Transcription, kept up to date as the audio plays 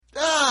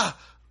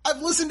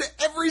I've listened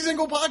to every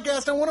single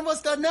podcast on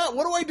oneofus.net.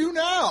 What do I do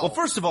now? Well,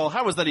 first of all,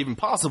 how is that even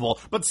possible?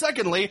 But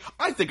secondly,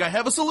 I think I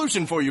have a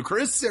solution for you,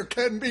 Chris. There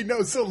can be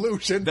no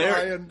solution,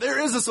 Brian.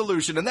 There is a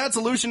solution, and that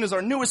solution is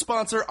our newest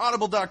sponsor,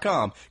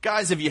 Audible.com.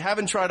 Guys, if you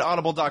haven't tried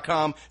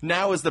Audible.com,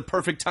 now is the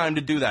perfect time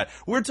to do that.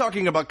 We're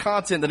talking about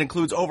content that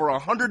includes over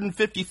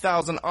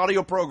 150,000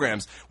 audio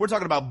programs. We're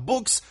talking about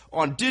books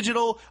on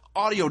digital,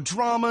 audio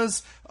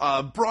dramas,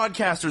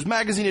 broadcasters,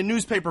 magazine and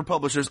newspaper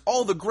publishers,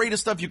 all the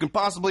greatest stuff you can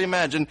possibly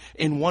imagine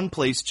in one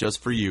place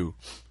just for you.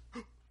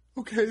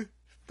 Okay,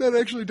 that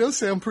actually does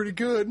sound pretty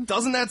good.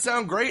 Doesn't that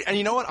sound great? And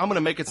you know what? I'm going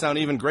to make it sound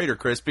even greater,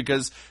 Chris,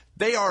 because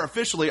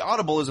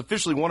Audible is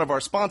officially one of our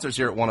sponsors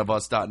here at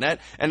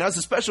oneofus.net, and as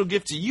a special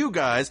gift to you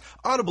guys,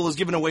 Audible is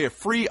giving away a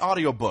free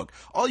audiobook.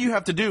 All you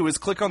have to do is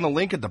click on the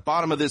link at the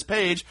bottom of this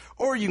page,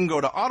 or you can go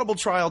to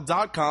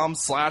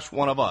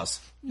audibletrial.com/oneofus.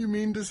 You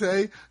mean to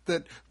say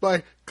that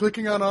by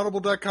clicking on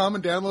audible.com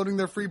and downloading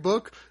their free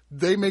book,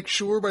 they make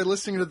sure by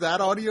listening to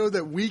that audio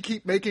that we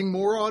keep making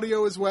more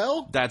audio as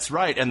well? That's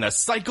right, and the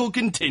cycle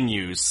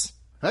continues.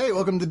 Hey,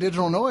 welcome to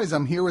Digital Noise.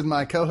 I'm here with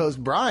my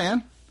co-host,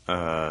 Brian.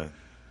 No.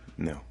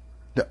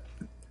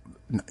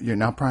 You're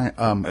not Brian.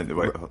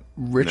 Wait,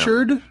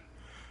 Richard? No.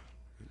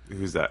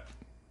 Who's that?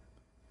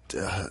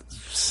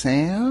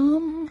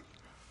 Sam?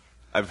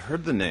 I've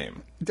heard the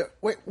name.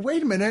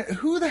 Wait a minute.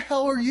 Who the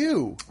hell are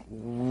you?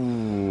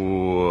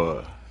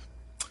 Ooh.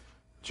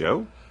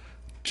 Joe?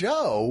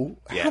 Joe?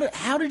 Yeah.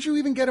 How did you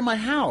even get in my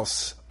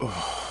house?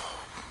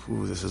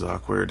 Ooh, this is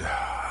awkward.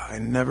 I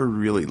never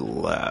really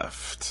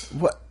left.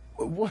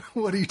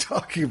 What are you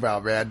talking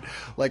about, man?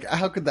 Like,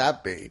 how could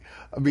that be?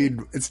 I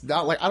mean, it's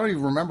not like I don't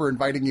even remember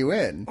inviting you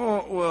in.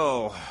 Oh,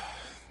 well,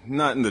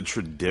 not in the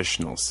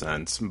traditional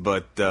sense,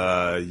 but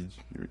you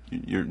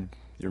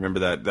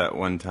remember that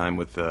one time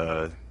with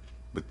the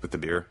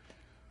beer?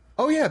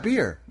 Oh yeah,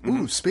 beer.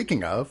 Ooh,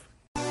 speaking of.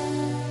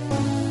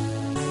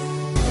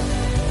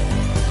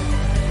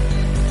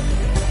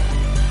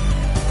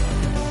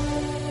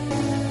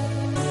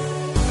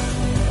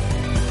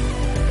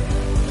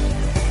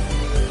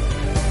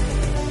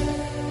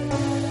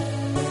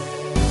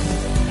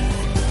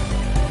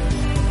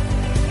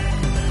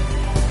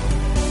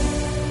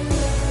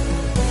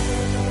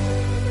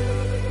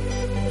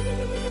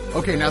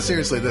 Okay, now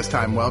seriously this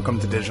time, welcome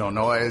to Digital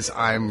Noise.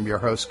 I'm your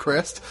host,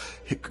 Christ.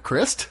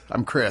 Christ?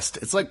 I'm Christ.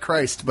 It's like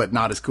Christ, but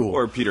not as cool.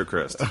 Or Peter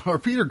Christ. Or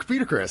Peter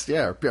Christ,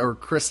 yeah. Or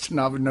Christ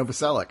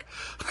Novoselic.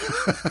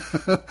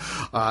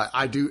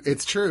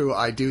 It's true,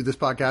 I do this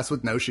podcast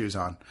with no shoes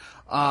on.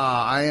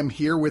 I am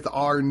here with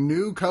our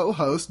new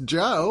co-host,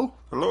 Joe.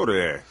 Hello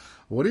there.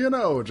 What do you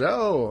know,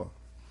 Joe?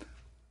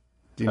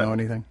 Do you know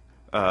anything?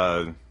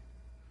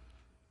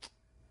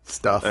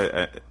 Stuff.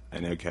 I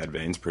know Cad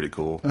Bane's pretty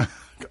cool.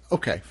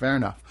 Okay, fair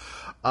enough.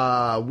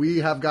 We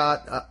have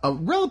got a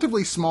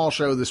relatively small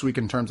show this week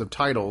in terms of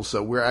titles,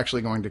 so we're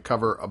actually going to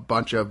cover a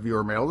bunch of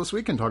viewer mail this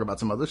week and talk about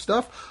some other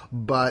stuff.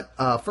 But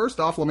first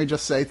off, let me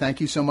just say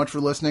thank you so much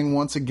for listening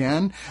once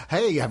again.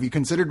 Hey, have you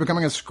considered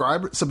becoming a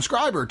subscriber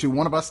to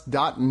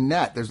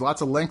oneofus.net? There's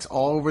lots of links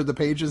all over the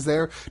pages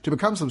there to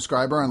become a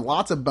subscriber, and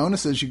lots of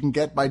bonuses you can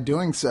get by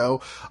doing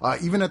so.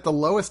 Even at the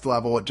lowest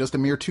level, at just a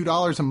mere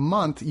 $2 a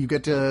month, you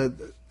get to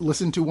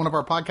listen to one of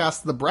our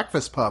podcasts, The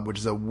Breakfast Pub, which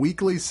is a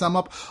weekly sum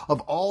up of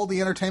all the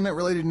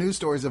entertainment-related news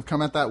stories that have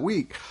come out that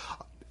week.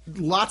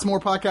 Lots more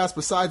podcasts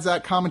besides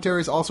that,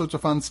 commentaries, all sorts of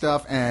fun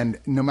stuff,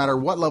 and no matter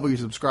what level you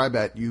subscribe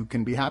at, you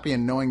can be happy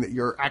in knowing that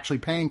you're actually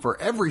paying for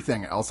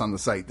everything else on the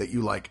site that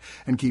you like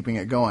and keeping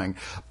it going.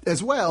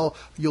 As well,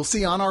 you'll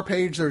see on our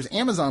page there's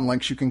Amazon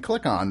links you can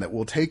click on that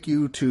will take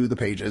you to the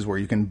pages where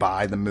you can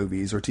buy the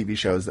movies or TV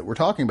shows that we're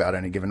talking about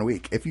any given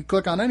week. If you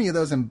click on any of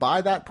those and buy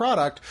that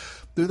product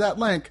through that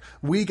link,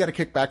 we get a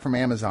kickback from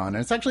Amazon, and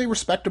it's actually a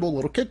respectable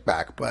little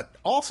kickback. But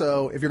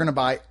also, if you're going to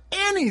buy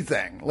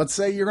anything, let's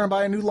say you're going to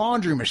buy a new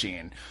laundry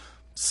machine,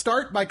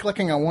 start by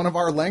clicking on one of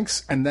our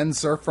links and then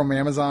surf from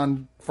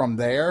Amazon from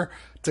there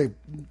to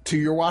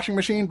your washing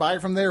machine, buy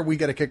it from there, we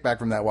get a kickback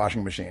from that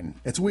washing machine.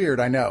 It's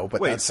weird, I know,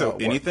 but wait, that's how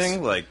it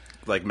anything works.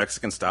 like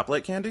Mexican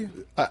stoplight candy?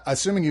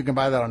 Assuming you can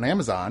buy that on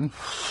Amazon.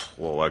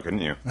 Well, why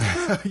couldn't you?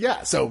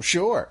 Yeah, so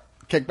sure.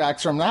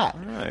 Kickbacks from that.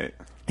 All right.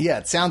 Yeah,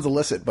 it sounds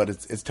illicit, but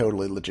it's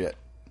totally legit.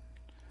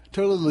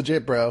 Totally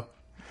legit, bro.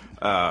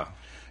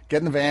 Get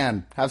in the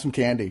van. Have some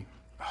candy.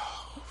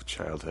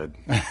 Childhood.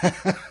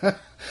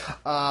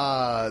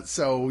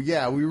 So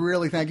yeah, we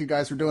really thank you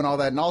guys for doing all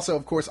that. And also,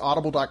 of course,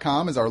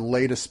 audible.com is our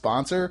latest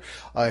sponsor.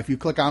 If you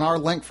click on our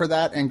link for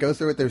that and go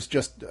through it, there's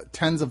just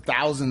tens of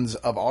thousands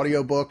of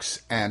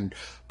audiobooks and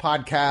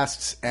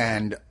podcasts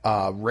and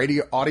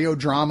audio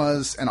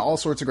dramas and all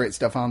sorts of great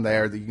stuff on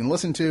there that you can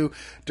listen to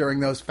during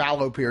those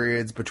fallow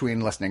periods between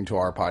listening to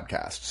our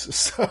podcasts.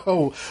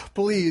 So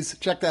please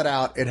check that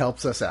out. It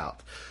helps us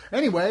out.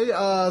 Anyway,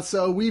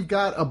 so we've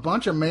got a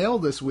bunch of mail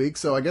this week,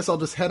 so I guess I'll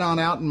just head on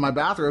out in my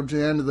bathrobe to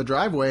the end of the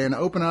driveway and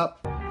open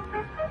up The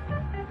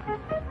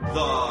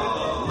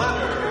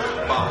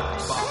Letter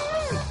Box.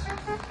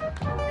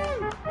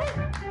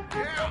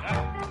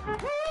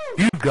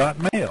 You've got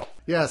mail.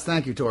 Yes,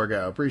 thank you,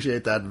 Torgo.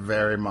 Appreciate that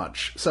very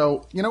much.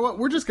 So, you know what?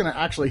 We're just going to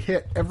actually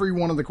hit every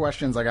one of the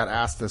questions I got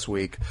asked this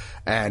week,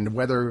 and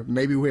whether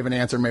maybe we have an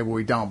answer, maybe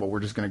we don't, but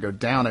we're just going to go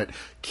down it.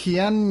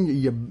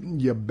 Kian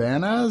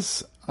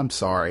Yabanez? I'm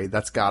sorry,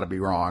 that's got to be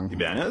wrong.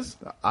 Ibanez?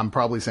 I'm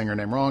probably saying her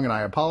name wrong, and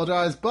I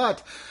apologize,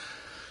 but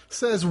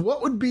says,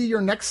 what would be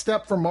your next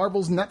step for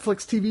Marvel's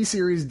Netflix TV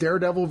series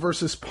Daredevil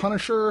versus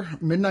Punisher,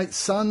 Midnight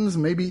Suns,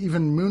 maybe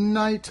even Moon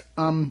Knight?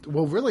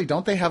 Well, really,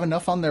 don't they have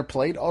enough on their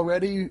plate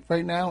already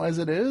right now as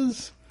it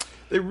is?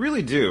 They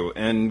really do,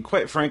 and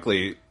quite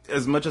frankly,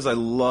 as much as I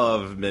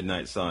love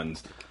Midnight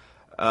Suns,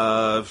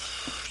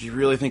 you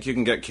really think you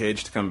can get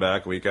Cage to come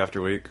back week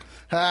after week?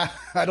 I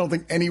don't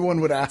think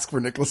anyone would ask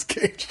for Nicolas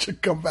Cage to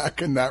come back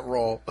in that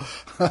role.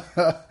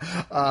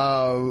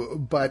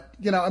 But,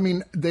 you know, I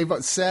mean, they've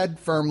said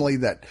firmly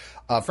that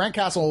Frank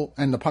Castle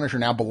and the Punisher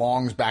now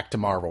belongs back to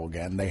Marvel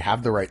again. They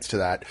have the rights to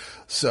that.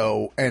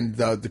 So, and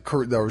the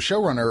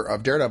showrunner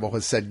of Daredevil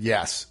has said,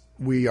 yes,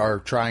 we are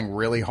trying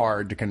really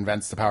hard to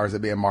convince the powers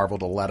that be in Marvel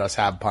to let us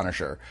have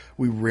Punisher.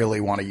 We really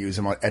want to use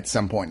him at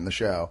some point in the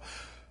show.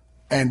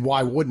 And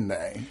why wouldn't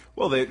they?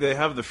 Well, they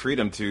have the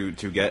freedom to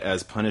get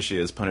as punishy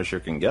as Punisher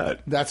can get.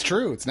 That's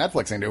true. It's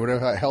Netflix. They do whatever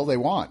the hell they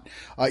want.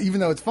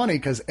 Even though it's funny,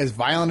 because as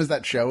violent as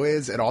that show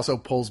is, it also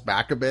pulls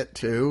back a bit,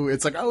 too.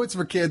 It's like, oh, it's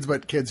for kids,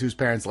 but kids whose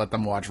parents let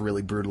them watch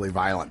really brutally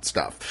violent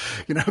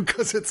stuff. You know,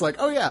 because it's like,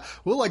 oh, yeah,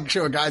 we'll, like,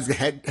 show a guy's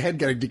head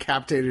getting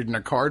decapitated in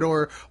a car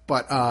door,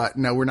 but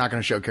no, we're not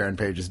going to show Karen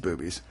Page's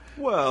boobies.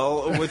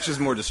 Well, which is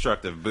more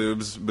destructive,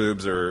 boobs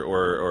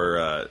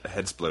or head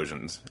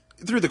explosions?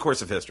 Through the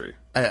course of history.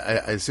 I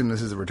assume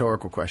this is a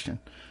rhetorical question.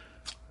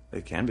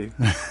 It can be.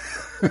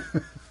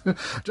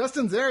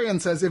 Justin Zarian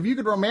says, if you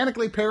could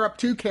romantically pair up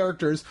two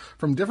characters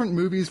from different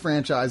movies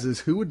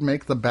franchises, who would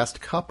make the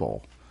best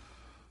couple?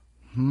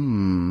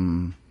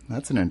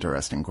 That's an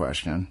interesting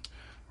question.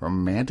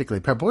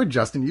 Romantically pair. Boy,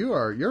 Justin,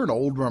 you're an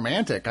old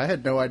romantic. I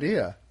had no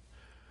idea.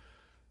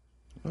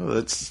 Oh,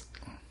 that's...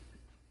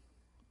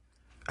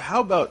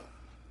 How about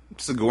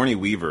Sigourney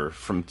Weaver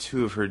from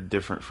two of her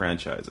different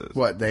franchises?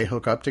 What, they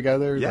hook up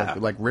together? Yeah.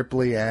 Like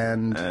Ripley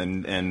and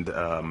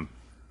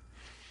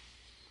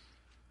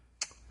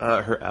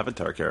her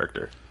Avatar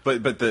character.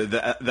 But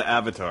the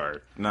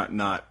Avatar,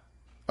 not...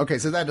 Okay,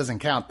 so that doesn't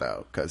count,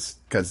 though, because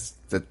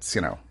that's,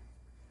 you know,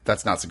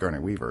 that's not Sigourney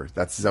Weaver.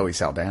 That's Zoe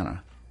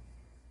Saldana.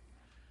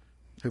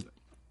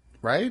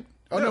 Right?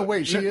 Oh, no,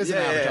 wait, she is an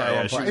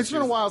Avatar. Yeah, it's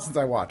been a while since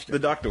I watched it. The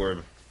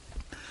Doctor.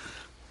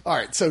 All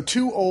right, so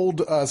two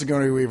old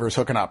Sigourney Weavers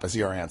hooking up is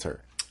your answer.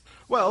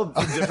 Well,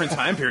 different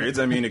time periods.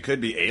 I mean, it could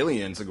be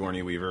Alien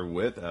Sigourney Weaver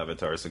with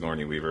Avatar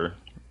Sigourney Weaver.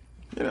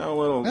 You know, a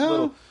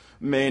little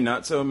May,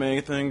 not so May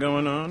thing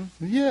going on.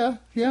 Yeah,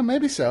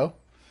 maybe so.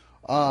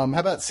 How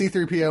about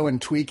C-3PO and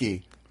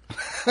Tweaky?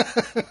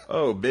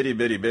 Oh,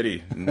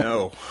 bitty.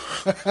 No.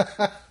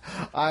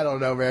 I don't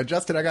know, man.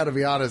 Justin, I got to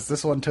be honest.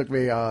 This one took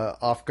me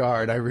off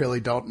guard. I really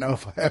don't know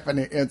if I have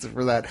any answer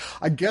for that.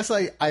 I guess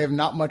I am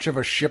not much of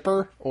a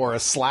shipper or a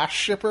slash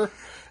shipper,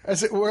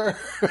 as it were.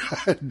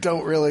 I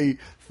don't really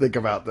think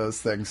about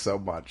those things so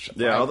much.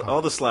 Yeah,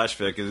 all the slash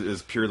fic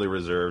is purely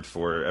reserved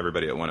for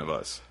everybody at One of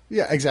Us.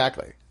 Yeah,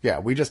 exactly. Yeah,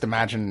 we just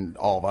imagine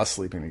all of us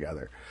sleeping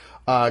together.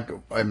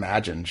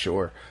 Imagine,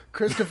 sure.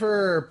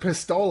 Christopher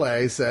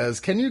Pistole says,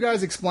 can you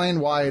guys explain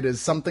why it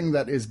is something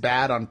that is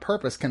bad on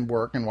purpose can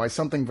work and why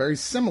something very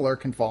similar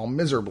can fall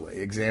miserably?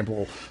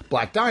 Example,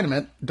 Black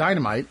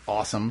Dynamite,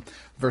 awesome,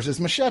 versus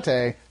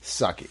Machete,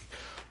 sucky.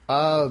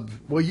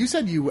 Well, you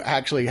said you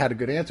actually had a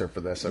good answer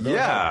for this. So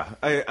yeah,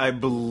 I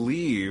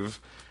believe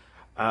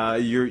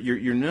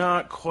you're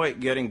not quite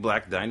getting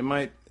Black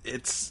Dynamite.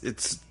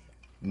 It's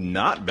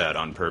not bad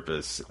on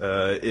purpose.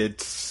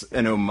 It's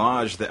an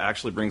homage that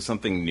actually brings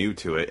something new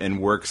to it and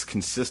works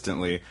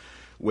consistently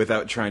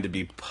without trying to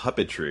be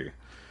puppetry.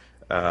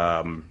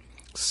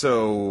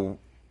 So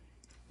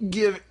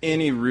give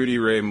any Rudy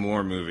Ray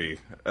Moore movie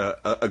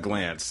a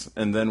glance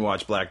and then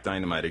watch Black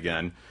Dynamite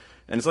again.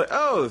 And it's like,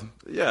 oh,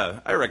 yeah,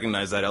 I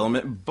recognize that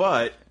element,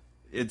 but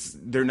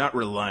they're not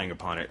relying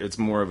upon it. It's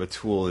more of a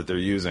tool that they're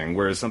using.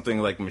 Whereas something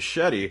like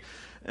Machete...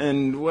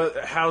 And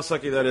how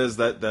sucky that is,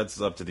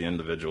 that's up to the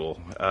individual.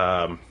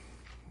 I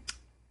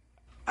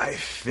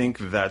think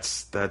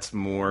that's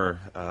more...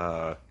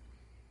 I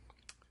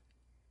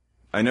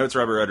know it's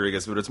Robert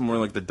Rodriguez, but it's more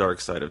like the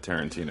dark side of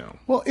Tarantino.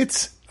 Well,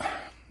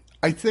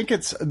 I think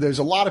there's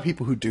a lot of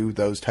people who do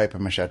those type of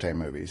Machete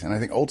movies, and I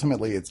think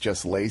ultimately it's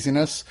just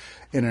laziness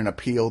in an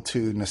appeal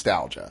to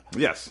nostalgia.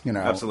 Yes, you know,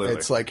 absolutely.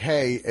 It's like,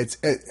 hey,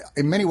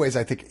 in many ways,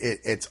 I think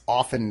it's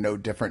often no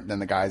different than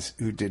the guys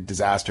who did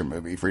Disaster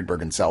Movie,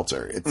 Friedberg and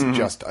Seltzer. It's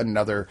just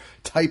another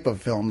type of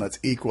film that's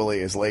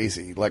equally as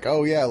lazy. Like,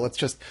 oh yeah, let's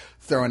just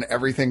throw in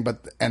everything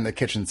and the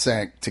kitchen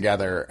sink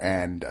together,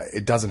 and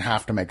it doesn't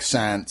have to make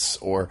sense.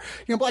 Or,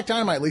 you know, Black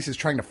Dynamite at least is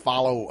trying to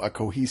follow a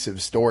cohesive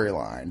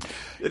storyline.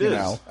 It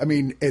is. I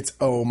mean, it's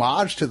a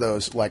homage to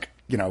those, like,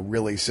 you know,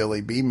 really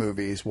silly B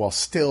movies while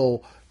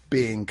still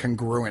being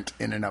congruent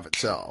in and of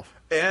itself.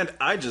 And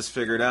I just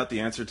figured out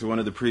the answer to one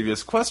of the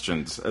previous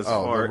questions. The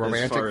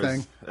romantic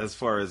thing? As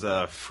far as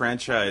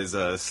franchise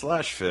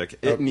slash fic,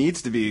 it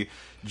needs to be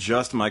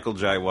just Michael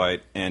Jai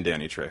White and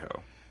Danny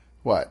Trejo.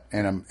 What,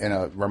 in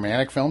a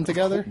romantic film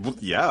together?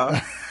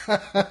 Yeah.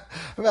 How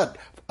about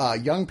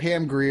young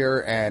Pam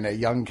Grier and a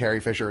young Carrie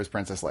Fisher as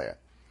Princess Leia?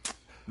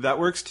 That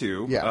works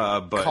too.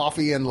 Yeah. But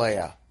Coffee and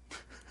Leia.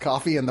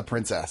 Coffee and the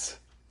Princess.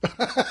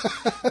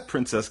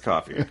 Princess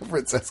Coffee.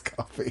 Princess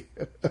Coffee.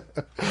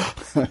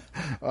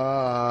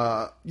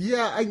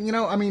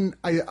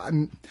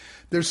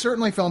 There's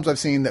certainly films I've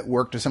seen that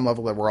work to some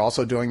level that were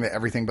also doing the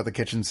everything but the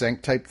kitchen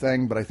sink type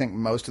thing, but I think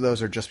most of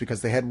those are just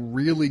because they had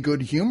really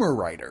good humor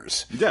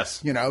writers.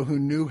 Yes. Who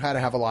knew how to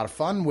have a lot of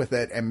fun with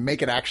it and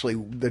make it actually,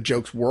 the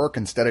jokes work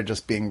instead of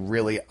just being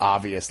really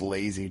obvious,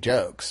 lazy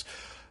jokes.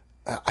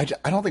 I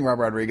don't think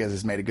Robert Rodriguez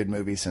has made a good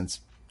movie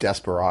since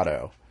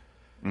Desperado.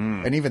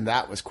 And even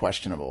that was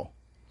questionable.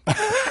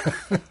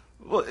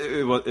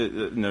 Well,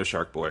 no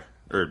Shark Boy.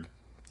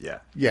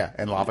 Yeah,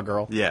 and Lava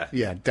Girl. Yeah.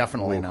 Yeah,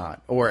 definitely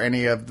not. Or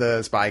any of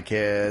the Spy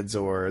Kids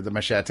or the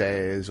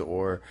Machetes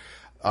or...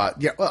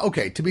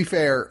 to be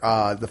fair,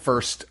 the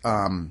first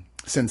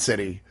Sin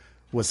City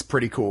was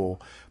pretty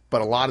cool,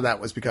 but a lot of that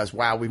was because,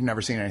 wow, we've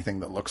never seen anything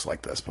that looks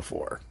like this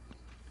before.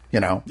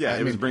 Yeah,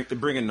 it was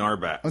bringing Noir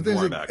back.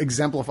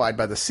 Exemplified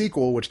by the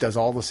sequel, which does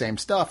all the same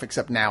stuff,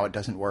 except now it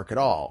doesn't work at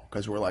all.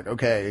 Because we're like,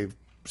 okay,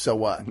 so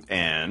what?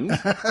 And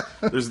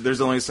there's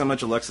only so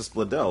much Alexis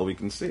Bledel we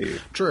can see.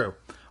 True.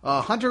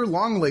 Hunter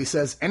Longley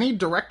says, any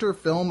director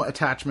film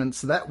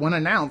attachments that, when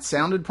announced,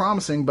 sounded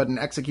promising, but in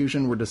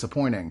execution were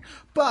disappointing.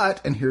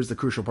 But, and here's the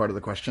crucial part of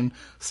the question,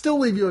 still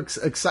leave you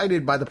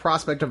excited by the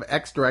prospect of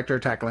X-director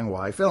tackling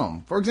Y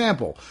film. For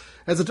example,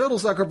 as a total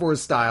sucker for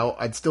his style,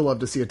 I'd still love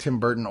to see a Tim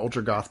Burton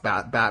ultra-goth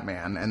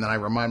Batman, and then I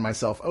remind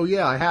myself, oh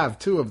yeah, I have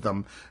 2 of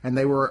them, and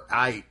they were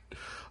aight.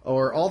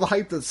 Or all the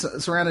hype that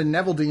surrounded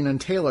Neveldine and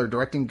Taylor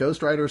directing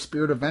Ghost Rider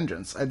Spirit of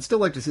Vengeance. I'd still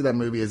like to see that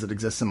movie as it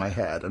exists in my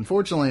head.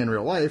 Unfortunately, in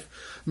real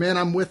life, man,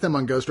 I'm with them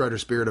on Ghost Rider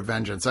Spirit of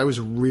Vengeance. I was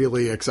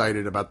really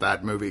excited about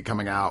that movie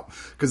coming out.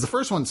 Because the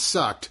first one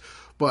sucked,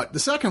 but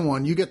the second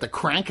one, you get the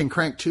Crank and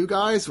Crank 2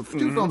 guys. 2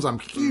 films I'm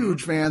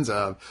huge fans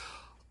of.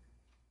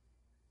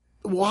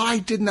 Why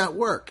didn't that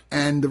work?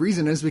 And the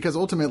reason is because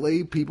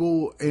ultimately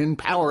people in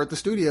power at the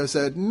studio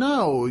said,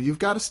 no, you've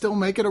got to still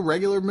make it a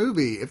regular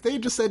movie. If they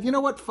just said, you know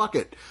what, fuck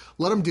it,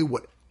 let them do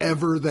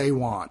whatever they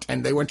want.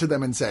 And they went to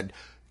them and said,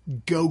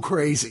 go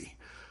crazy.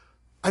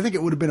 I think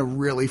it would have been a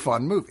really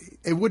fun movie.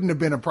 It wouldn't have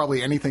been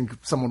probably anything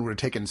someone would have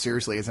taken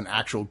seriously as an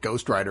actual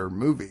Ghost Rider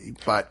movie,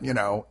 but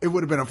it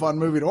would have been a fun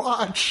movie to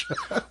watch.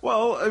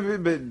 Well, I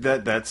mean,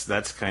 but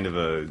that's kind of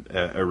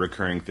a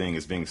recurring thing,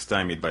 is being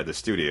stymied by the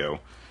studio.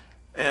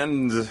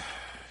 And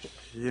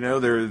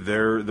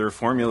their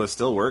formula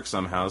still works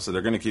somehow, so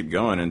they're going to keep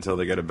going until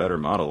they get a better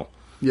model.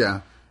 Yeah.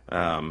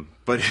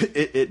 But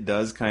it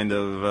does kind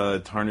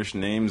of tarnish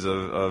names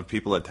of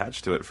people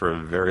attached to it for a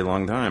very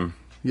long time.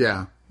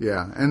 Yeah,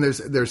 yeah. And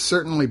there's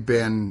certainly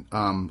been,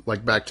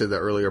 like back to the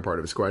earlier part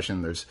of his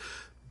question, there's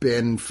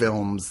been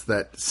films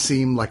that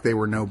seemed like they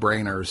were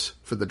no-brainers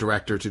for the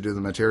director to do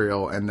the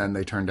material, and then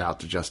they turned out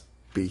to just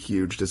be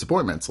huge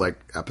disappointments, like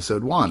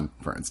episode 1,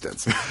 for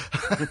instance.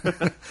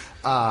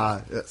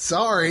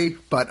 Sorry,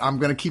 but I'm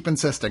going to keep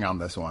insisting on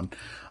this one.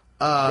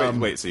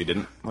 Wait, so you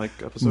didn't like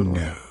episode 1?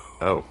 No.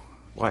 Oh,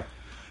 why?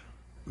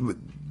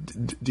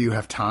 Do you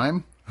have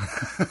time?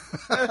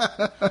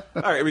 All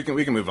right, we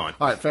can move on.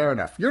 All right, fair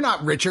enough. You're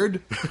not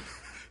Richard.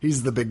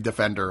 He's the big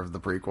defender of the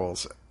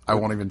prequels. I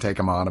won't even take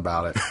him on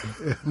about it.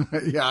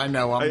 Yeah, I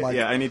know.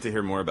 I need to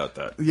hear more about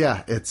that.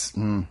 Yeah, it's...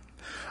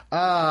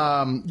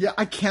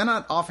 I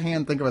cannot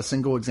offhand think of a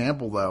single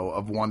example, though,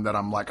 of one that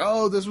I'm like,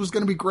 oh, this was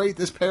going to be great,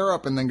 this pair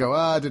up, and then go,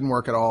 it didn't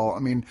work at all. I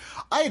mean,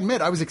 I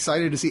admit I was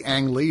excited to see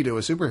Ang Lee do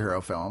a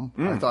superhero film.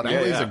 I thought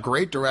Ang Lee's a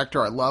great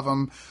director. I love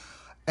him.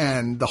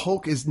 And the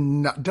Hulk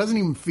doesn't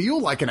even feel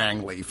like an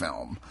Ang Lee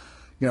film,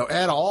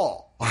 at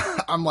all.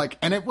 I'm like,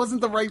 and it wasn't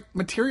the right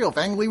material. If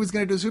Ang Lee was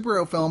going to do a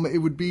superhero film, it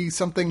would be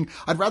something,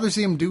 I'd rather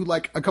see him do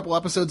like a couple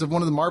episodes of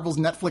one of the Marvel's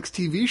Netflix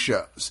TV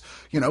shows,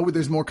 where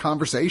there's more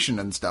conversation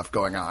and stuff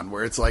going on,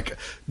 where it's like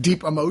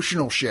deep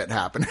emotional shit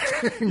happening.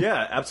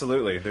 Yeah,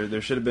 absolutely. There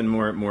should have been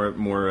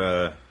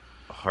more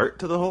heart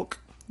to the Hulk.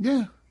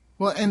 Yeah.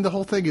 Well, and the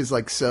whole thing is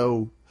like,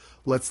 so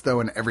let's throw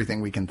in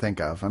everything we can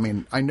think of. I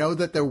mean, I know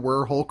that there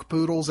were Hulk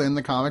poodles in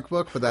the comic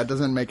book, but that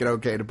doesn't make it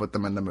okay to put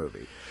them in the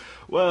movie.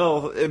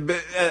 Well,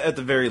 at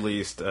the very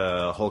least,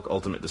 Hulk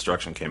Ultimate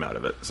Destruction came out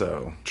of it,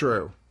 so...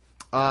 True.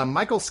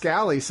 Michael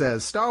Scally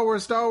says, Star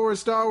Wars, Star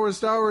Wars, Star Wars,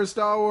 Star Wars,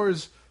 Star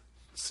Wars,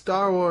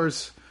 Star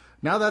Wars.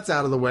 Now that's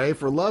out of the way,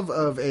 for love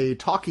of a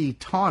talkie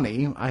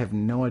tawny, I have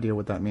no idea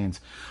what that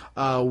means.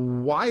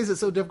 Why is it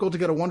so difficult to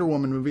get a Wonder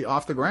Woman movie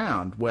off the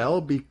ground?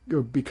 Well,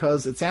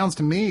 because it sounds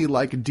to me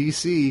like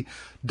DC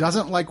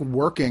doesn't like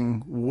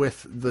working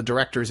with the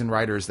directors and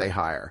writers they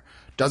hire.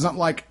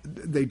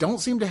 They don't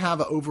seem to have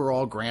an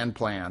overall grand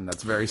plan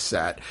that's very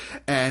set,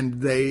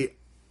 and they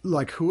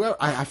like whoever,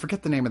 I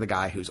forget the name of the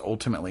guy who's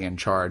ultimately in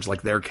charge.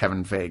 Like they're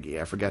Kevin Feige.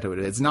 I forget who it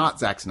is. It's not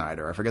Zack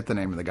Snyder. I forget the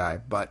name of the guy,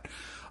 but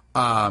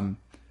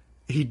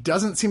he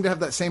doesn't seem to have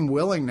that same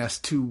willingness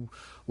to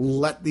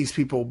let these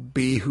people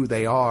be who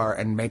they are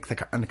and make the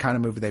kind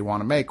of movie they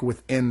want to make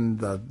within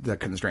the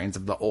constraints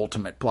of the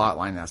ultimate plot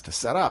line that's to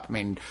set up. I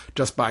mean,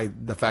 just by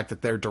the fact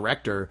that their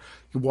director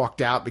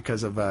walked out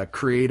because of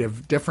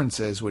creative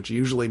differences, which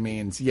usually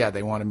means, yeah,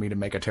 they wanted me to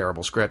make a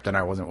terrible script and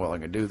I wasn't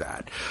willing to do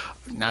that.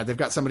 Now they've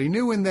got somebody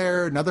new in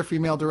there, another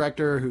female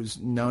director who's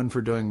known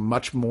for doing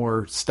much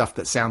more stuff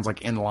that sounds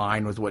like in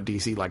line with what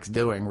DC likes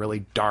doing, really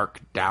dark,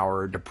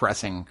 dour,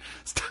 depressing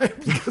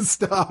type of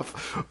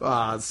stuff.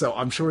 So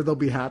I'm sure they'll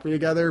be happy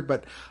together,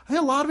 but I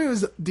think a lot of it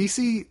was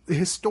DC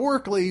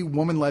historically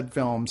woman-led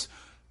films,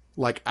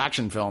 like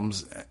action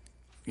films,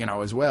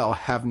 as well,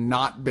 have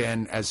not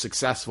been as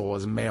successful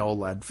as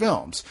male-led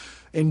films.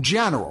 In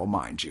general,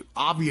 mind you.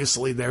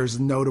 Obviously,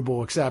 there's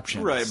notable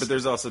exceptions. Right, but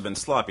there's also been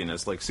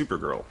sloppiness, like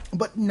Supergirl.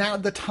 But now,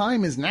 the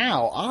time is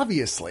now,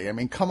 obviously. I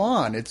mean, come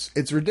on.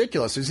 It's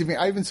ridiculous.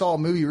 I even saw a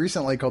movie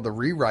recently called The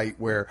Rewrite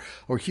where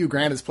Hugh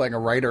Grant is playing a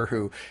writer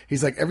who,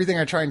 he's like, everything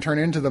I try and turn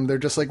into them, they're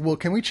just like, well,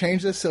 can we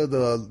change this so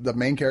the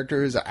main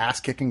character is an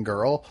ass-kicking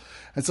girl?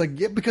 It's like,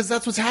 yeah, because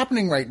that's what's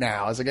happening right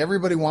now. It's like,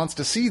 everybody wants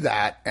to see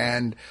that,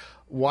 and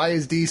why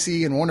is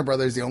DC and Warner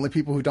Brothers the only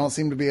people who don't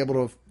seem to be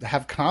able to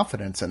have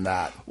confidence in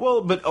that? Well,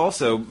 but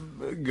also,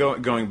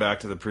 going back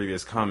to the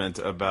previous comment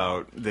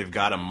about they've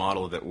got a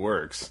model that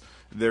works,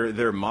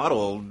 their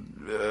model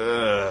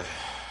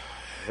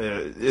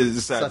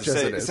is sad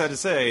to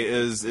say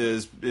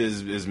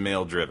is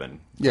male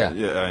driven. Yeah,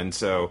 and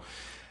so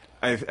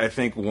I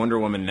think Wonder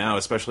Woman now,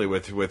 especially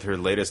with her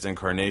latest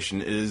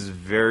incarnation, is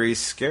very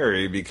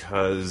scary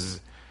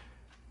because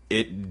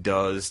it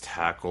does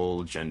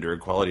tackle gender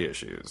equality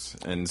issues.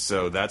 And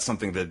so that's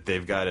something that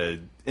they've got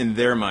to, in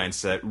their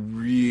mindset,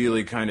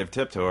 really kind of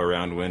tiptoe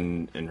around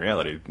when, in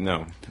reality,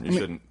 no, you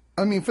shouldn't.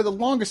 I mean, for the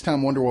longest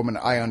time, Wonder Woman,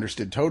 I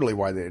understood totally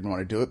why they didn't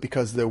want to do it,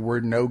 because there were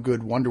no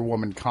good Wonder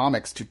Woman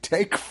comics to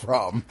take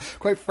from.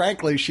 Quite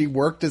frankly, she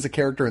worked as a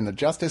character in the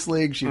Justice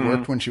League. She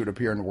worked when she would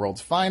appear in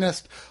World's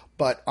Finest.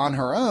 But on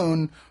her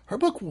own, her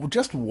book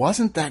just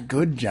wasn't that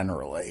good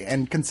generally.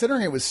 And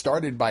considering it was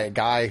started by a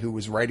guy who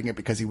was writing it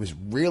because he was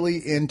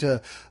really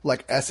into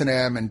like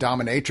S&M and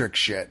dominatrix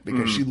shit,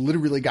 because she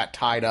literally got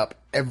tied up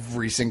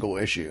every single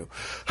issue.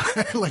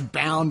 Like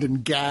bound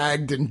and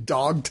gagged and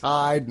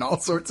dog-tied and all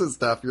sorts of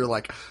stuff. You're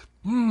like,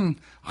 I'm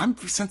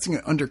sensing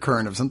an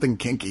undercurrent of something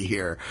kinky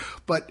here.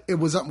 But it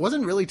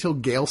wasn't really till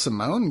Gail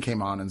Simone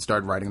came on and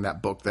started writing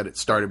that book that it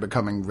started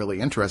becoming really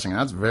interesting.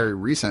 And that's very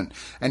recent.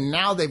 And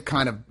now they've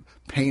kind of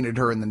painted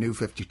her in the New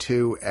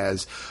 52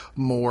 as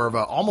more of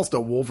almost a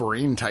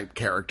Wolverine type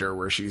character,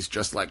 where she's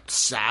just like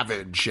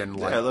savage and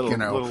like,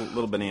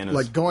 little bananas,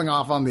 like going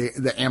off on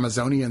the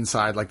Amazonian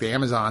side, like the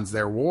Amazons,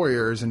 they're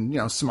warriors,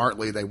 and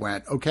smartly they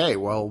went, okay,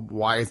 well,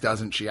 why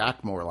doesn't she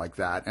act more like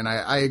that? And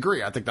I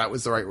agree. I think that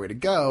was the right way to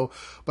go,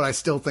 but I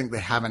still think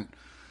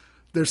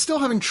they're still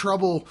having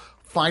trouble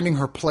finding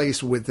her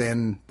place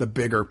within the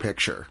bigger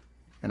picture.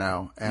 And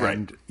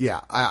right. Yeah,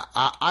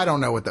 I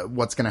don't know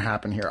what's going to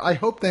happen here. I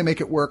hope they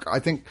make it work. I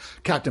think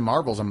Captain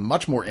Marvel's a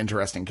much more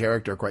interesting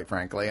character, quite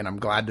frankly, and I'm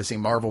glad to see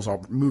Marvel's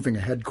all moving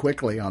ahead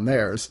quickly on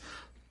theirs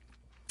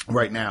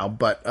right now.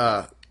 But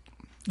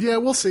yeah,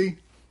 we'll see.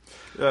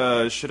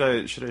 Should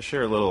I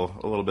share a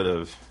little bit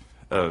of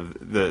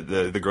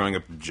the growing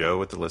up of Joe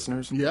with the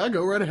listeners? Yeah,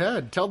 go right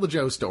ahead. Tell the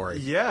Joe story.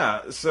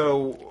 Yeah,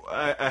 so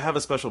I have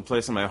a special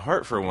place in my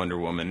heart for Wonder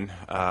Woman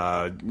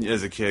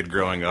as a kid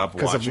growing up.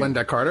 Because of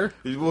Linda Carter?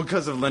 Well,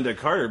 because of Linda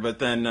Carter, but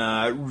then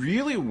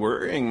really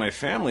worrying my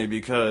family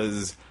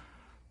because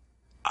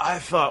I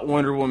thought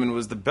Wonder Woman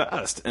was the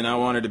best, and I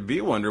wanted to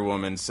be Wonder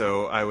Woman,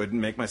 so I would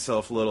make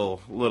myself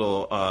little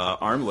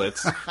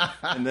armlets,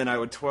 and then I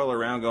would twirl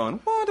around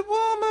going, Wonder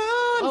Woman!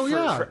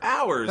 For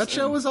hours. That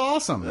show was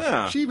awesome.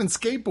 Yeah. She even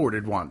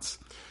skateboarded once.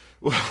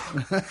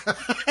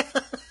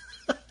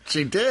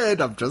 She did,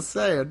 I'm just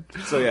saying.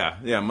 So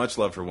yeah, much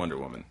love for Wonder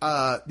Woman.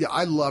 Yeah,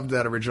 I loved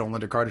that original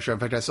Linda Carter show. In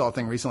fact, I saw a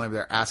thing recently where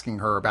they're asking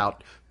her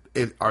about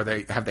have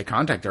they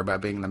contacted her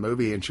about being in the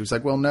movie, and she was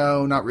like, well,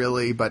 no, not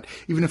really, but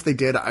even if they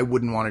did, I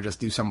wouldn't want to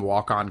just do some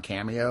walk-on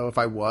cameo. If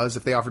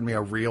they offered me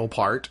a real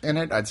part in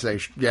it, I'd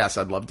say yes,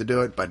 I'd love to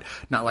do it, but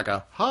not like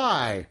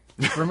hi,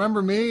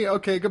 remember me?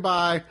 Okay,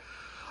 goodbye.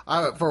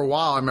 For a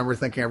while, I remember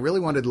thinking I really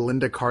wanted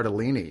Linda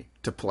Cardellini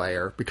to play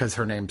her because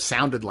her name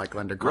sounded like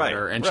Linda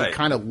Carter, and she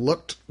kind of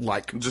looked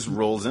like... Just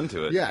rolls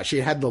into it. Yeah,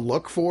 she had the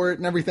look for it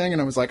and everything,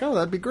 and I was like, oh,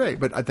 that'd be great.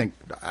 But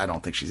I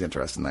don't think she's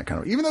interested in that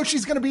kind of... Even though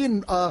she's going to be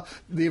in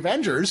The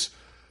Avengers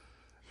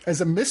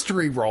as a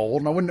mystery role,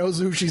 no one knows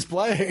who she's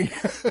playing.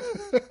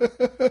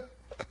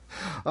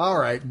 All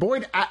right.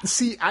 Boyd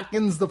C.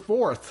 Atkins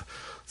IV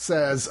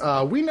says,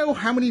 we know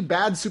how many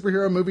bad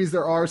superhero movies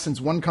there are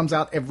since one comes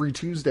out every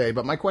Tuesday,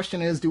 but my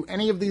question is, do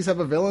any of these have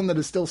a villain that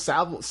is still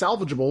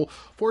salvageable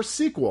for a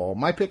sequel?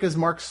 My pick is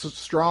Mark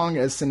Strong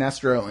as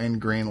Sinestro in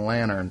Green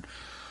Lantern.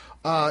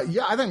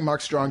 Yeah, I think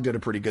Mark Strong did a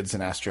pretty good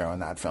Sinestro in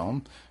that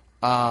film.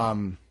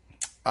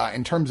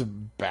 In terms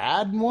of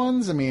bad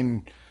ones, I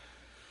mean,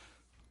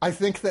 I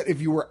think that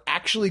if you were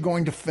actually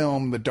going to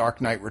film The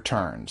Dark Knight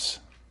Returns,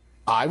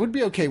 I would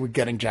be okay with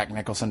getting Jack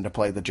Nicholson to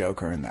play the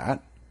Joker in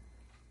that.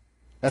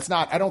 That's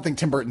not... I don't think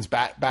Tim Burton's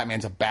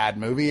Batman's a bad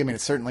movie. I mean,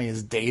 it certainly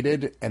is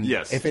dated. And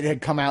yes. If it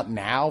had come out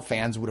now,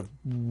 fans would have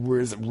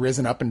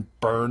risen up and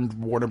burned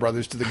Warner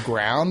Brothers to the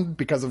ground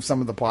because of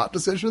some of the plot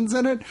decisions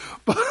in it.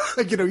 But,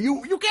 you know,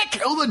 you can't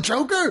kill the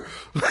Joker!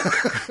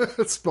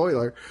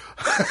 Spoiler.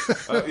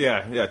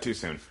 Yeah, too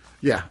soon.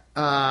 Yeah.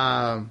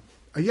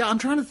 Yeah, I'm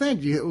trying to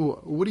think.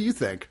 What do you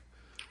think?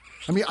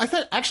 I mean,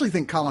 I actually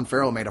think Colin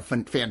Farrell made a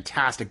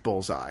fantastic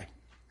Bullseye.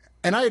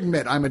 And I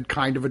admit, I'm a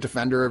kind of a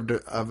defender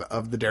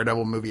of the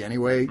Daredevil movie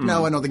anyway.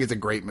 No, I don't think it's a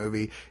great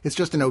movie. It's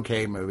just an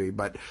okay movie,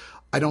 but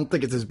I don't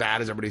think it's as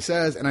bad as everybody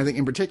says. And I think,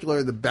 in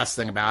particular, the best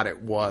thing about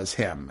it was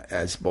him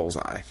as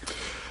Bullseye.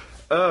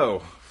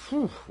 Oh,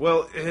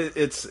 well,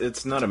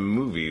 it's not a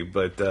movie,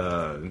 but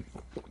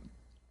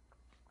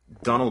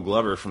Donald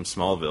Glover from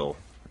Smallville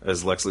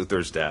as Lex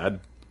Luthor's dad.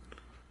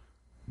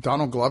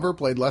 Donald Glover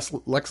played Lex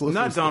Luthor?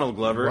 Not Donald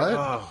Glover. What?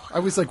 Oh. I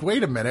was like,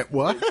 wait a minute,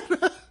 what?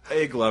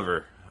 A.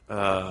 Glover.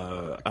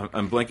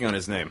 I'm blanking on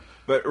his name.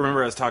 But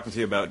remember I was talking to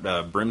you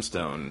about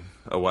Brimstone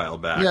a while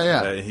back.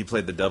 Yeah. He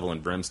played the devil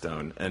in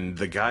Brimstone. And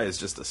the guy is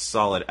just a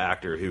solid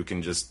actor who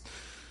can just,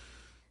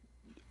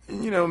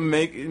 you know,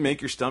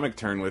 make your stomach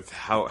turn with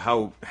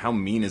how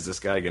mean is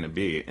this guy going to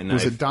be. And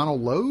Was it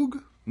Donald Logue?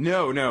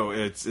 No,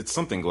 it's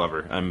something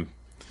Glover.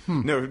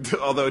 No,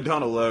 although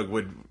Donald Logue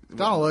would...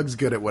 Donald Logue's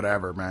good at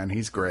whatever, man.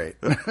 He's great.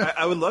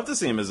 I would love to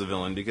see him as a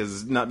villain,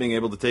 because not being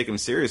able to take him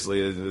seriously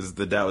is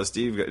the Dallas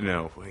Steve...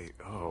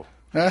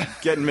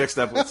 Getting mixed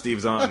up with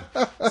Steve Zahn.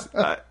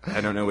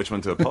 I don't know which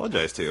one to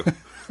apologize to.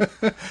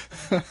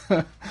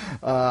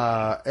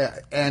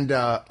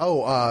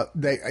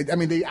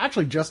 They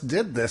actually just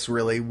did this,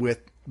 really, with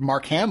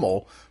Mark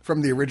Hamill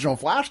from the original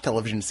Flash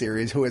television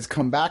series, who has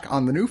come back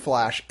on the new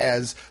Flash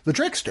as the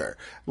Trickster.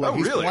 Like,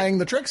 he's really? playing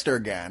the Trickster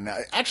again.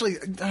 Actually,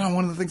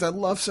 one of the things I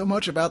love so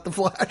much about the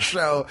Flash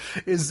show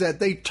is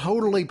that they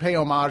totally pay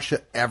homage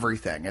to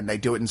everything, and they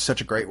do it in such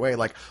a great way.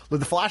 Like,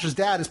 the Flash's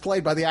dad is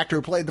played by the actor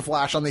who played the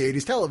Flash on the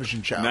 80s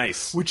television show.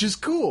 Nice. Which is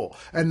cool.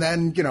 And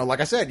then, you know, like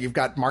I said, you've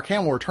got Mark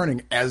Hamill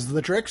returning as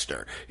the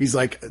Trickster. He's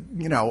like,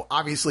 you know,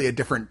 obviously a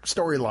different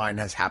storyline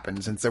has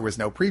happened since there was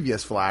no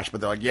previous Flash, but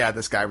they're like, yeah,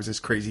 this guy was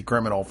this crazy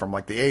criminal from,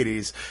 like, the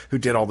 80s who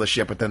did all this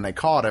shit, but then they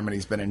caught him and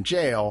he's been in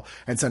jail,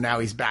 and so now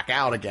he's back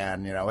out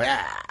again, you know.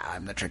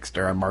 I'm the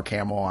Trickster, I'm Mark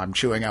Hamill, I'm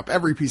chewing up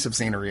every piece of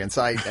scenery in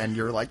sight, and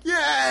you're like,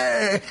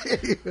 yay!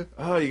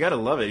 Oh, you gotta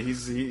love it.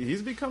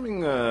 He's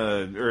becoming,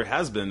 or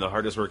has been, the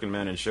hardest working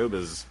man in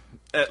showbiz,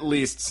 at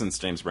least since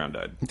James Brown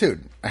died.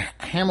 Dude,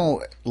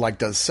 Hamill, like,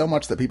 does so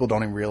much that people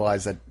don't even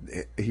realize that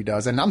he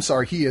does, and I'm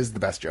sorry, he is the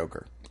best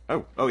Joker.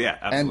 Oh yeah,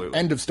 absolutely. And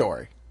end of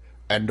story.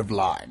 End of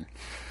line.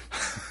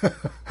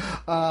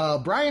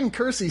 Brian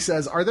Kersey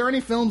says, are there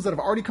any films that have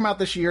already come out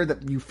this year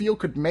that you feel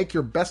could make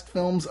your best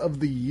films of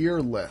the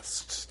year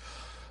lists?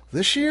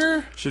 This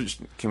year?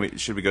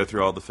 Should we go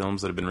through all the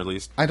films that have been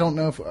released? I don't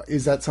know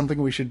is that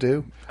something we should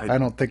do? I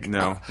don't think...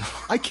 No.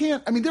 I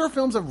can't... I mean, there are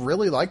films I've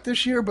really liked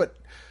this year, but,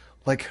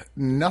 like,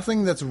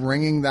 nothing that's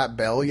ringing that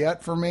bell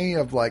yet for me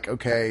of, like,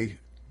 okay...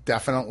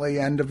 Definitely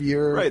end of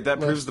year. Right, that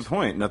list. proves the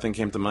point. Nothing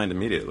came to mind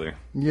immediately.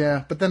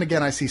 Yeah, but then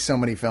again, I see so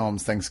many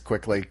films, things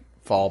quickly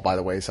fall by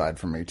the wayside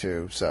for me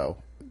too. So,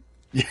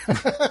 yeah,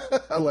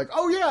 I'm like,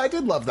 oh yeah, I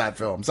did love that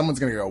film. Someone's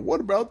gonna go,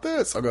 what about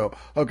this? I'll go,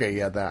 okay,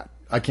 yeah, that.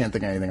 I can't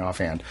think of anything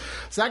offhand.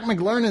 Zach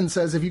McLernan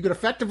says, if you could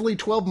effectively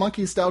 12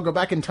 Monkeys style go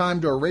back in time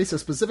to erase a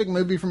specific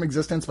movie from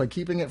existence by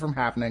keeping it from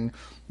happening,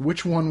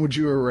 which one would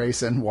you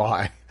erase and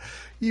why?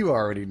 You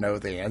already know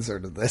the answer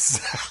to this,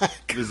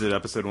 Zach. Is it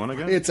episode 1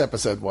 again? It's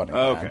episode 1 again.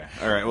 Oh, okay.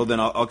 All right. Well, then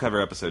I'll cover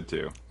episode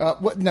 2.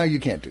 No, you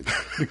can't do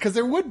that. Because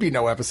there would be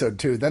no episode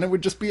 2. Then it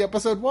would just be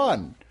episode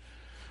 1.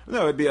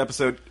 No, it'd be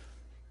episode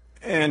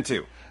and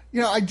 2.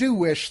 You know, I do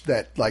wish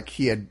that, like,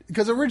 he had...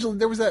 Because originally,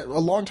 there was a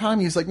long time,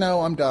 he was like,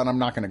 no, I'm done. I'm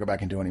not going to go back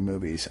and do any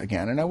movies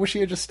again. And I wish he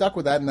had just stuck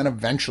with that, and then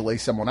eventually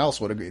someone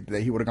else would have...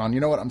 He would have gone, you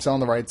know what, I'm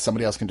selling the rights.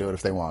 Somebody else can do it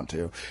if they want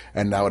to.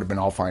 And that would have been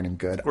all fine and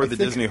good. Or the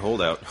Disney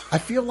holdout. I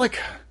feel like...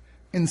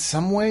 In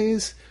some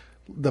ways,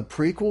 the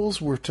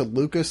prequels were to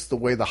Lucas the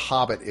way The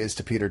Hobbit is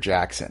to Peter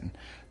Jackson.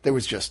 There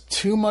was just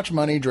too much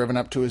money driven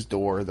up to his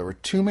door. There were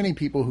too many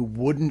people who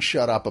wouldn't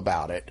shut up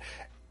about it.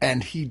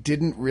 And he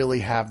didn't really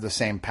have the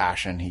same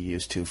passion he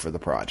used to for the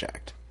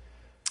project.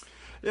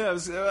 Yeah,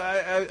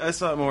 I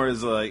saw it more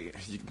as like,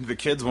 the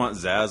kids want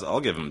Zaz,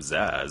 I'll give them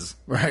Zaz.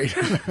 Right.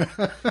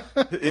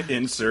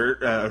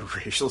 Insert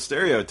racial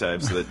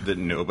stereotypes that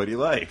nobody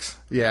likes.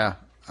 Yeah.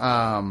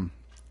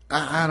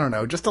 I don't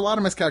know, just a lot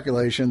of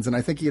miscalculations, and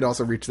I think he had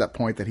also reached that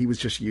point that he was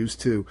just used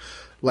to,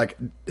 like,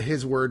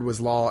 his word was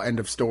law, end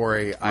of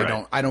story.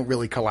 Right. I don't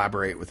really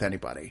collaborate with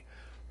anybody,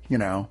 you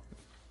know.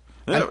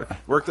 Yeah,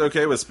 worked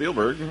okay with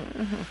Spielberg.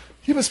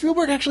 Yeah, but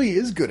Spielberg actually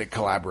is good at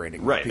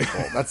collaborating with Right.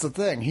 people. That's the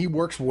thing. He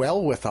works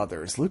well with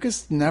others.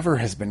 Lucas never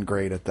has been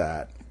great at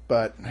that.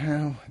 but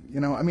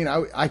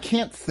I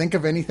can't think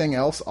of anything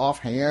else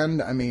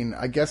offhand. I mean,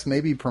 I guess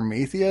maybe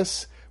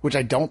Prometheus, which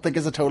I don't think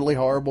is a totally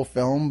horrible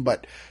film,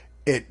 but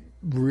it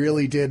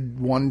really did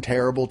one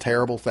terrible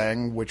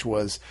thing, which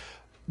was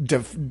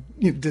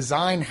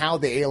design how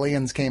the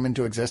aliens came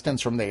into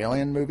existence from the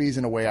Alien movies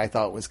in a way I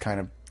thought was kind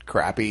of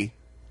crappy.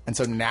 And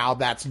so now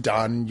that's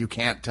done. You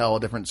can't tell a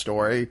different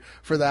story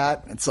for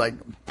that. It's like,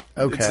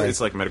 okay.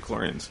 It's like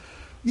midichlorians.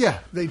 Yeah,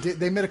 they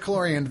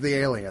midichlorianed the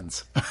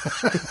aliens.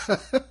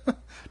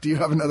 Do you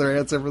have another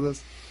answer for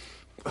this?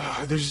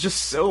 There's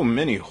just so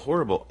many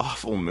horrible,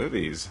 awful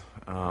movies.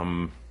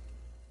 From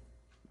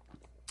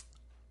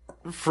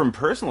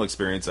personal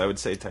experience, I would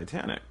say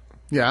Titanic.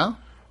 Yeah?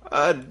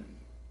 I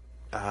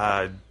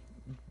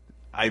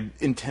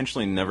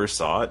intentionally never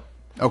saw it.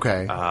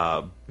 Okay.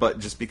 But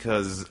just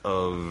because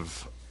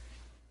of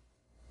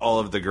all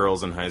of the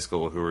girls in high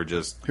school who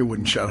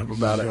wouldn't shut up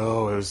about it.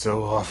 Oh, it was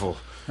so awful.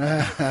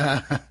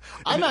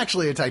 I'm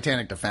actually a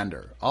Titanic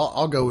defender.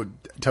 I'll go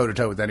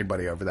toe-to-toe with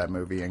anybody over that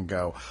movie and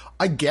go,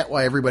 I get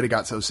why everybody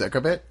got so sick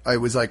of it.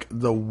 It was like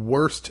the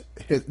worst,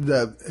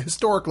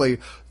 historically,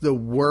 the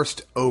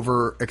worst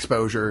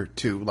overexposure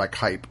to like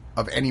hype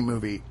of any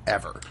movie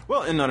ever.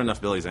 Well, and not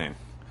enough Billy Zane.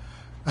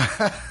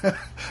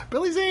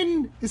 Billy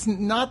Zane is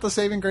not the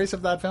saving grace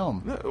of that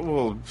film.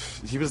 Well,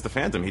 he was the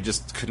Phantom. He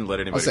just couldn't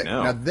let anybody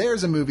know. Now,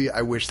 there's a movie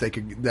I wish they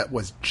could that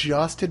was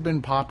had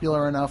been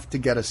popular enough to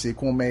get a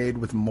sequel made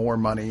with more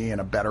money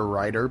and a better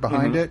writer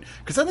behind it.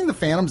 Because I think The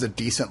Phantom's a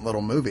decent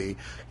little movie.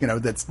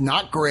 That's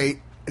not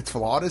great. It's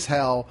flawed as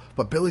hell,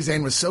 but Billy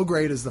Zane was so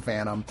great as the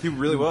Phantom. He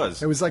really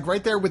was. It was like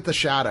right there with The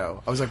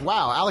Shadow. I was like,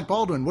 wow, Alec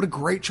Baldwin, what a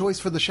great choice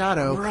for The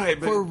Shadow. Right,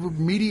 but for a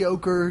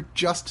mediocre,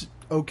 just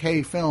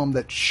okay film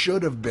that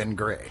should have been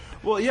great.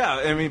 Well, yeah,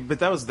 I mean, but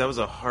that was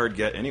a hard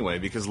get anyway,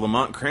 because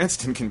Lamont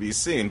Cranston can be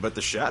seen, but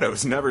The Shadow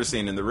is never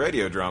seen in the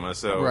radio drama.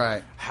 So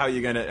right. How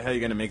you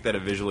gonna make that a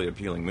visually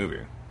appealing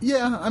movie?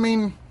 Yeah, I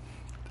mean,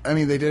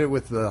 they did it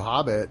with The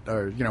Hobbit,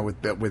 or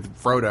with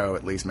Frodo.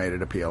 At least made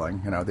it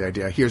appealing. The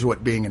idea, here's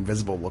what being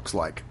invisible looks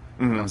like.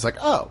 And I was like,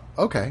 oh,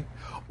 okay.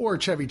 Or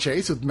Chevy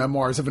Chase with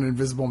Memoirs of an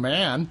Invisible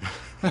Man.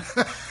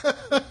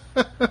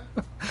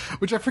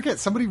 Which I forget.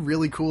 Somebody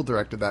really cool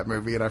directed that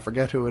movie, and I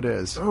forget who it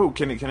is. Oh,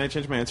 can I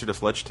change my answer to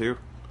Fletch too?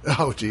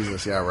 Oh,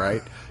 Jesus, yeah,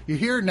 right. You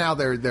hear now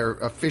they're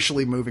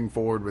officially moving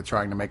forward with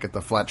trying to make it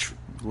the Fletch,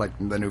 like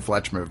the new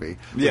Fletch movie.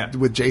 Yeah.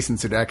 With Jason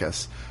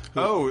Sudeikis.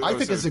 I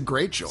think so, is a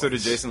great choice. So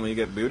did Jason Lee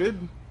get booted?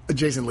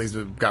 Jason Lee's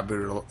got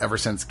booted ever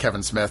since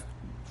Kevin Smith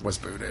was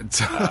booted.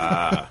 So.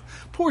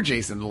 Poor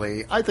Jason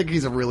Lee. I think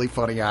he's a really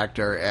funny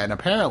actor, and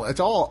apparently it's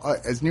all,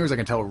 as near as I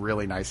can tell, a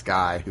really nice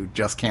guy who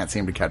just can't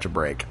seem to catch a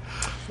break.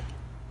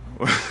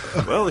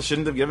 Well, they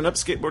shouldn't have given up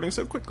skateboarding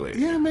so quickly.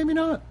 Yeah, maybe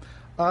not.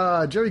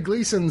 Jerry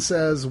Gleason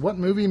says, what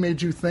movie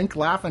made you think,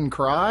 laugh, and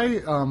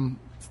cry?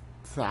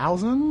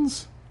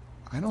 Thousands?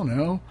 I don't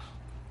know.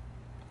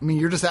 I mean,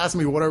 you're just asking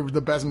me what are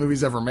the best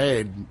movies ever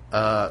made.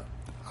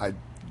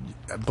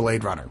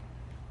 Blade Runner.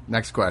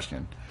 Next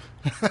question.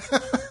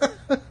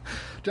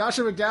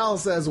 Joshua McDowell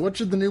says, what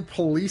should the new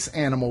police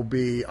animal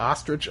be?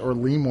 Ostrich or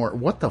lemur?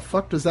 What the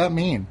fuck does that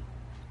mean?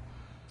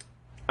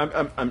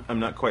 I'm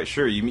not quite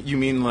sure. You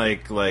mean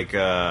like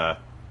Tom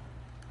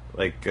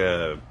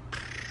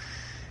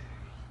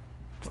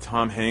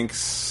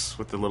Hanks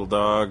with the little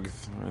dog?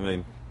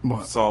 They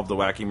solved the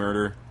wacky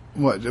murder.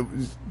 What,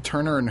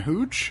 Turner and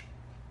Hooch?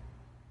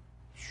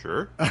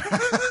 Sure.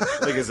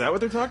 Like, is that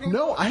what they're talking about?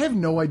 No, I have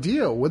no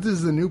idea. What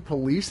does the new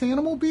police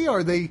animal be?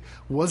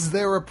 Was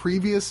there a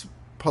previous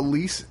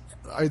police?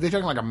 Are they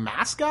talking like a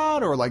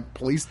mascot or like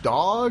police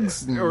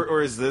dogs?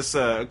 Or is this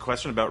a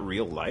question about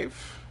real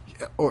life?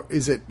 Or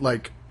is it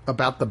like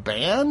about the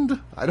band?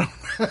 I don't.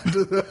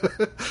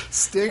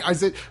 Sting.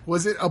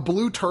 Was it a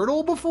blue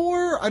turtle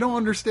before? I don't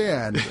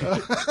understand.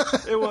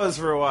 It was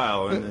for a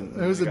while. And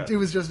it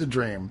was just a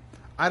dream.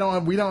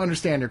 We don't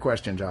understand your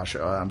question, Josh.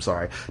 I'm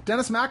sorry.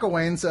 Dennis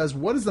McElwain says,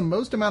 what is the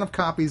most amount of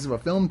copies of a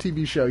film,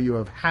 TV show you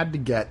have had to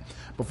get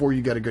before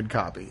you get a good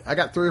copy? I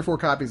got 3 or 4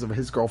 copies of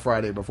His Girl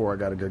Friday before I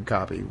got a good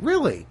copy.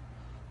 Really?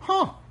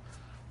 Huh.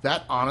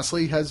 That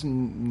honestly has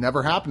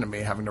never happened to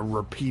me, having to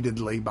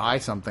repeatedly buy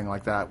something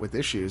like that with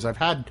issues. I've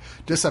gotten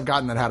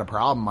that had a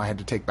problem I had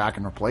to take back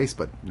and replace,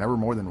 but never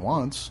more than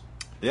once.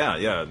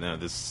 Yeah. No,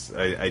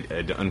 I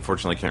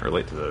unfortunately can't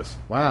relate to this.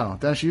 Wow.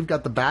 Dennis, you've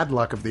got the bad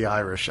luck of the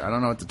Irish. I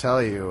don't know what to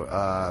tell you.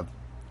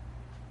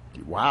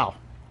 Wow.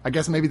 I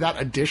guess maybe that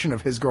edition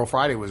of His Girl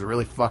Friday was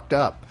really fucked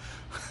up.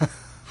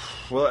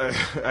 Well,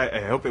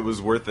 I hope it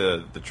was worth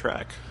the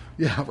trek.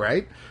 Yeah,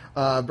 right?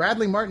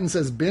 Bradley Martin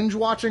says, binge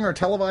watching or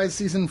televised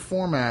season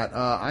format.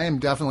 I am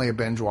definitely a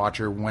binge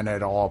watcher when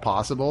at all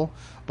possible,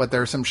 but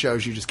there are some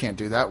shows you just can't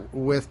do that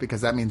with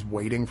because that means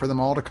waiting for them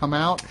all to come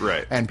out.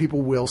 Right. And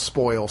people will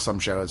spoil some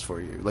shows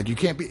for you. Like, you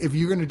can't be, if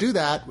you're going to do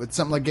that with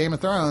something like Game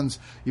of Thrones,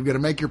 you've got to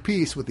make your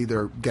peace with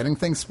either getting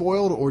things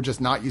spoiled or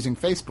just not using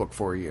Facebook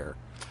for a year.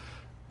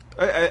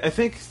 I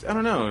think, I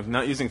don't know,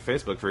 not using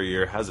Facebook for a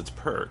year has its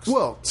perks.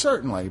 Well,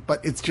 certainly,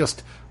 but it's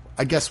just,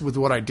 I guess with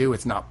what I do,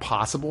 it's not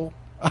possible.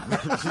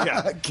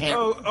 Yeah.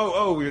 Can't-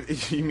 Oh!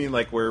 You mean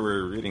like where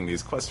we're reading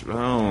these questions?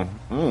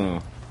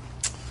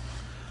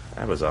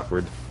 That was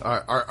awkward.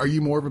 Are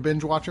you more of a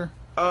binge watcher?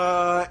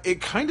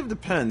 It kind of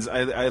depends.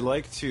 I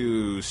like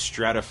to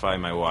stratify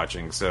my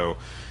watching, so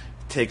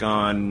take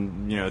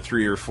on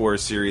 3 or 4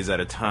 series at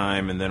a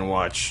time, and then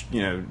watch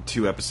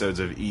 2 episodes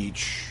of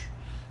each,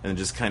 and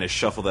just kind of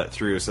shuffle that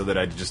through so that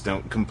I just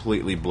don't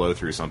completely blow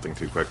through something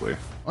too quickly.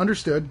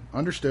 Understood.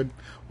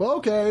 Well,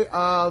 okay,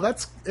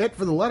 that's it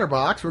for the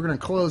letterbox. We're going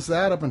to close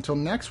that up until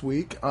next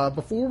week.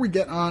 Before we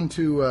get on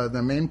to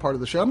the main part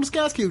of the show, I'm just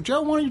going to ask you,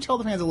 Joe, why don't you tell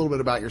the fans a little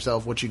bit about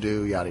yourself, what you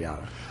do, yada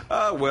yada.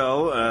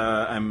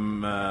 I'm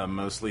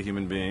mostly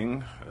human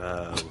being,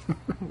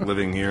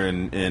 living here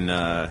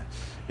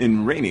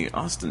in rainy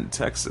Austin,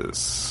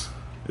 Texas.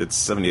 It's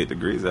 78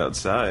 degrees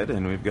outside,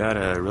 and we've got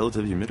a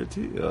relative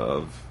humidity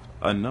of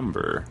a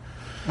number.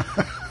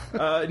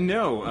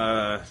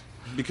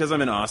 Because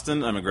I'm in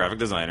Austin, I'm a graphic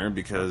designer,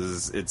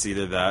 because it's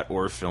either that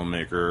or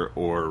filmmaker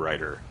or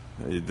writer.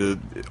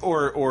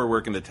 Or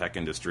work in the tech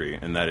industry,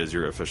 and that is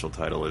your official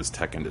title is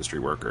tech industry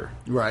worker.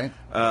 Right.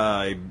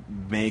 I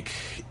make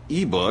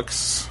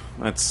ebooks.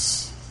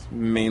 That's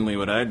mainly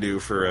what I do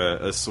for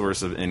a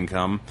source of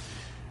income,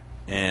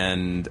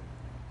 and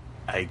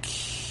I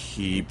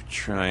keep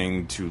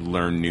trying to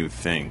learn new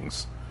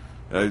things.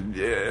 As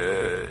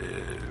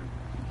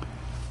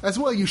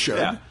well you should.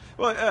 Yeah.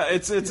 Well,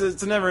 it's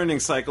a never-ending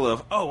cycle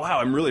of, oh, wow,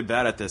 I'm really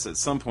bad at this. At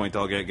some point,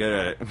 I'll get good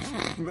at it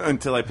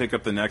until I pick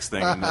up the next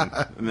thing, and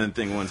then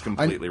thing one's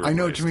completely replaced. I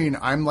know what you mean.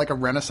 I'm like a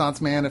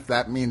Renaissance man, if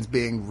that means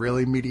being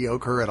really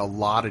mediocre at a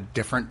lot of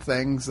different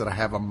things that I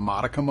have a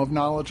modicum of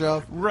knowledge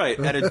of. Right.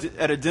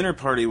 At a dinner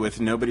party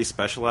with nobody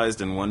specialized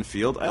in one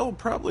field, I will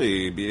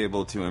probably be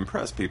able to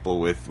impress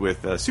people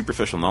with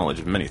superficial knowledge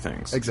of many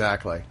things.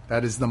 Exactly.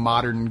 That is the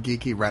modern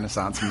geeky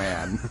Renaissance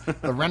man.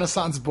 The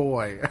Renaissance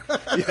boy.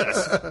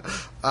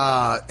 Yes.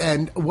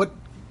 And what,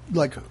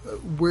 like,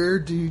 where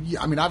do you,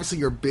 I mean, obviously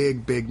you're a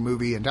big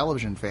movie and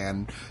television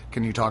fan.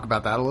 Can you talk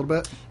about that a little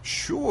bit?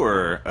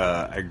 Sure.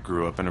 I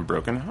grew up in a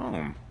broken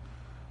home.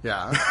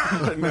 Yeah.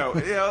 No.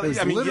 Yeah, It's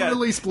I mean,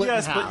 literally split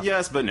in half.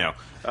 Yes, but no.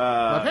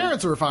 My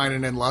parents were fine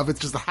and in love. It's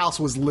just the house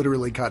was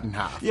literally cut in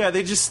half. Yeah,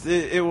 they just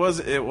it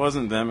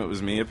wasn't them. It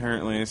was me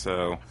apparently.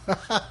 So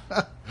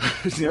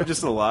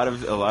just a lot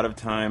of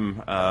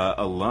time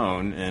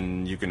alone,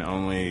 and you can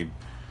only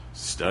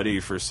study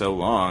for so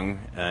long,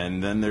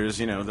 and then there's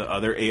the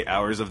other 8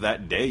 hours of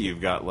that day you've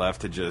got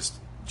left to just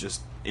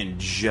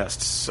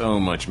ingest so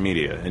much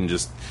media and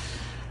just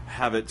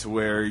have it to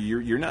where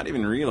you're not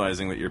even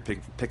realizing that you're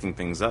picking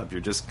things up.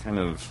 You're just kind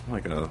of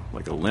like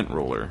a lint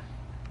roller.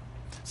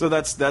 So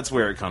that's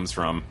where it comes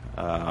from.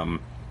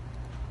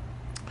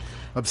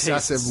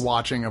 Obsessive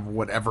watching of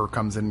whatever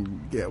comes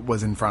in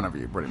was in front of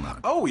you, pretty much.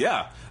 Oh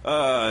yeah.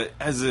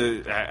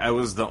 I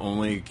was the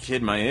only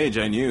kid my age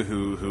I knew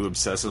who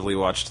obsessively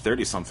watched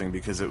 30-something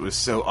because it was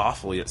so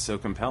awful yet so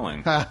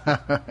compelling.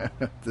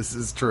 This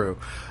is true.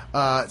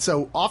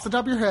 So off the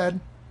top of your head,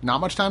 not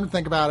much time to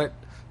think about it.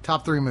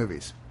 Top 3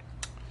 movies.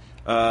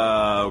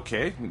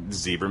 Okay,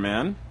 Zebra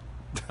Man.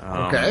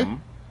 Okay.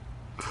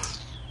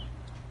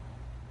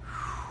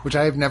 Which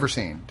I have never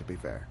seen, to be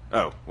fair.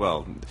 Oh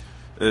well.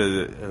 A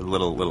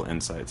little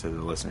insight to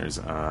the listeners.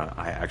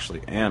 I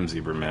actually am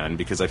Zebra Man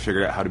because I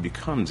figured out how to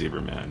become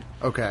Zebra Man.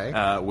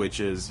 Okay. Which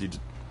is you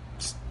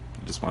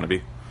just want to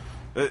be.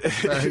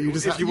 You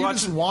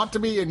just want to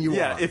be, and you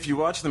yeah. are. If you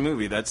watch the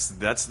movie, that's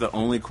the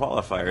only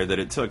qualifier that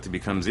it took to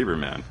become Zebra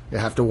Man. You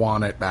have to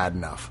want it bad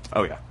enough.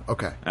 Oh yeah.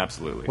 Okay.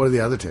 Absolutely. What are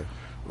the other 2?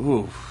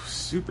 Ooh,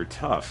 super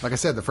tough. Like I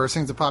said, the first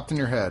things that popped in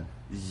your head.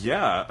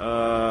 Yeah.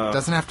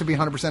 Doesn't have to be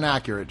 100%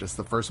 accurate. Just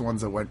the first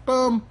ones that went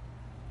boom.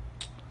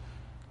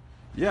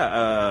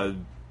 Yeah,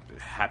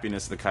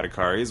 Happiness of the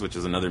Katakaris, which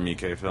is another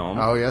Miike film.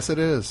 Oh, yes, it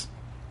is.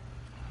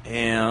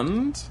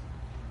 And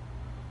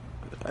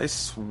I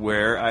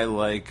swear I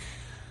like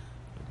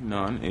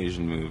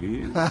non-Asian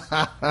movies.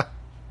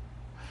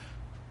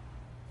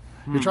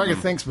 You're trying to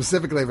think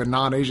specifically of a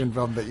non-Asian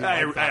film that you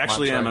I like that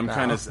actually much am.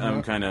 right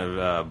I'm kind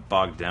of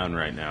bogged down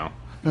right now.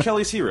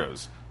 Kelly's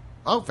Heroes.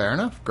 Oh, fair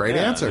enough. Great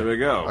Yeah, answer. there we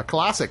go. A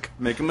classic.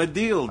 Make him a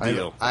deal.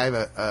 I have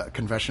a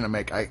confession to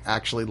make. I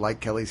actually like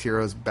Kelly's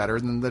Heroes better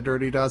than The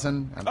Dirty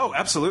Dozen. Oh,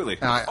 absolutely.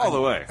 And All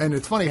the way. And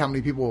it's funny how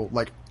many people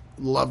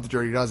love The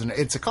Dirty Dozen.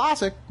 It's a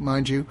classic,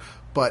 mind you,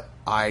 but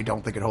I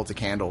don't think it holds a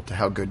candle to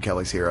how good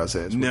Kelly's Heroes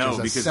is, which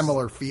is a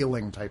similar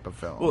feeling type of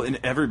film. Well,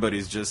 and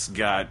everybody's just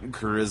got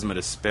charisma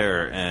to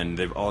spare, and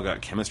they've all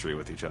got chemistry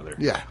with each other.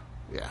 Yeah.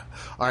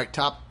 All right,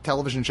 top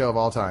television show of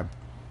all time.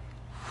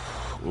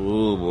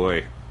 Oh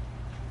boy.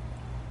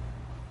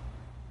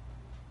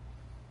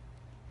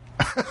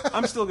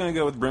 I'm still going to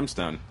go with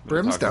Brimstone.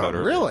 Brimstone,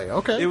 really?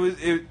 Okay. It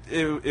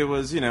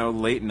was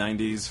late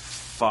 '90s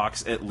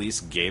Fox at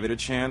least gave it a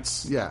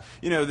chance. Yeah.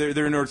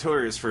 They're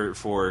notorious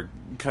for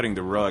cutting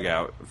the rug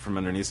out from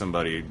underneath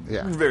somebody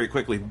Yeah. very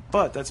quickly,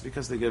 but that's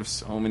because they give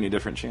so many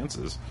different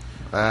chances.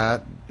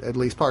 At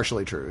least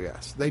partially true,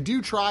 yes. They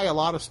do try a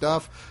lot of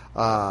stuff.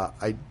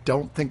 I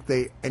don't think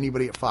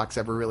anybody at Fox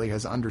ever really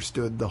has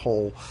understood the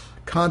whole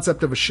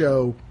concept of a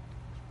show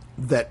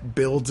that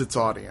builds its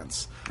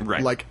audience.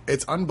 Right. Like,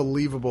 it's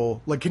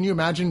unbelievable. Like, can you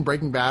imagine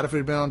Breaking Bad if it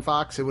had been on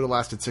Fox? It would have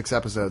lasted 6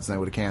 episodes and they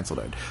would have canceled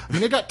it. I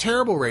mean, it got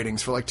terrible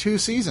ratings for like 2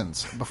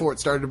 seasons before it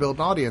started to build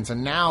an audience,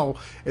 and now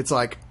it's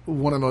like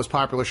one of the most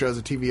popular shows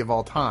of TV of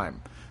all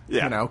time.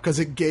 Yeah. Because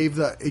it gave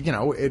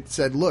it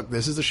said, look,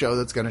 this is a show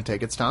that's going to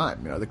take its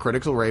time. The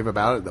critics will rave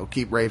about it. They'll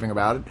keep raving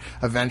about it.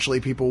 Eventually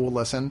people will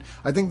listen.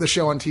 I think the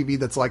show on TV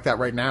that's like that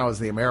right now is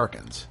The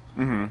Americans.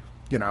 Mm-hmm.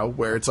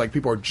 Where it's like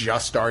people are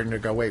just starting to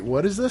go, wait,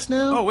 what is this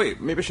now? Oh, wait,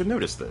 maybe I should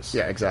notice this.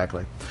 Yeah,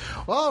 exactly.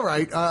 Well, all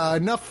right,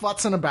 enough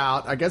futzing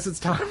about. I guess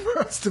it's time for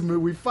us to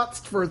move. We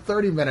futzed for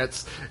 30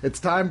 minutes. It's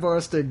time for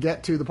us to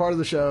get to the part of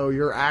the show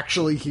you're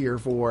actually here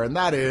for, and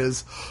that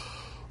is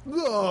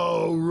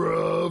the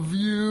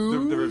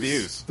reviews. The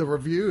reviews. The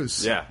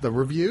reviews. Yeah. The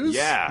reviews?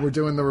 Yeah. We're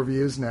doing the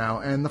reviews now.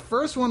 And the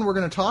first one we're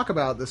going to talk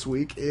about this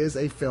week is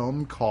a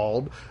film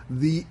called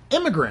The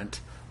Immigrant.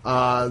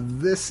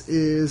 This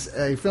is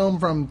a film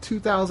from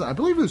 2000. I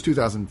believe it was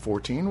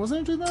 2014.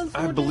 Wasn't it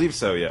 2014? I believe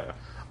so, yeah.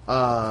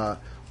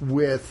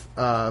 With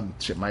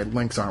my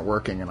links aren't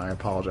working, and I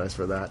apologize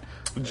for that.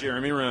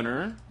 Jeremy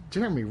Renner.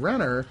 Jeremy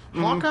Renner.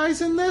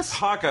 Hawkeye's in this.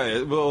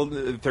 Hawkeye. Well,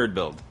 third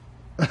build.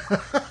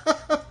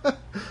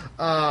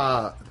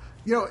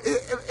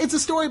 It's a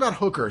story about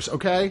hookers.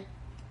 Okay.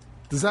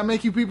 Does that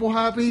make you people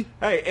happy?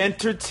 Hey,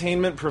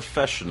 entertainment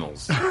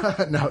professionals.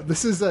 No,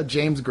 this is a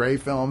James Gray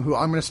film, who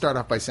I'm going to start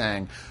off by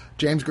saying,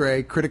 James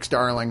Gray, critics'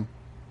 darling,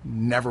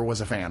 never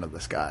was a fan of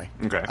this guy.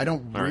 Okay. I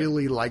don't All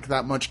really like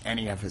that much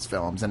any of his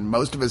films, and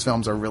most of his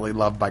films are really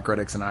loved by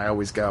critics, and I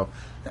always go,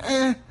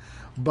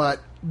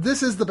 But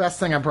this is the best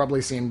thing I've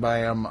probably seen by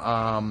him.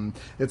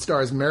 It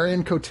stars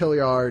Marion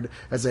Cotillard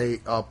as a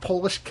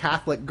Polish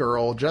Catholic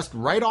girl just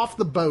right off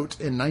the boat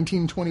in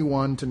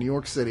 1921 to New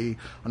York City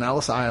on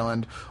Ellis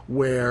Island,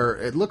 where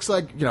it looks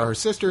like, her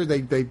sister,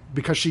 they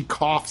because she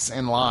coughs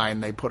in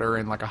line, they put her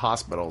in like a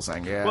hospital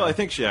saying, yeah. Well, I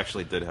think she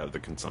actually did have the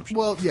consumption.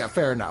 Well, yeah,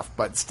 fair enough,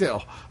 but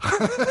still.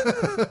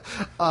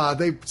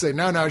 They say,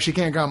 no, she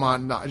can't come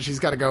on. No, she's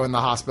got to go in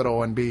the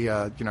hospital and be,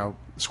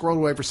 squirreled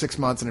away for 6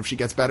 months, and if she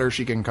gets better,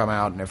 she can come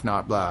out, and if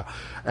not, blah.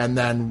 And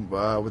then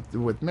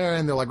with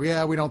Marion, they're like,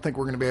 yeah, we don't think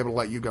we're going to be able to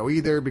let you go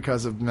either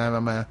because of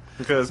meh.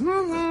 Because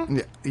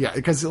Yeah,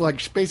 because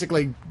like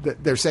basically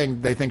they're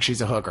saying they think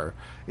she's a hooker,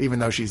 even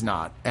though she's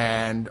not.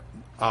 And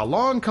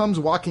along comes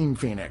Joaquin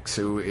Phoenix,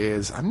 who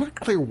is, I'm not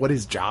clear what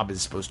his job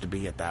is supposed to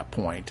be at that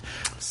point.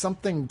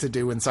 Something to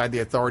do inside the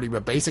authority,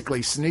 but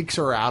basically sneaks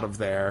her out of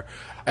there.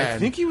 And, I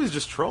think he was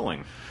just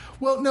trolling.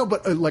 well, no,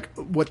 but like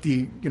what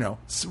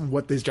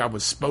what this job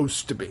was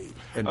supposed to be.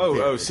 And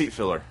Seat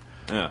filler.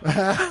 Yeah.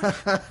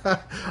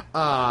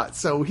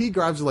 So he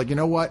grabs like, you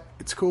know what?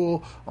 It's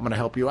cool. I'm going to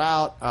help you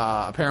out.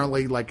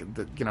 Apparently, like,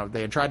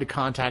 they had tried to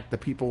contact the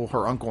people,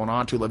 her uncle and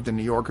aunt who lived in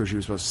New York, who she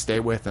was supposed to stay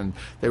with, and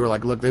they were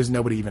like, look, there's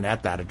nobody even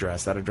at that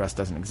address. That address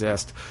doesn't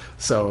exist.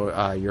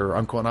 So your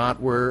uncle and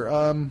aunt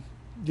were,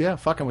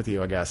 fucking with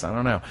you, I guess. I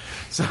don't know.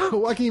 So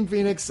Joaquin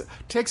Phoenix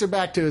takes her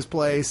back to his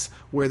place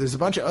where there's a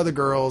bunch of other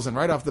girls, and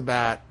right off the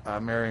bat,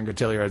 Marion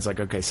Cotillard's like,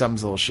 okay,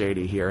 something's a little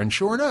shady here. And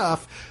sure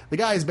enough, the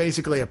guy is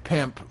basically a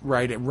pimp,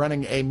 right,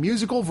 running a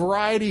musical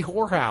variety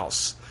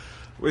whorehouse.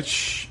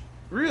 Which,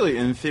 really,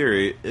 in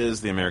theory,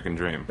 is the American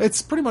dream.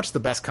 It's pretty much the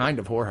best kind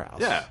of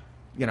whorehouse. Yeah.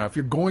 If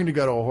you're going to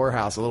go to a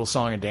whorehouse, a little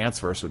song and dance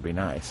verse would be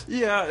nice.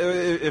 Yeah,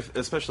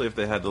 especially if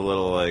they had the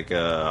little,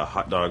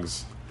 hot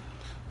dogs.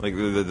 Like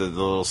the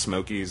little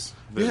smokies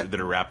that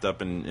are wrapped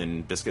up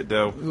in biscuit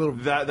dough.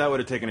 That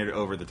would have taken it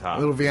over the top.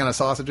 Little Vienna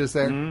sausages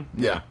there.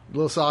 Mm-hmm. Yeah.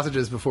 Little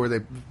sausages before they...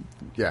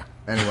 Yeah,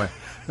 anyway.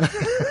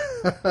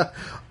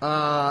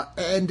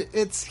 And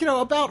it's,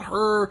 about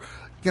her,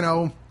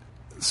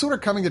 sort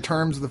of coming to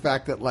terms with the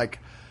fact that, like,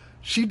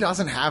 she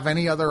doesn't have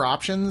any other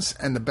options,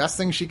 and the best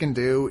thing she can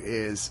do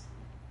is,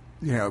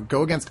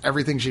 go against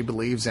everything she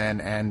believes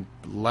in and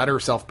let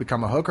herself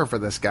become a hooker for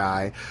this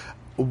guy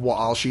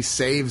while she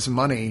saves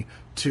money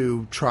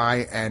to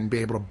try and be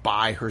able to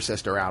buy her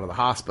sister out of the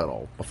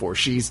hospital before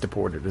she's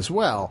deported as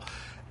well.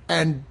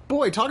 And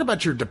boy, talk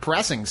about your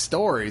depressing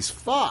stories.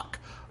 Fuck.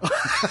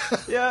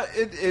 Yeah,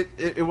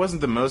 it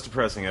wasn't the most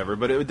depressing ever,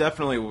 but it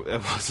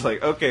was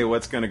like, okay,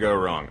 what's going to go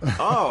wrong?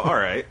 Oh, all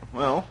right,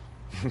 well.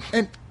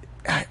 And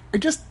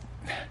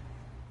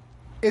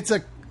it's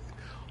a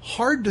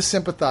hard to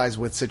sympathize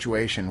with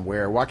situation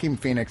where Joaquin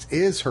Phoenix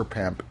is her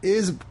pimp,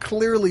 is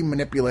clearly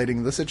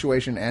manipulating the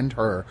situation and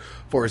her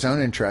for his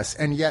own interests,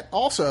 and yet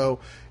also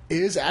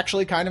is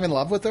actually kind of in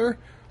love with her.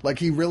 Like,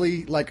 he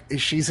really,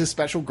 she's his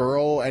special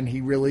girl, and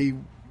he really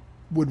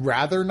would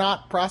rather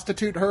not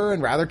prostitute her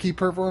and rather keep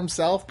her for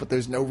himself, but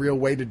there's no real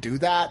way to do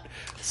that.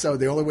 So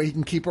the only way he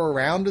can keep her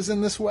around is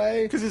in this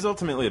way. Because he's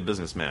ultimately a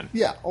businessman.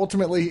 Yeah,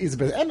 ultimately he's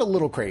and a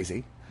little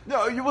crazy.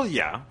 No, well,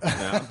 yeah.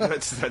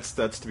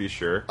 That's to be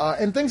sure.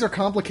 And things are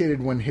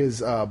complicated when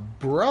his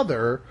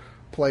brother,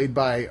 played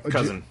by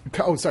Cousin.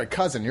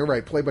 Cousin. You're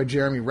right. Played by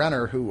Jeremy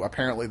Renner, who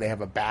apparently they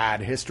have a bad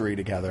history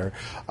together,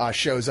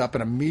 shows up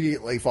and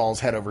immediately falls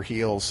head over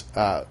heels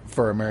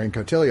for Marion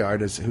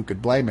Cotillard. Who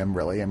could blame him,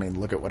 really? I mean,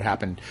 look at what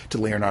happened to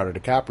Leonardo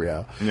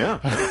DiCaprio. Yeah.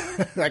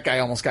 That guy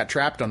almost got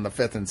trapped on the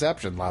fifth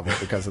Inception level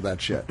because of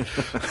that shit.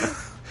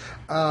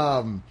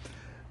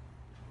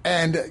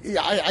 And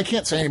yeah, I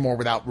can't say any more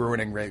without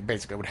ruining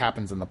basically what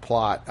happens in the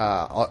plot.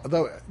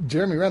 Although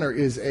Jeremy Renner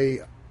is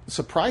a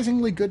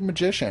surprisingly good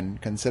magician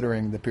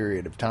considering the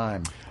period of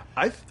time.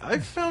 I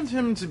found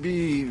him to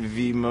be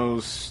the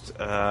most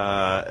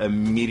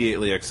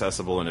immediately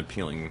accessible and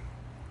appealing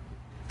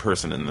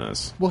person in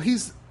this. Well, he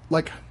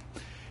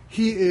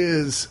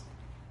is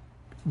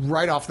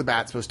right off the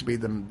bat supposed to be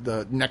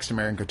the next to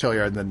Marion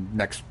Cotillard,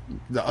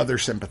 the other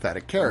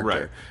sympathetic character.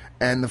 Right.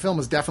 And the film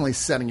is definitely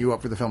setting you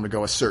up for the film to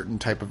go a certain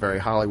type of very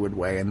Hollywood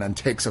way and then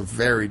takes a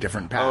very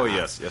different path. Oh,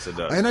 yes, it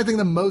does. And I think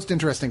the most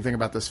interesting thing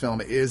about this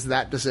film is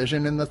that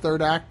decision in the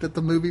third act that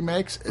the movie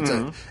makes.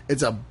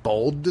 It's a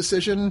bold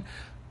decision,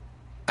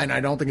 and I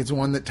don't think it's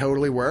one that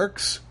totally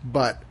works,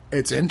 but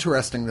it's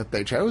interesting that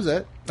they chose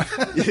it.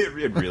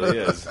 It really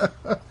is.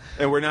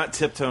 And we're not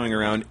tiptoeing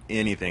around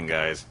anything,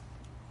 guys.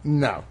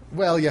 No.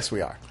 Well, yes, we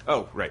are.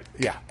 Oh, right.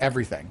 Yeah,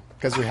 everything,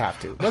 because we have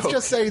to. Let's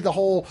just say the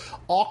whole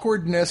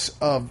awkwardness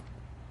of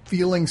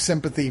feeling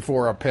sympathy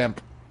for a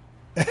pimp.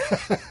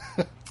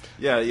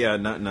 Yeah.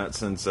 Not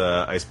since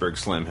Iceberg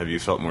Slim have you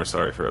felt more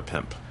sorry for a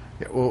pimp.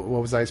 Yeah,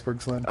 what was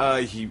Iceberg Slim?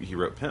 He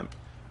wrote Pimp.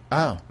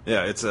 Oh.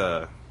 Yeah, it's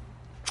a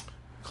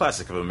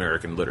classic of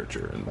American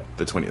literature in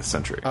the 20th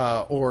century.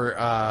 Or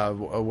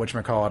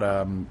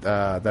whatchamacallit,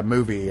 that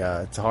movie,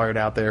 It's Hard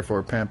Out There for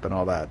a Pimp and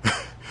all that.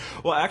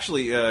 Well,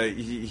 actually,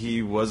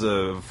 he was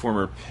a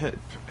former pimp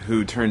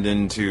who turned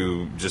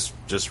into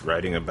just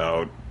writing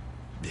about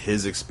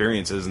his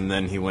experiences, and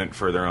then he went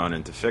further on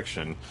into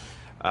fiction.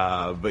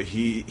 But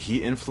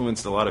he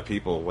influenced a lot of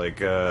people,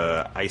 like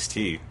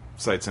Ice-T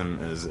cites him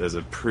as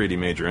a pretty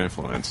major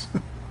influence.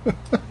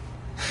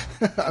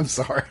 I'm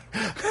sorry.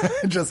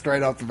 Just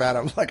right off the bat,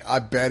 I'm like, I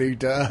bet he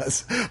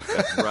does.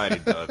 That's right, he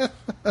does.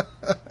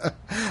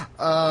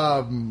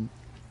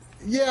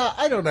 Yeah,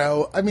 I don't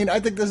know. I mean,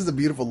 I think this is a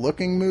beautiful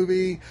looking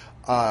movie.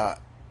 I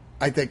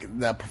think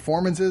the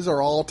performances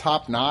are all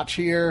top notch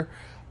here.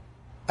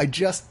 I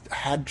just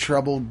had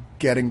trouble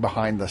getting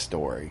behind the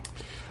story.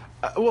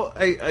 Well,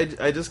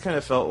 I just kind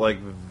of felt like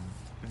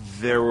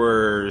there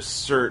were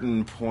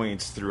certain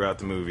points throughout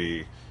the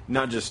movie,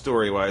 not just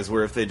story-wise,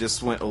 where if they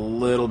just went a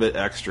little bit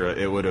extra,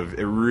 it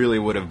really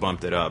would have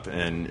bumped it up,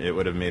 and it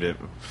would have made it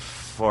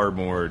far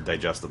more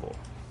digestible.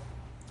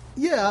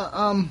 Yeah,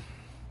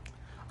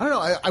 I don't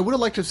know. I would have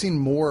liked to have seen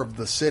more of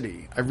the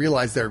city. I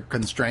realize they're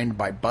constrained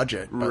by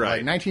budget, but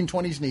right. Like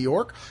 1920s New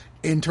York,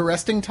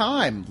 interesting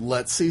time.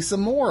 Let's see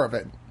some more of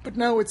it. But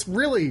no, it's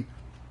really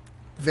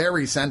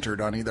very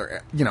centered on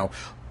either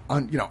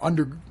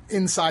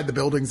inside the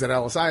buildings at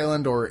Ellis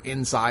Island or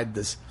inside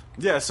this.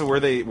 Yeah, so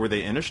were they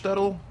in a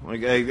shtetl?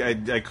 Like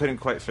I couldn't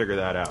quite figure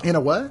that out. In a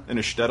what? In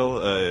a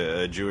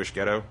shtetl, a Jewish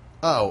ghetto.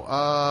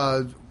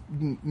 Oh,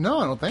 no,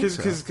 I don't think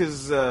so.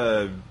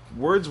 Because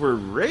words were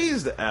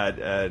raised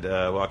at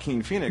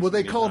Joaquin Phoenix. Well,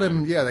 they called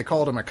him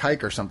a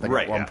kike or something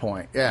right, at one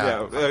point.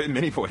 Yeah,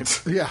 many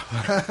points. Yeah,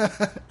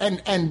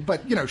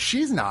 but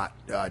she's not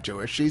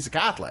Jewish; she's a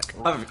Catholic.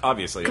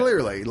 Obviously,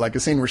 clearly, yeah. Like a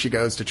scene where she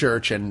goes to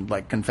church and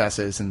like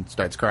confesses and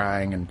starts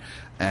crying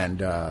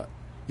and.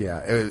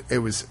 Yeah, it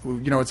was.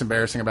 You know what's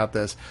embarrassing about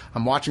this?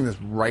 I'm watching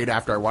this right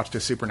after I watched a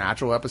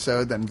Supernatural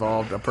episode that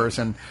involved a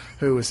person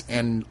who was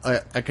in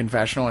a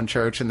confessional in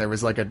church, and there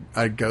was like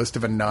a ghost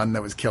of a nun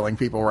that was killing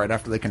people right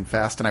after they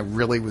confessed, and I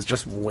really was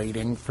just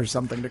waiting for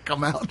something to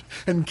come out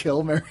and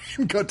kill Marion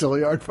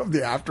Cotillard from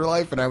the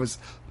afterlife, and I was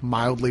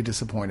mildly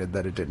disappointed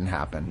that it didn't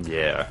happen.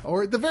 Yeah.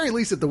 Or at the very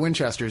least that the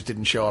Winchesters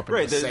didn't show up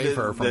and save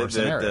her from her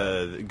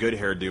scenario. The good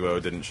hair duo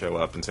didn't show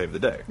up and save the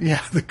day.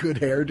 Yeah, the good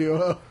hair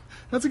duo.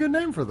 That's a good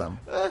name for them.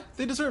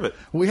 They deserve it.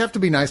 We have to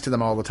be nice to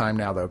them all the time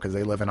now, though, because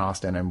they live in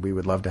Austin, and we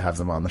would love to have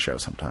them on the show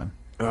sometime.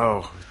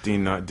 Oh,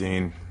 Dean, not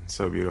Dean.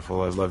 So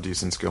beautiful. I've loved you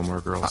since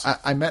Gilmore Girls.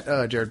 I met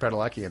Jared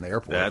Padalecki in the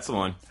airport. That's the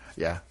one.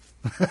 Yeah.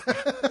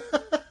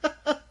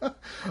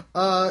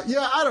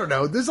 Yeah, I don't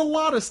know. There's a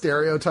lot of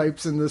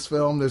stereotypes in this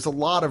film. There's a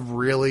lot of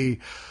really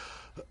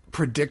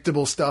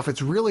predictable stuff.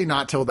 It's really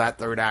not till that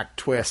third act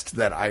twist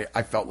that I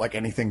felt like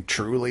anything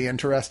truly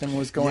interesting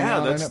was going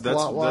on in it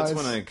plot-wise.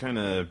 That's when I kind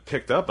of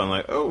picked up. I'm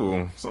like,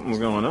 oh, something's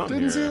going on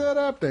Didn't see that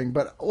happening.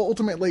 But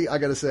ultimately, I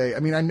got to say, I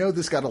mean, I know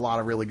this got a lot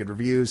of really good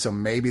reviews, so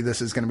maybe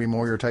this is going to be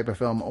more your type of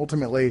film.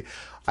 Ultimately,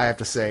 I have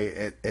to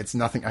say it's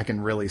nothing I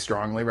can really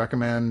strongly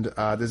recommend.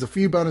 There's a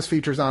few bonus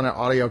features on it,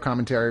 audio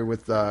commentary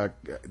with the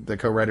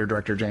co-writer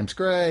director James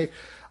Gray.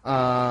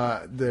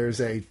 There's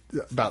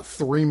about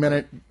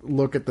 3-minute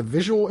look at the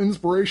visual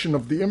inspiration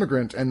of The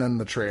Immigrant and then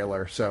the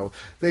trailer. So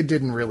they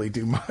didn't really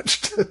do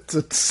much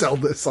to sell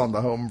this on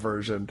the home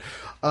version.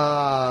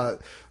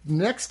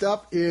 Next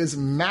up is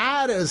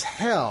Mad as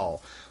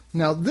Hell.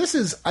 Now, this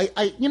is,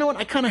 you know what,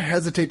 I kind of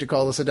hesitate to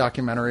call this a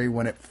documentary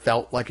when it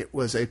felt like it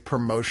was a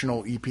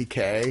promotional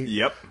EPK.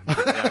 Yep,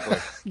 exactly.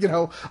 You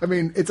know, I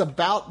mean, it's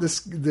about this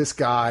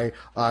guy,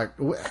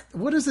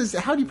 what is this,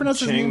 how do you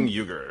pronounce his name?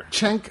 Cenk Uygur.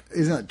 Cenk,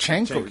 isn't it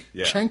Cenk? Cenk,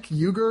 yeah. Cenk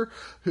Uygur,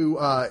 who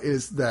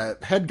is the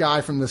head guy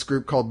from this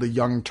group called the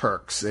Young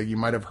Turks. You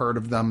might have heard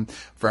of them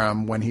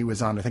from when he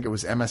was on, I think it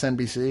was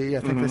MSNBC, I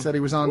think they said he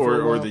was on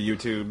for a while. Or the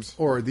YouTubes.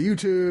 Or the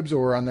YouTubes,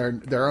 or on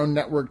their own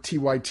network,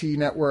 TYT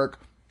network.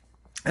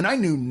 And I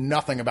knew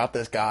nothing about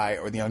this guy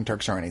or the Young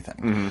Turks or anything.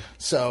 Mm-hmm.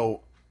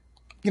 So,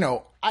 you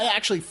know, I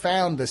actually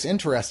found this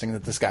interesting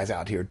that this guy's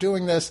out here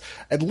doing this,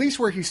 at least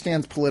where he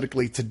stands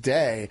politically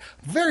today,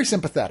 very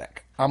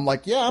sympathetic. I'm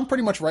like, yeah, I'm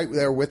pretty much right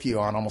there with you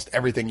on almost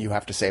everything you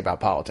have to say about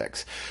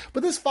politics.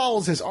 But this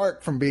follows his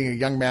arc from being a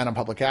young man on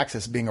public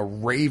access, being a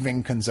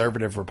raving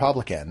conservative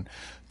Republican,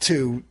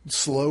 to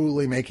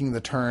slowly making the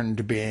turn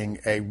to being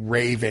a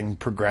raving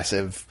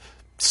progressive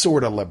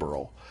sort of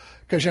liberal.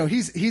 Because, you know,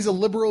 he's a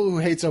liberal who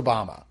hates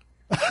Obama.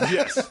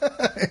 Yes.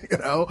 You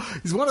know,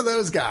 he's one of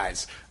those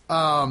guys.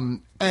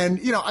 And,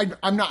 you know,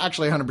 I'm not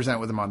actually 100%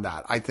 with him on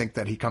that. I think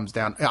that he comes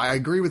down. I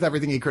agree with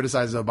everything he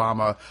criticizes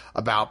Obama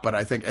about, but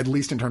I think, at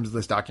least in terms of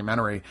this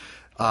documentary,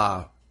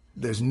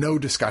 there's no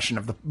discussion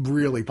of the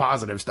really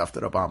positive stuff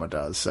that Obama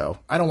does. So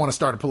I don't want to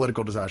start a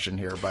political discussion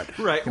here, but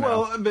right. You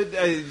know, well, but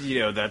you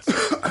know, that's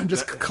I'm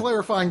just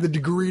clarifying the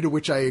degree to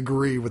which I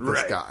agree with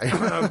this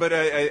guy. But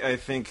I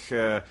think.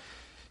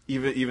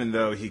 Even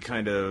though he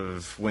kind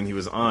of, when he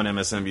was on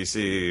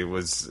MSNBC,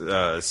 was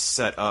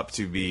set up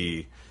to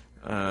be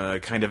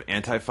kind of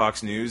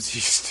anti-Fox News,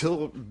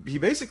 he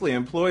basically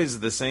employs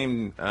the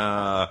same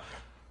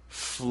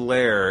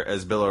flair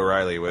as Bill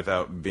O'Reilly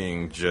without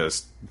being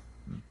just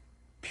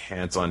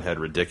pants on head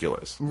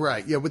ridiculous.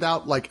 Right, yeah,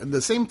 without, like,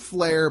 the same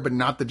flair, but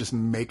not the just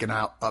making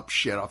up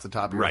shit off the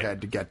top of your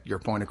head to get your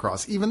point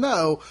across. Even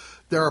though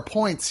there are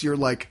points you're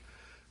like,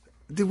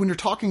 dude, when you're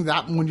talking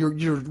that, when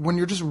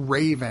you're just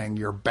raving,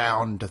 you're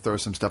bound to throw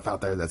some stuff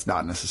out there that's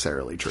not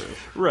necessarily true.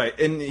 Right,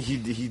 and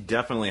he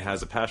definitely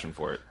has a passion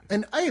for it.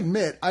 And I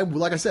admit,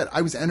 like I said,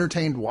 I was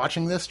entertained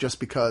watching this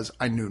just because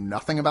I knew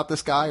nothing about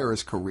this guy or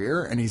his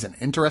career, and he's an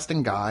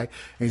interesting guy.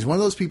 And he's one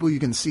of those people you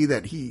can see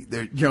that you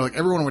know, like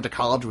everyone went to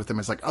college with him.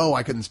 It's like, oh,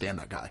 I couldn't stand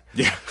that guy.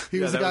 Yeah,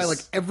 he was the guy like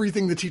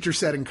everything the teacher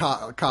said in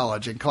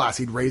college in class,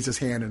 he'd raise his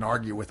hand and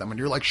argue with him, and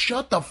you're like,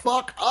 shut the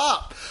fuck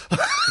up.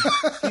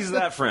 He's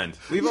that friend.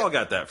 We've all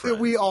got that friend.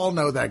 We all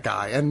know that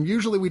guy, and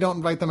usually we don't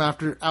invite them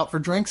out for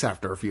drinks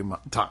after a few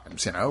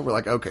times. You know, we're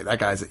like, okay, that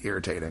guy's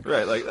irritating,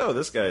 right? Like, oh,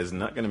 this guy is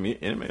not going to meet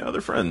any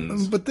other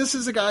friends. But this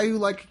is a guy who,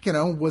 like, you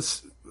know,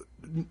 was,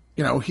 you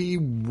know, he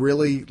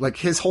really, like,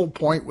 his whole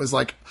point was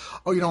like,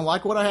 oh, you don't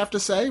like what I have to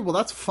say? Well,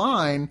 that's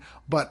fine,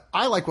 but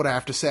I like what I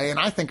have to say, and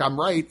I think I'm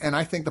right, and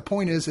I think the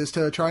point is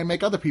to try and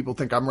make other people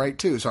think I'm right,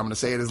 too. So I'm going to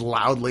say it as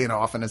loudly and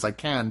often as I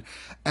can,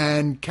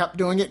 and kept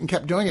doing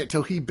it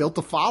till he built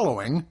a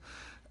following.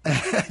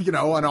 You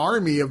know, an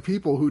army of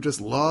people who just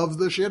love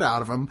the shit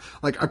out of him.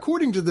 Like,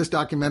 according to this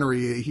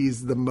documentary,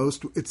 it's the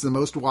most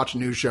watched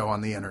news show on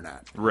the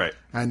internet. Right.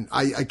 And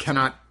I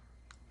cannot...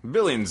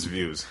 Billions of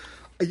views.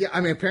 Yeah, I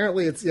mean,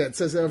 apparently it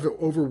says over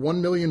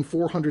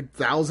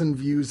 1,400,000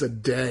 views a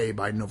day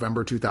by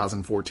November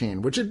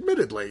 2014, which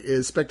admittedly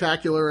is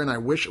spectacular, and I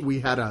wish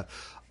we had a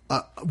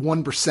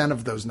 1%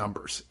 of those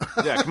numbers.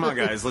 Yeah, come on,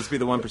 guys. Let's be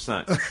the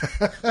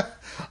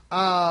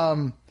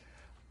 1%.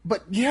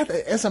 But yeah,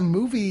 as a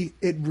movie,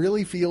 it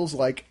really feels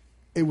like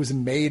it was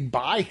made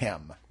by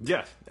him.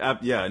 Yeah,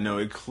 no,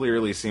 it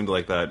clearly seemed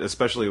like that,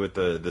 especially with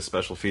the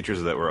special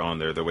features that were on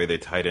there, the way they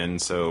tied in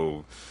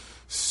so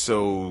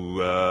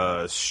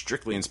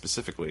strictly and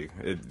specifically.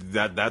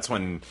 That's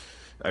when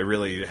I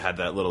really had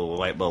that little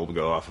light bulb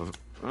go off of,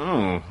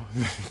 oh,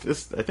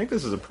 I think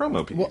this is a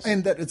promo piece. Well,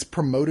 and that it's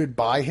promoted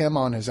by him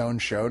on his own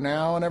show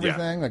now and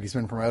everything. Yeah. Like, he's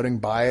been promoting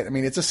by it. I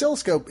mean, it's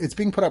Oscilloscope. It's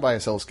being put out by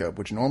Oscilloscope,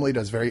 which normally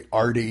does very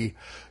arty,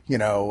 you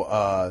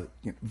know,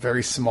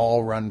 very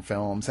small run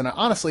films. And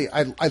honestly,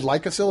 I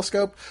like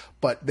Oscilloscope,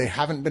 but they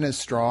haven't been as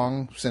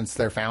strong since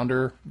their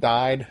founder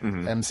died,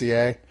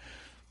 MCA.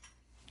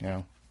 You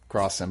know,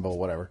 cross symbol,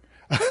 whatever.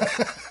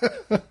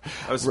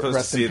 I was supposed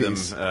to see them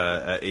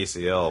at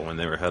ACL when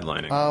they were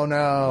headlining. Oh,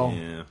 no.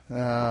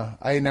 Yeah.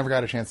 I never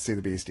got a chance to see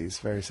the Beasties.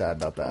 Very sad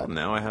about that. Well,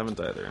 now I haven't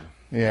either.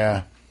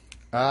 Yeah.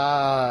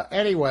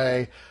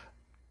 Anyway,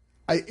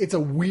 it's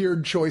a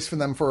weird choice for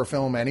them for a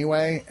film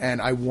anyway,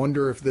 and I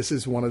wonder if this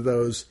is one of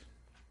those...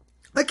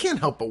 I can't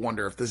help but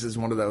wonder if this is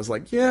one of those,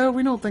 like, yeah,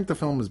 we don't think the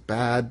film is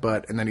bad,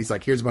 but... And then he's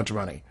like, here's a bunch of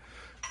money.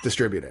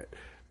 Distribute it.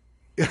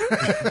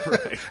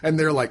 Right. And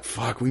they're like,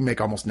 fuck, we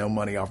make almost no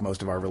money off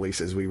most of our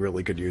releases. We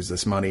really could use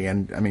this money.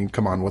 And I mean,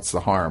 come on, what's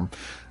the harm?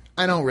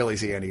 I don't really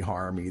see any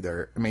harm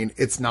either. I mean,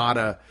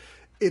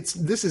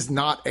 this is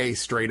not a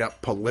straight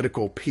up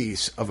political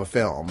piece of a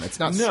film. It's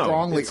not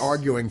strongly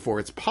arguing for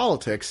its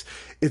politics.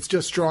 It's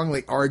just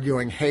strongly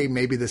arguing, hey,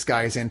 maybe this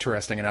guy is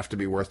interesting enough to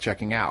be worth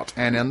checking out.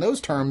 And in those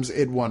terms,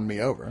 it won me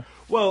over.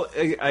 Well,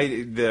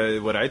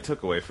 what I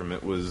took away from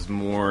it was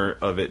more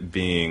of it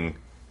being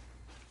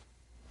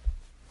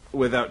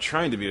without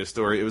trying to be a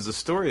story, it was a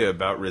story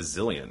about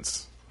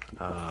resilience.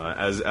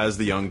 As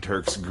the Young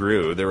Turks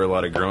grew, there were a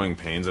lot of growing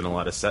pains and a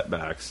lot of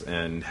setbacks,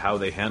 and how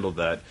they handled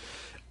that,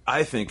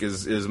 I think,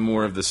 is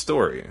more of the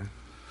story.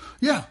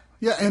 Yeah.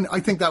 Yeah, and I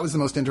think that was the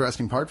most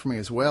interesting part for me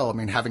as well. I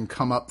mean, having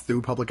come up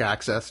through public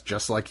access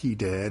just like he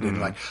did,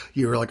 and like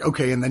you were like,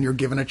 okay, and then you're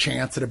given a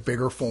chance at a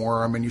bigger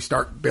forum, and you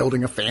start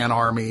building a fan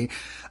army,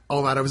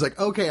 all that. I was like,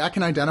 okay, I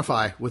can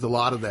identify with a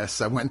lot of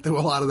this. I went through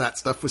a lot of that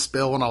stuff with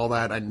Spill and all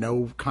that. I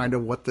know kind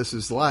of what this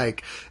is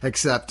like,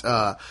 except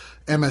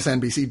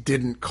MSNBC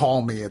didn't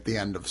call me at the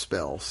end of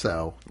Spill,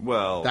 so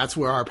that's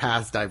where our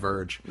paths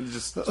diverge.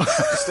 Just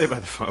stay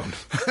by the phone.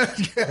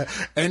 Yeah,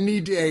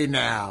 any day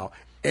now.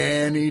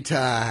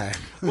 Anytime.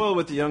 Well,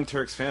 with the Young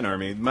Turks fan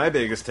army, my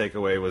biggest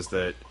takeaway was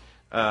that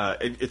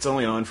it's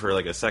only on for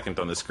like a second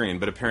on the screen,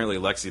 but apparently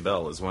Lexi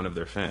Bell is one of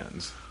their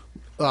fans.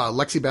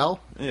 Lexi Bell?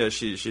 Yeah,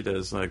 she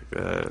does like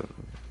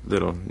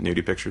little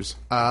nudie pictures.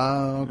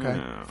 Oh, okay.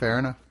 Yeah. Fair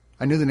enough.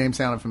 I knew the name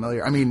sounded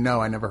familiar. I mean, no,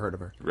 I never heard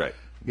of her. Right.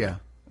 Yeah.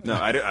 No,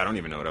 I don't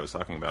even know what I was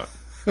talking about.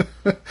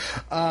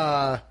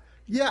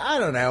 Yeah, I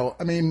don't know.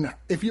 I mean,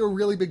 if you're a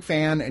really big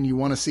fan and you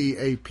want to see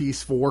a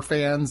piece for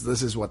fans,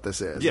 this is what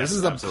this is. Yes, this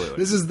is absolutely.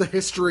 This is the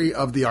history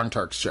of the Young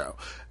Turks show.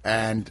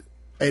 And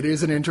it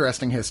is an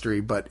interesting history,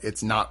 but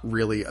it's not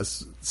really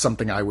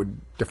something I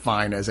would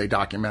define as a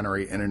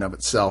documentary in and of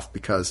itself,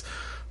 because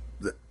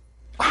it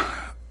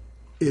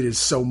is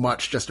so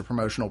much just a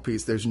promotional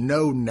piece. There's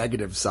no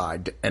negative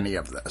side to any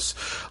of this.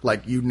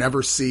 Like, you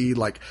never see,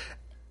 like,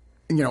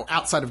 you know,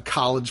 outside of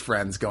college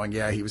friends going,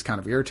 yeah, he was kind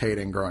of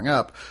irritating growing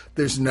up,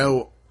 there's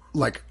no,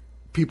 like,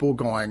 people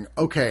going,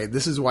 okay,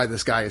 this is why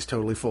this guy is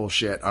totally full of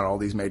shit on all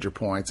these major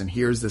points, and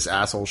here's this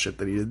asshole shit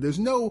that he did. There's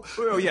no...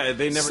 Oh, yeah,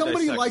 they never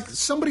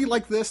somebody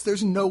like this,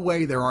 there's no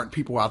way there aren't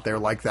people out there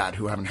like that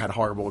who haven't had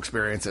horrible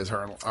experiences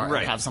or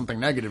right. have something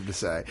negative to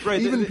say.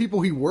 Right. Even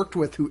people he worked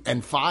with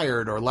and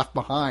fired or left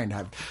behind,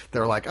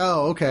 they're like,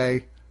 oh,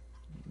 okay,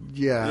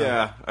 yeah.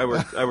 Yeah, I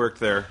worked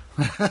there,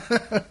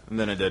 and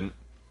then I didn't.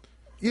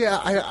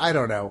 Yeah, I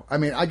don't know. I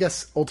mean, I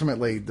guess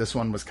ultimately this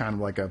one was kind of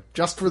like a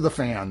just for the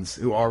fans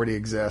who already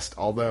exist.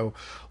 Although,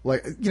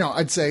 like, you know,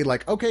 I'd say,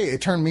 like, okay,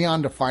 it turned me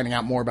on to finding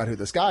out more about who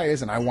this guy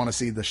is, and I want to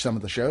see some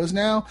of the shows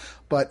now.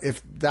 But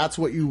if that's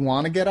what you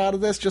want to get out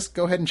of this, just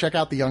go ahead and check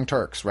out the Young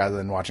Turks rather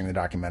than watching the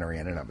documentary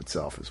in and of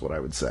itself, is what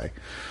I would say.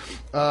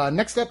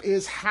 Next up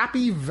is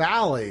Happy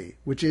Valley,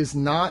 which is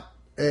not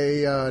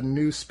a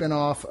new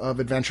spin-off of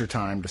Adventure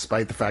Time,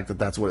 despite the fact that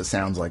that's what it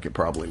sounds like it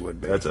probably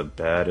would be. That's a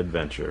bad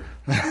adventure.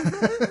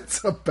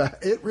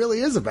 It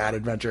really is a bad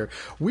adventure.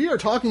 We are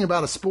talking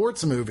about a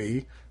sports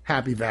movie,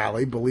 Happy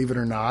Valley, believe it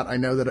or not. I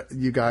know that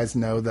you guys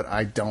know that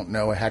I don't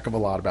know a heck of a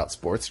lot about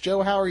sports.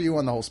 Joe, how are you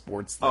on the whole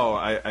sports thing? Oh,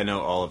 I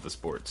know all of the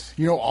sports.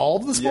 You know all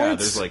of the sports? Yeah,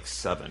 there's like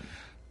 7.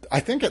 I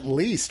think at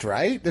least,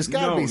 right? There's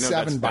got to be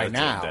 7 by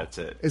now. That's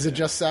it. Is it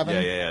just 7?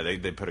 Yeah.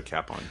 They put a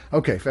cap on.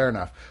 Okay, fair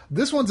enough.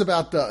 This one's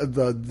about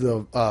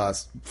the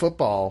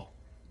football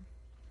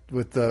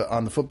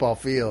on the football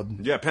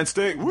field. Yeah, Penn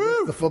State.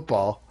 Woo! The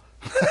football.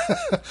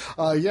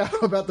 Yeah,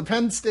 about the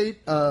Penn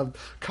State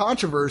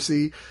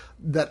controversy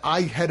that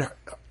I had.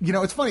 You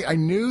know, it's funny. I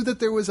knew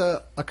that there was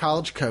a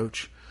college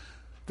coach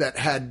that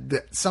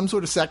had some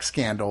sort of sex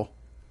scandal.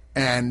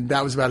 And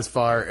that was about as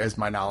far as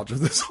my knowledge of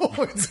this whole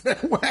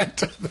incident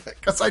went.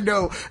 Because I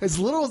know, as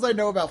little as I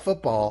know about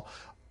football,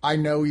 I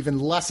know even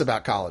less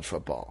about college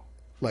football.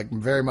 Like,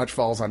 very much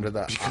falls under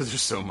that. Because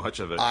there's so much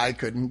of it. I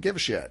couldn't give a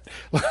shit.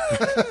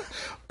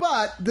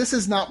 But this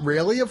is not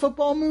really a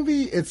football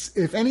movie. It's,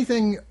 if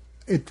anything,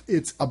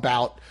 it's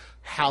about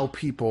how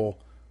people,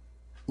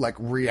 like,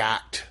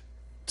 react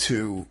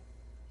to,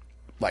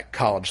 like,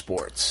 college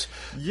sports.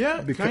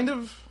 Yeah, kind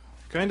of,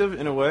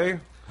 in a way.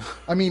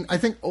 I mean, I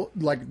think,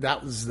 like,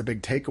 that was the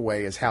big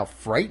takeaway, is how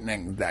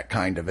frightening that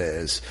kind of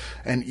is,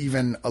 and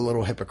even a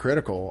lot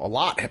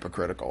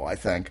hypocritical, I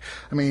think.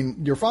 I mean,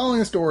 you're following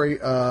a story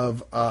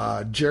of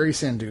Jerry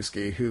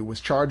Sandusky, who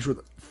was charged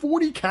with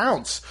 40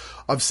 counts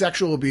of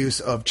sexual abuse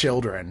of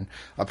children.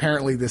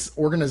 Apparently, this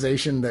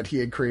organization that he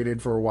had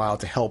created for a while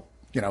to help,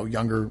 you know,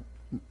 younger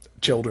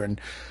children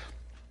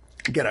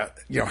get a,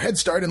 you know, head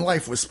start in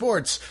life with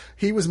sports,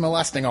 he was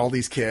molesting all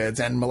these kids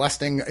and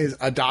molesting his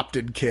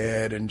adopted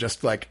kid, and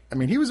just, like, I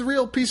mean, he was a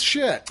real piece of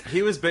shit.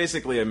 He was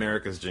basically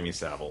America's Jimmy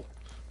Savile,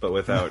 but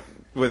without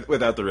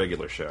without the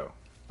regular show.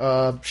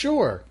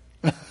 Sure.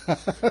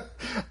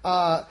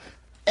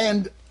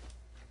 And,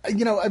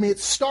 you know, I mean, it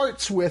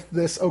starts with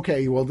this,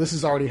 okay, well, this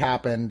has already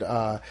happened.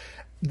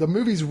 The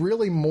movie's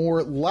really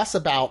less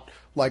about,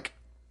 like,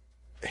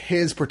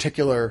 his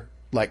particular,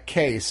 like,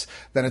 case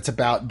than it's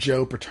about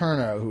Joe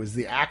Paterno, who is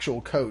the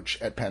actual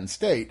coach at Penn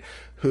State,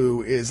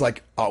 who is,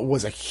 like,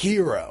 was a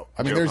hero.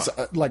 I mean, there's,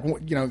 like,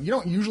 you know, you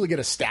don't usually get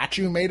a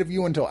statue made of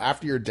you until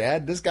after you're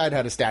dead. This guy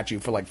had a statue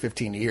for, like,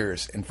 15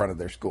 years in front of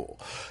their school,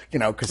 you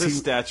know, because his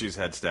statues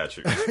had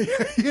statues.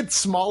 He had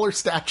smaller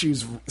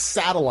statues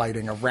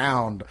satelliting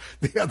around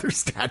the other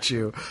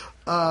statue.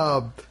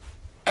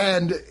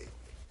 And,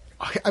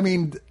 I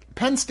mean,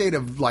 Penn State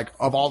of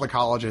all the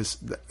colleges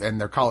and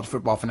their college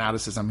football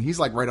fanaticism, he's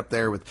like right up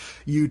there with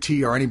UT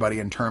or anybody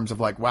in terms of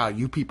like, wow,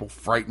 you people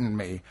frighten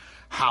me.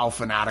 How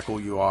fanatical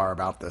you are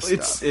about this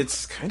stuff.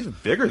 It's kind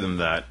of bigger than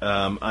that.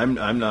 I'm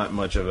not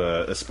much of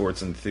a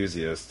sports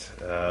enthusiast,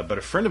 but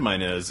a friend of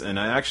mine is, and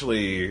I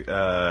actually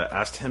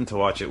asked him to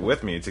watch it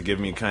with me to give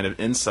me kind of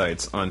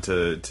insights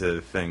onto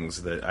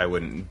things that I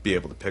wouldn't be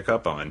able to pick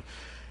up on.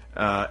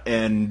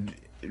 And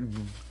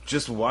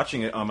just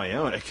watching it on my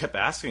own, I kept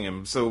asking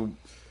him, so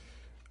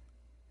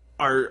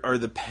are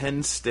the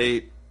Penn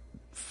State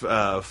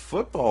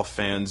football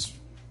fans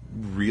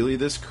really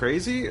this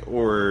crazy,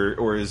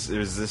 or is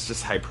this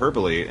just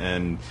hyperbole?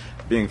 And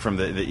being from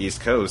the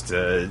East Coast,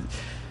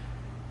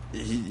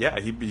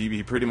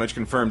 he pretty much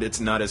confirmed it's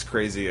not as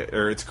crazy,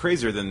 or it's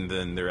crazier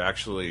than they're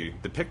actually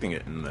depicting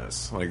it in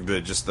this. Like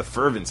the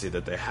fervency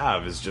that they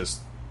have is just,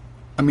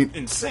 I mean,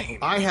 insane.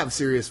 I have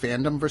serious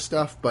fandom for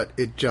stuff, but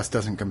it just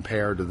doesn't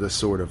compare to this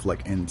sort of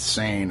like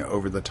insane,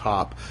 over the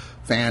top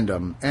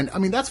fandom. And I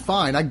mean, that's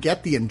fine. I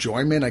get the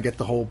enjoyment. I get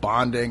the whole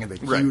bonding and the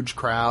huge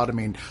crowd. I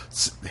mean,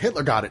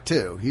 Hitler got it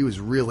too. He was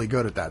really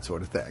good at that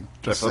sort of thing.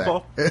 Just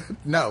football?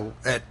 No,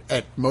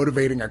 at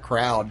motivating a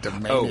crowd to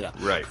mania.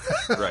 Oh, right.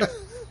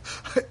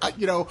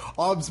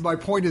 My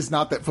point is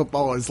not that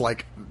football is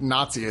like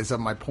Nazism.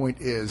 My point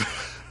is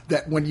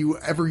that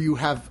whenever you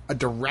have a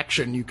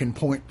direction you can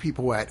point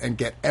people at and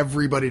get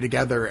everybody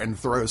together and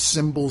throw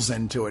symbols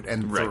into it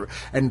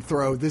and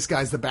throw this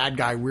guy's the bad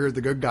guy, we're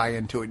the good guy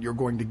into it, you're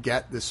going to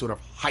get this sort of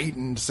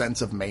heightened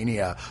sense of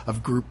mania,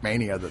 of group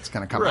mania that's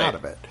going to come out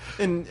of it.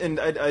 And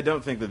I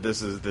don't think that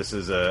this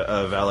is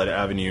a valid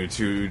avenue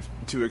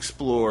to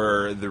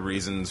explore the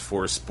reasons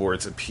for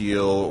sports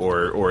appeal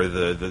or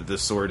the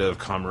sort of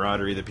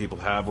camaraderie that people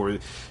have, or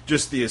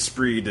just the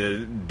esprit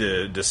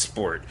de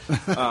sport.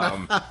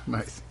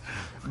 Nice.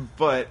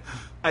 But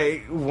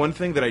one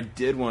thing that I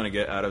did want to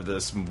get out of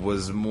this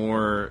was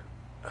more,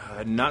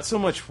 not so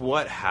much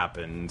what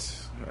happened,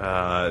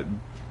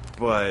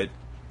 but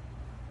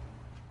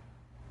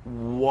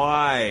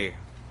why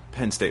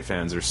Penn State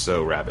fans are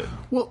so rabid.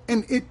 Well,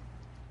 and it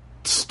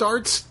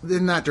starts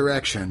in that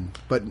direction,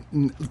 but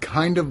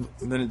kind of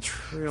then it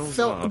trails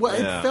off. Well,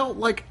 it felt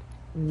like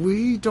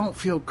we don't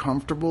feel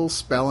comfortable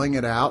spelling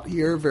it out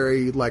here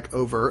very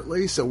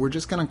overtly, so we're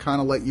just going to kind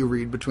of let you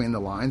read between the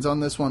lines on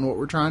this one what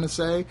we're trying to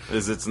say.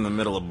 It's in the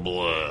middle of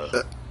blah.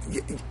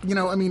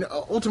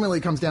 Ultimately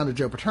it comes down to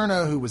Joe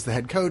Paterno, who was the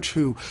head coach,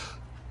 who,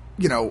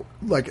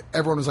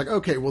 everyone was like,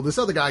 okay, well, this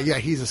other guy, yeah,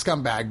 he's a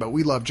scumbag, but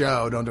we love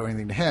Joe, don't do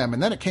anything to him.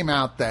 And then it came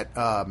out that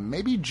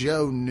maybe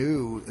Joe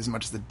knew as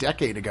much as a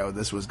decade ago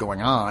this was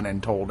going on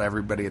and told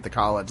everybody at the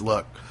college,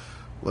 look,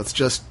 let's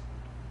just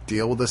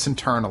deal with this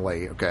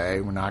internally, okay?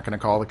 We're not going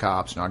to call the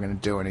cops, not going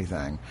to do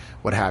anything,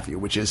 what have you,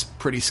 which is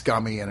pretty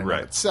scummy in and of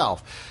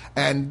itself.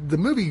 And the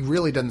movie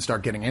really doesn't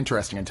start getting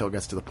interesting until it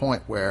gets to the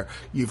point where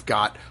you've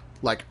got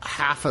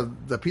half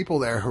of the people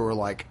there who are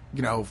like,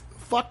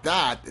 fuck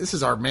that, this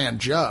is our man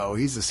Joe,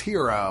 he's this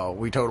hero,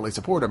 we totally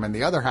support him. And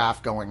the other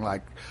half going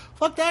like,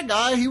 fuck that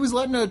guy, he was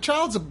letting a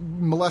child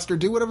molester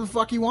do whatever the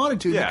fuck he wanted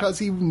to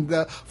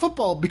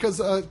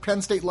because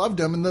Penn State loved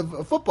him and the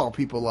football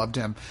people loved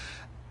him.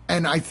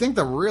 And I think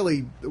that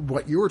really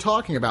what you were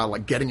talking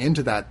about, getting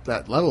into that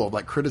level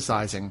of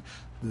criticizing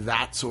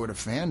that sort of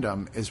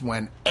fandom, is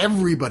when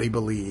everybody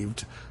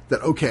believed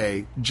that,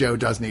 okay, Joe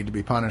does need to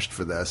be punished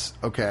for this.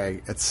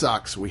 Okay, it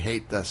sucks. We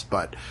hate this,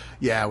 but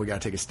yeah, we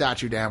got to take a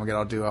statue down. We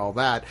got to do all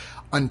that,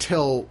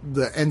 until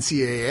the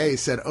NCAA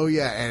said, oh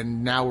yeah,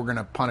 and now we're going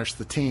to punish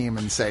the team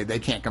and say they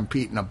can't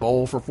compete in a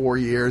bowl for 4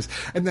 years.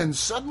 And then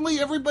suddenly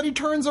everybody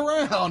turns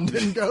around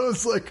and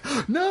goes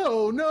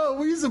no,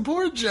 we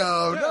support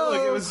Joe. Yeah,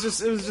 no, it was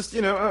just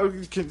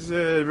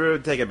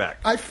take it back.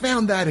 I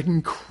found that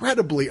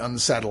incredibly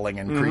unsettling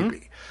and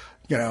creepy.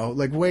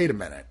 Wait a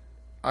minute.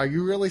 Are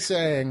you really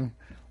saying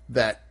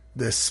that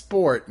this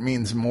sport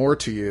means more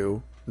to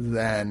you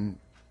than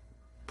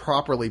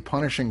properly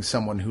punishing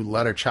someone who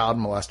let a child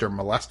molester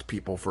molest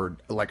people for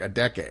a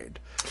decade?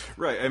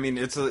 Right. I mean,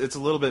 it's a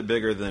little bit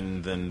bigger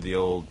than the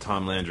old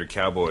Tom Landry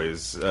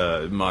Cowboys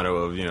motto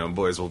of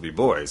boys will be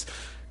boys,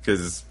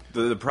 because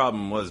the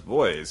problem was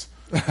boys.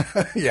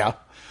 Yeah,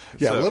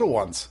 little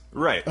ones.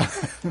 Right.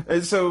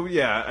 And so,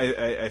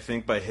 I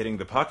think by hitting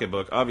the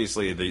pocketbook,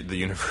 obviously the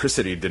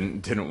university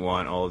didn't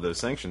want all of those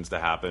sanctions to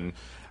happen.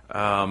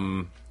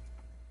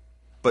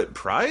 But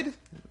pride?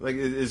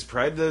 Is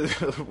pride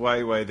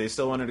why they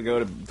still wanted to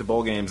go to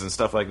bowl games and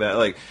stuff like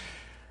that?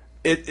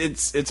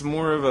 It's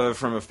more of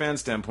from a fan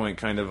standpoint,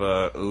 kind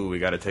of we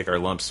got to take our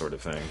lumps sort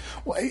of thing.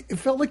 Well, it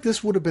felt like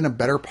this would have been a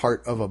better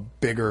part of a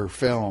bigger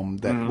film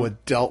that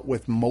would dealt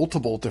with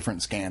multiple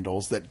different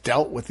scandals, that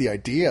dealt with the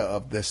idea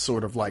of this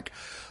sort of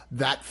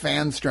that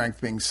fan strength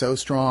being so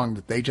strong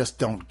that they just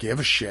don't give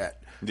a shit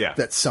Yeah.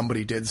 that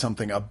somebody did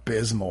something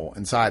abysmal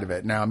inside of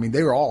it. Now, I mean,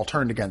 they were all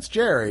turned against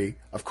Jerry,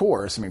 of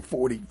course. I mean,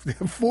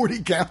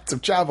 40 counts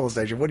of child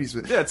molestation. What he's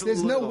it's a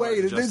there's no little way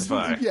hard to there's-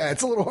 justify. yeah,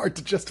 it's a little hard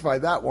to justify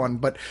that one.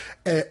 But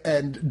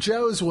and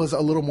Joe's was a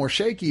little more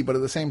shaky, but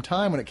at the same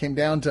time, when it came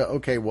down to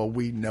okay, well,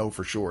 we know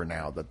for sure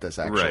now that this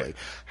actually Right.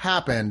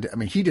 happened. I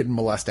mean, he didn't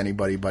molest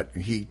anybody, but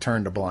he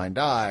turned a blind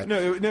eye.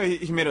 No,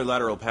 he made a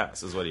lateral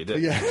pass, is what he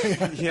did. Yeah.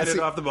 He handed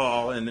off the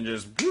ball, and then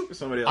just whoop,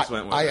 somebody else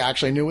went with I it.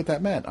 actually knew what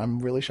that meant. I'm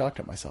really shocked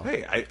at myself.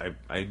 Hey,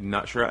 I'm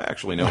not sure I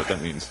actually know what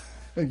that means.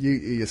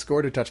 You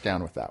scored a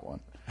touchdown with that one.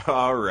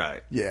 All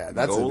right. Yeah,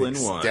 that's Goal the in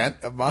one. extent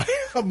of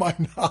my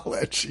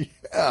knowledge.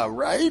 Yeah,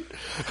 right?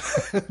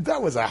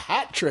 That was a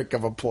hat trick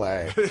of a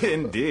play,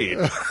 Indeed.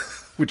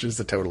 which is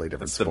a totally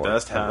different It's the sport.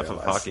 best I half of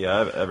realize. hockey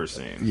I've ever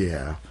seen.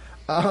 Yeah.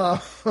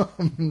 I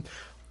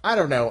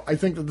don't know. I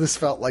think that this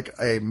felt like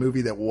a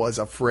movie that was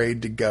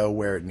afraid to go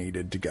where it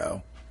needed to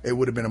go. It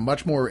would have been a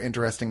much more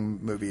interesting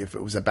movie if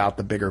it was about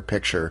the bigger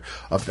picture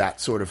of that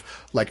sort of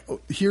like, oh,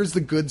 here's the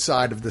good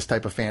side of this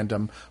type of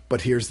fandom, but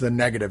here's the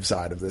negative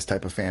side of this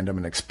type of fandom,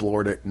 and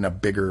explored it in a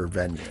bigger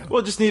venue.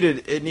 Well,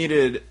 it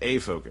needed a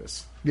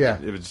focus. Yeah.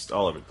 It was just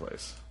all over the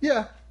place.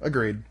 Yeah,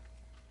 agreed.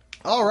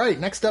 All right,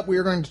 next up we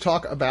are going to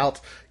talk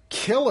about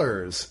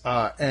Killers.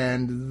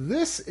 And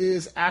this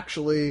is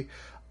actually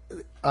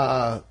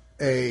a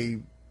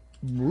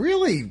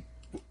really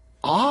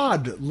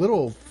odd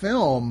little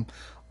film.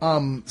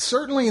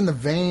 Certainly in the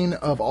vein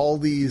of all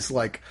these,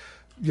 like,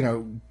 you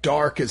know,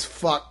 dark as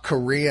fuck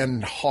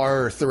Korean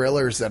horror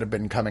thrillers that have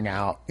been coming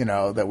out, you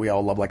know, that we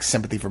all love, like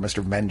Sympathy for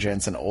Mr.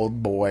 Vengeance and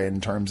Old Boy,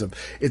 in terms of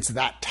it's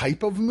that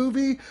type of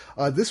movie.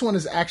 This one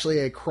is actually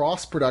a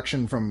cross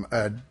production from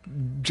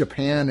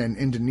Japan and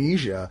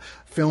Indonesia,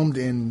 filmed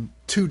in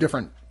 2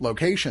 different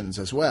locations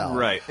as well.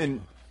 Right.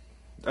 And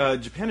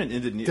Japan and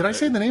Indonesia. Did I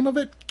say the name of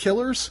it?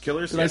 Killers?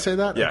 Killers? Did Yeah. I say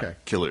that? Yeah. Okay.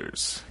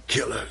 Killers.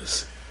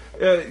 Killers.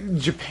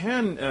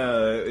 Japan,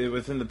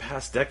 within the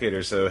past decade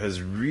or so,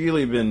 has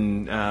really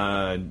been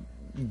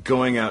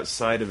going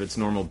outside of its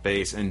normal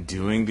base and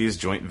doing these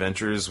joint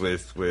ventures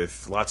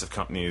with lots of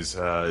companies,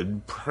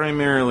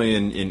 primarily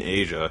in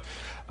Asia.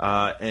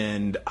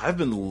 And I've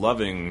been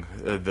loving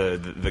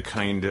the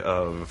kind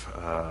of...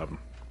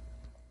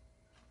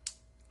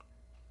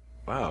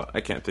 Wow,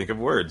 I can't think of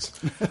words.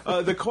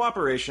 The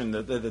cooperation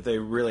that they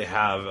really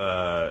have,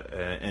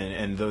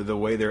 and the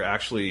way they're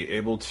actually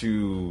able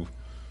to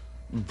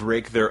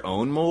break their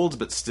own molds,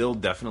 but still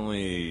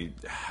definitely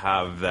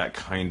have that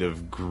kind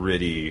of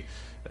gritty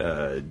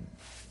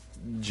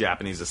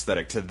Japanese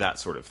aesthetic to that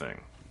sort of thing.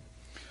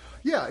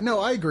 Yeah, no,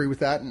 I agree with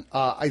that. And,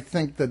 I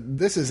think that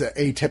this is a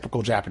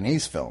atypical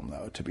Japanese film,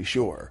 though, to be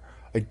sure.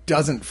 It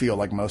doesn't feel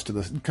like most of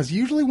this, because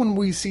usually when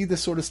we see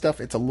this sort of stuff,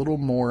 it's a little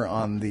more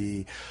on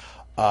the...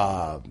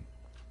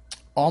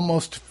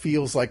 almost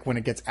feels like when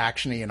it gets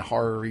actiony and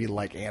horror-y,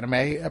 like anime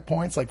at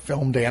points, like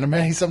filmed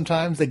anime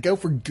sometimes. They go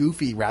for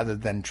goofy rather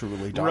than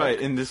truly dark. Right,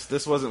 and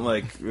this wasn't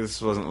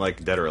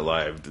like Dead or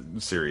Alive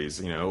series,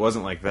 you know, it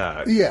wasn't like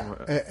that. Yeah,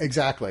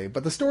 exactly.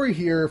 But the story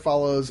here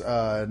follows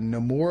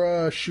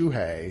Nomura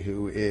Shuhei,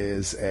 who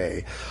is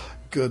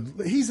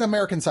he's an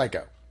American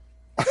Psycho.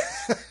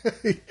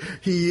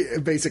 He's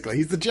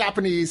the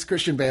Japanese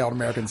Christian Bale in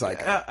American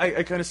Psycho.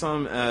 I kind of saw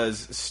him as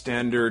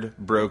standard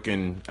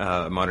broken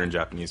modern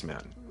Japanese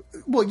man.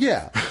 Well,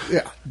 yeah,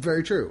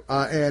 very true.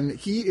 And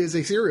he is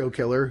a serial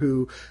killer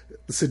who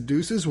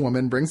seduces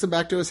women, brings them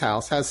back to his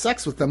house, has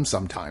sex with them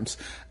sometimes,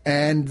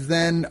 and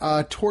then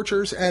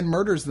tortures and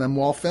murders them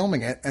while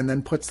filming it, and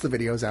then puts the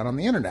videos out on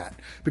the internet.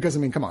 Because, I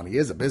mean, come on, he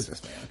is a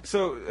businessman.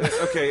 So,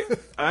 okay,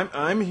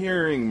 I'm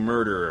hearing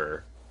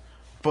murderer,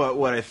 but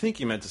what I think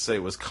you meant to say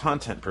was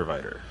content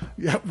provider.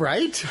 Yeah,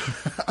 right?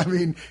 I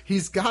mean,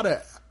 he's got an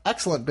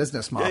excellent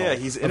business model Yeah,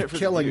 he's in of it for the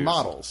killing views.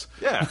 models.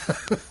 Yeah.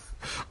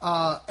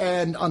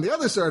 And on the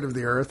other side of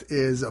the earth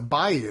is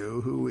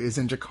Bayu, who is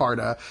in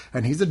Jakarta,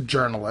 and he's a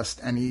journalist,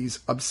 and he's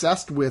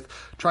obsessed with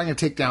trying to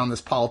take down this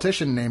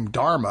politician named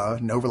Dharma,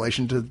 no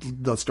relation to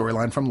the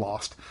storyline from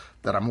Lost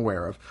that I'm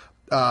aware of.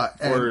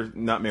 Or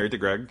not married to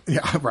Greg.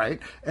 Yeah, right.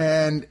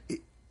 And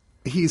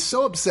he's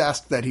so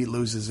obsessed that he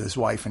loses his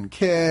wife and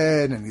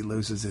kid, and he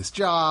loses his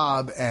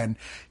job, and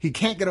he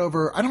can't get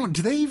over...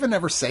 do they even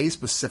ever say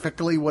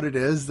specifically what it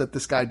is that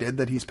this guy did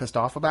that he's pissed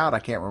off about? I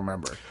can't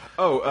remember.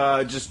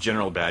 Oh, just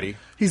general baddie.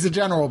 He's a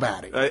general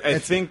baddie. I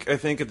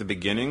think at the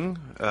beginning,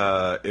 he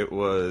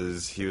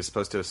was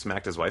supposed to have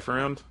smacked his wife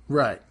around.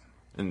 Right.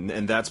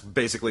 And that's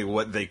basically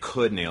what they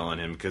could nail on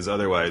him, because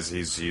otherwise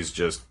he's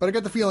just... But I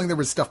get the feeling there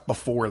was stuff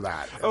before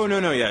that. Oh,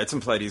 no, yeah, it's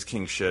implied he's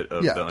king shit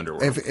of the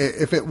underworld.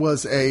 If it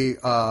was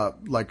a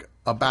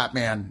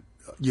Batman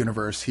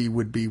universe, he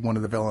would be one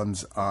of the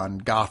villains on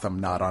Gotham,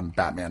 not on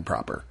Batman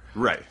proper.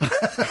 Right.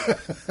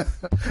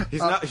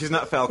 He's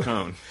not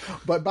Falcone.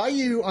 But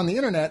Bayu on the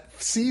internet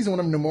sees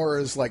one of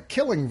Nomura's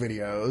killing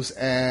videos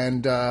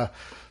and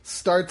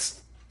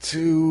starts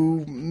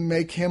to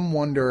make him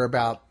wonder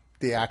about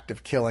the act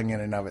of killing in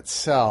and of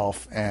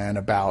itself, and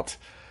about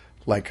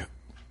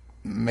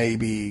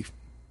maybe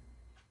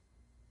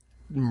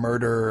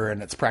murder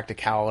and its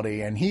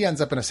practicality, and he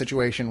ends up in a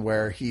situation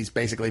where he's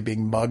basically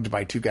being mugged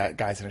by two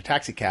guys in a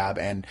taxi cab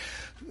and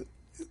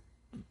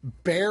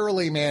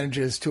barely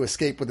manages to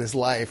escape with his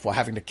life while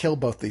having to kill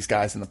both these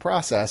guys in the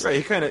process. Right,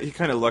 he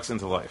kind of lucks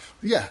into life.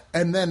 Yeah,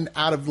 and then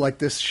out of like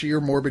this sheer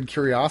morbid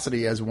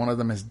curiosity, as one of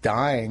them is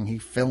dying, he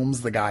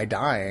films the guy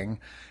dying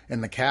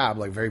in the cab,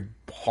 like very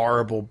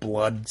horrible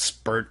blood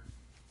spurt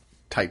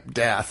type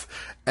death,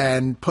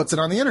 and puts it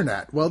on the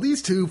internet. Well,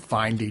 these two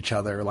find each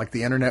other like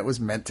the internet was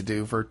meant to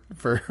do for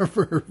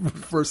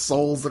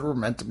souls that were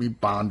meant to be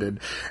bonded,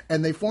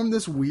 and they form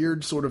this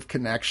weird sort of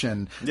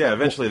connection. Yeah,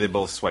 eventually they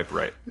both swipe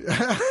right.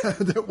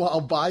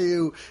 While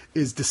Bayou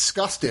is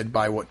disgusted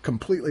by what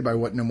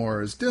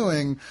Nomura is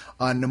doing,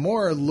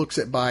 Nomura looks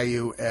at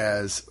Bayou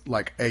as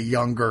like a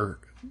younger,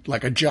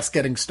 like a just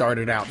getting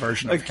started out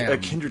version of him. A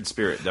kindred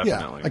spirit,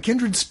 definitely. Yeah, a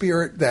kindred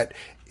spirit that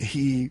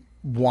he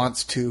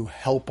wants to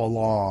help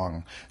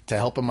along, to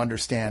help him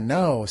understand,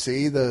 no,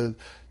 see,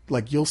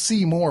 you'll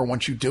see more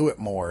once you do it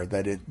more,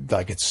 that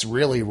it's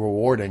really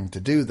rewarding to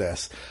do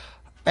this.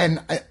 And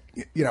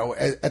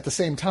at the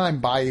same time,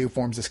 Bayou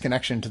forms this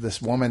connection to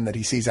this woman that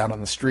he sees out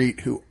on the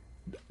street who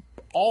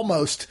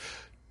almost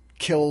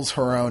kills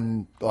her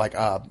own,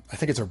 I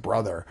think it's her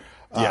brother.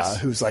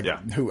 Yes. Who,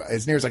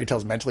 as near as I can tell,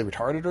 is mentally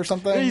retarded or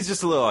something. He's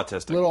just a little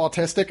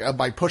autistic.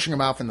 By pushing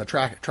him out in the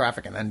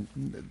traffic, and then,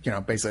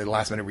 basically, at the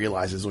last minute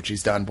realizes what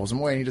she's done, pulls him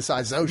away, and he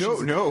decides,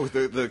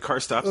 the car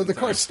stops. The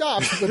car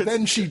stops, but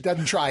then she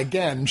doesn't try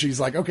again. She's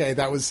like, okay,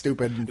 that was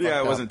stupid.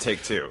 Yeah, it wasn't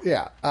take two.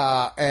 Yeah.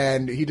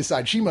 And he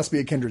decides she must be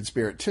a kindred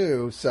spirit,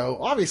 too. So,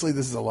 obviously,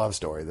 this is a love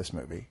story, this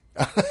movie.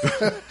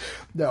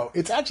 No,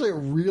 it's actually a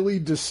really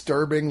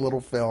disturbing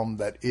little film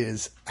that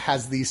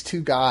has these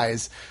two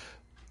guys,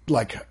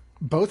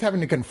 both having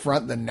to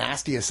confront the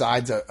nastiest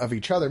sides of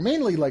each other,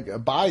 mainly like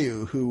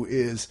Bayou,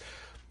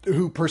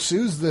 who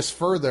pursues this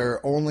further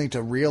only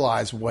to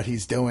realize what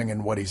he's doing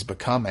and what he's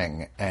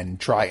becoming and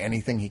try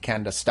anything he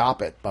can to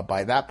stop it. But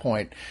by that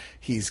point,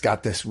 he's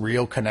got this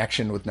real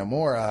connection with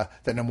Nomura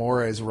that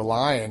Nomura is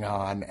relying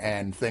on,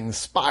 and things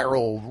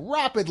spiral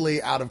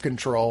rapidly out of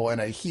control in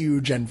a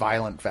huge and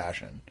violent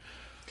fashion.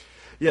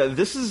 Yeah,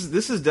 this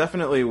is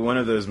definitely one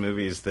of those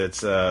movies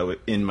that's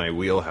in my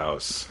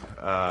wheelhouse.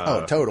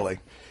 Totally.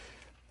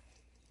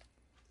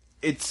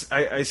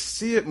 I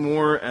see it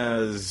more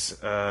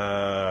as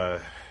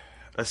a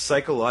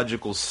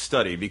psychological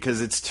study,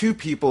 because it's two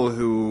people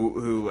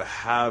who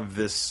have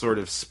this sort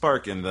of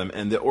spark in them,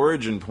 and the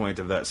origin point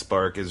of that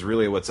spark is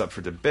really what's up for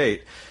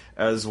debate,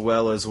 as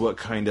well as what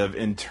kind of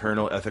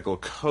internal ethical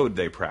code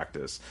they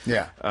practice.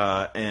 Yeah.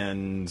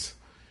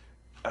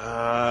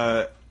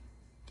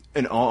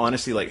 In all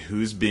honesty,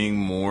 who's being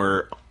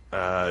more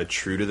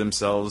true to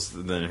themselves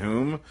than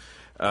whom?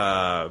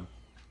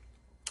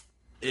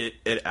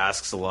 It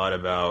asks a lot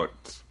about,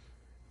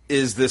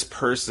 is this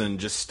person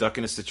just stuck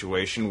in a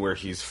situation where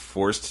he's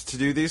forced to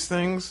do these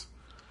things?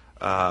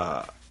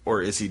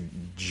 Or is he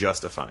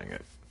justifying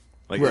it?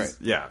 Right.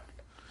 Yeah.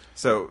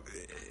 So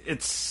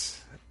it's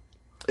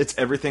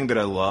everything that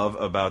I love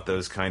about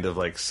those kind of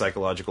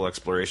psychological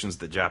explorations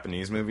that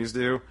Japanese movies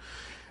do.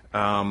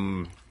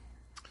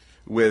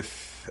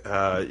 With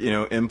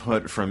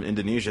input from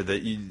Indonesia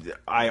that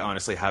I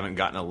honestly haven't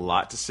gotten a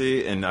lot to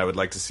see, and I would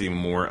like to see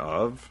more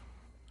of.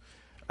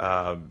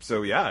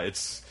 So yeah,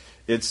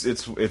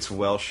 it's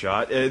well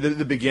shot.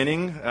 The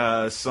beginning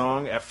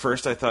song, at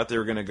first I thought they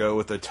were going to go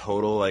with a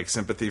total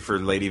sympathy for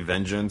Lady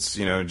Vengeance,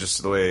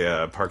 just the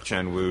way Park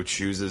Chan-wook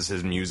chooses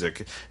his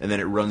music, and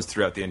then it runs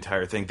throughout the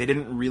entire thing. They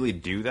didn't really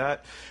do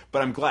that,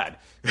 but I'm glad.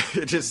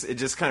 It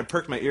just kind of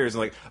perked my ears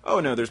and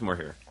oh no, there's more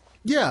here.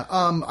 Yeah,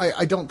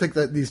 I don't think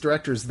that these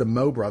directors, the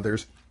Mo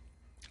brothers,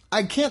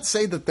 I can't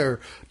say that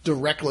they're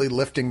directly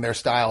lifting their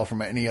style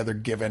from any other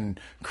given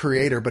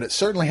creator, but it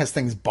certainly has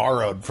things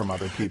borrowed from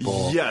other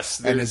people.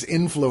 Yes. And is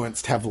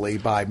influenced heavily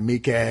by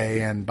Miike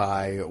and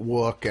by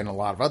Wook and a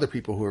lot of other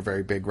people who are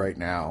very big right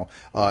now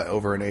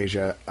over in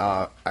Asia.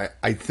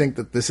 I think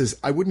that this is,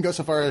 I wouldn't go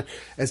so far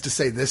as to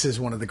say this is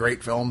one of the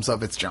great films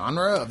of its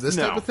genre, of this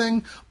type of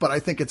thing, but I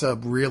think it's a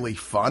really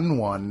fun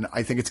one.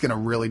 I think it's going to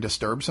really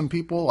disturb some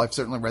people. I've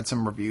certainly read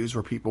some reviews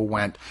where people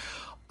went,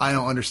 I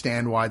don't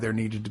understand why there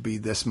needed to be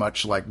this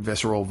much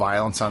visceral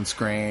violence on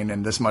screen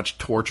and this much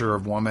torture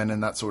of women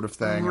and that sort of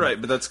thing. Right,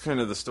 but that's kind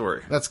of the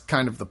story. That's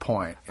kind of the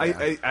point. Yeah.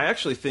 I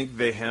actually think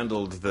they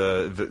handled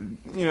the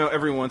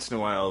every once in a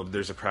while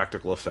there's a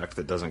practical effect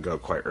that doesn't go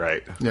quite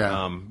right.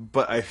 Yeah.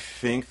 But I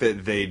think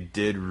that they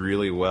did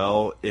really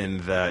well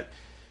in that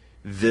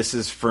this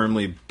is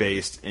firmly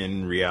based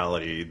in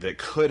reality that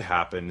could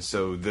happen,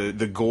 so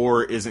the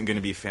gore isn't going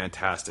to be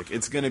fantastic.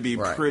 It's going to be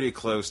pretty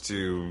close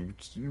to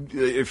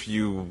if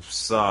you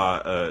saw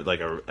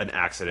an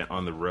accident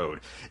on the road.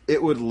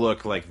 It would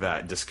look like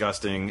that,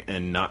 disgusting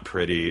and not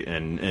pretty,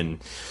 and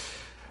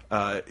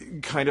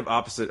kind of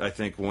opposite. I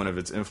think one of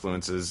its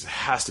influences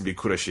has to be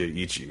Kurashige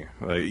Ichi,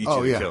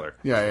 the Killer.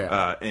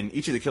 Yeah. And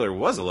Ichi the Killer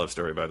was a love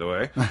story, by the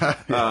way.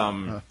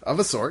 Of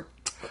a sort.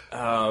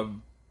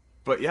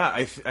 But yeah,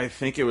 I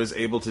think it was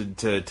able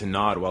to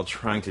nod while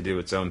trying to do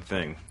its own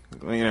thing.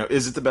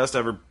 Is it the best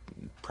ever?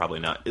 Probably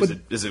not.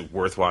 Is it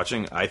worth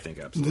watching? I think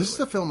absolutely. This is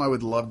a film I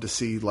would love to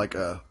see, like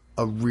a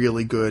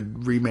really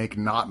good remake,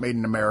 not made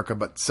in America,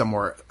 but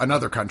somewhere,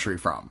 another country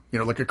from.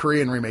 Like a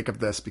Korean remake of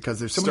this, because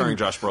there's so starring many...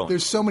 Josh Brolin.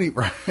 There's so many...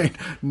 Right?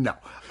 No.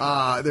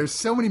 There's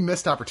so many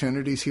missed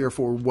opportunities here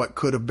for what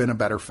could have been a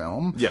better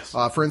film. Yes.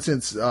 For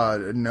instance,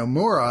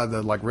 Nomura,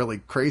 the, like, really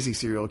crazy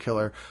serial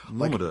killer...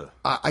 Nomura.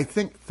 I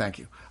think... Thank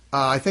you.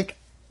 I think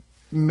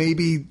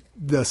maybe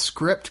the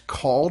script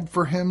called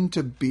for him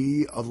to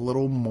be a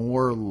little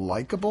more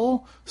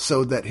likable,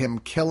 so that him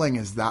killing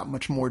is that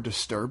much more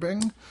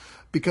disturbing.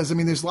 Because,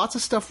 there's lots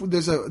of stuff.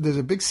 There's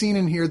a big scene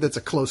in here that's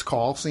a close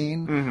call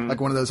scene.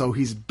 Like one of those,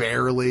 he's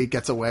barely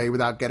gets away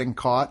without getting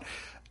caught.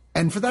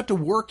 And for that to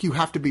work, you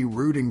have to be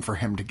rooting for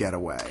him to get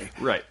away.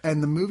 Right.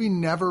 And the movie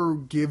never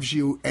gives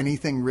you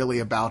anything really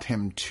about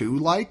him to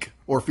like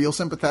or feel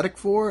sympathetic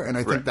for. And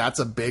I think that's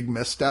a big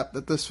misstep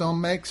that this film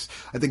makes.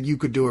 I think you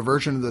could do a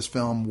version of this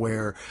film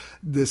where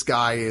this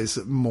guy is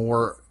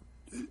more...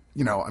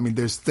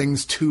 there's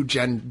things to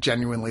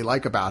genuinely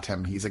like about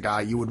him. He's a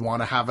guy you would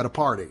want to have at a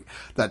party,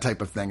 that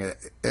type of thing,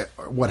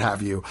 what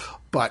have you,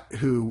 but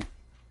who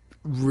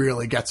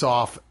really gets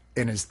off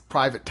in his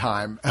private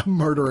time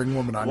murdering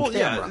women on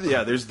camera.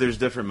 Yeah. There's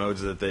different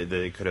modes that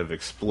they could have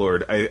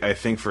explored. I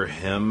think for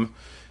him,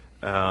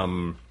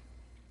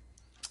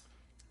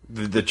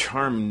 the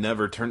charm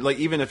never turned, like,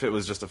 even if it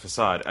was just a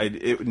facade,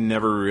 it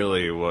never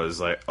really was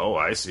like, oh,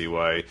 I see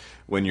why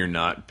when you're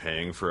not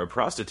paying for a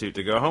prostitute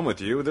to go home with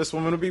you, this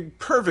woman would be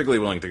perfectly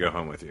willing to go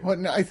home with you.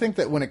 Well, I think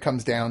that when it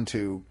comes down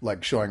to,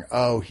 like, showing,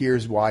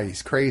 here's why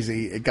he's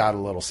crazy, it got a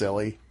little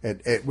silly.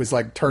 It was,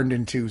 like, turned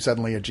into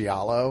suddenly a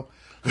giallo.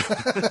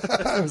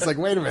 I was like,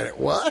 wait a minute,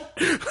 what?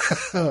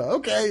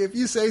 Okay, if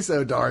you say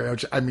so, Dario.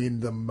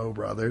 The Mo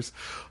brothers.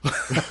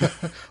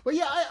 Well,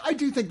 yeah, I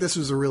do think this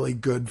was a really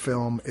good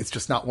film. It's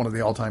just not one of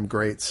the all-time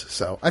greats.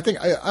 So I think,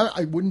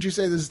 I wouldn't you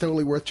say this is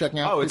totally worth checking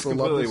out? Oh, it's People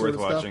completely love this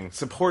worth watching.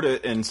 Support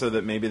it, and so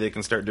that maybe they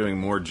can start doing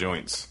more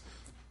joints.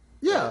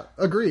 Yeah,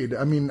 agreed.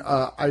 I'm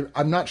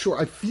not sure.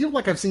 I feel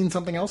like I've seen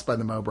something else by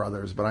the Mo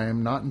brothers, but I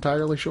am not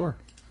entirely sure.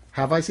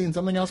 Have I seen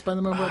something else by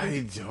the Mo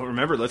brothers? I don't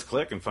remember. Let's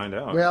click and find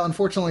out. Well,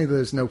 unfortunately,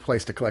 there's no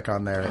place to click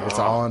on there. It's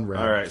all on red.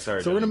 All right,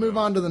 sorry. So we're going to move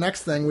on to the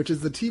next thing, which is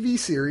the TV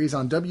series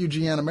on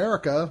WGN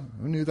America.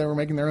 Who knew they were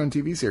making their own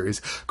TV series?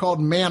 Called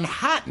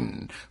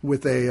Manhattan,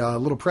 with a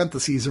little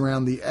parentheses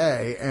around the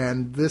A.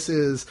 And this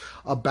is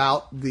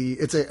about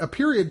it's a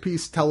period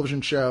piece television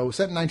show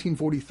set in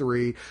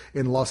 1943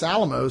 in Los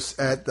Alamos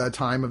at the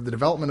time of the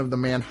development of the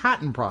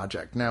Manhattan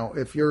Project. Now,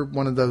 if you're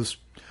one of those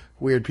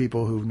weird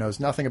people who knows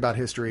nothing about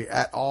history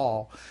at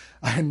all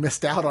and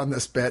missed out on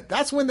this bit,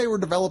 that's when they were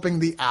developing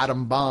the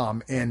atom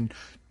bomb in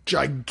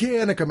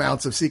gigantic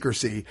amounts of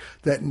secrecy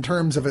that, in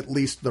terms of at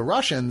least the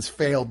Russians,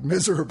 failed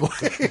miserably.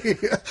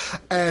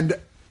 And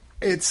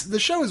the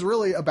show is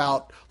really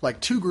about, like,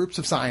 two groups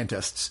of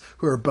scientists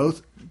who are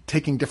both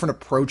taking different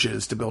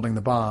approaches to building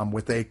the bomb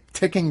with a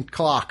ticking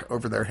clock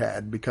over their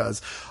head, because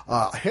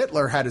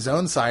Hitler had his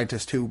own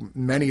scientist who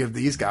many of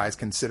these guys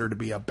consider to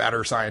be a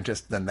better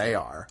scientist than they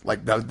are.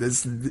 Like,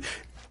 this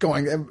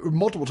going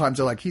multiple times,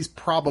 they're like, he's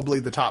probably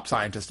the top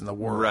scientist in the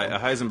world. Right, a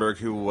Heisenberg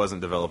who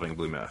wasn't developing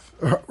blue meth.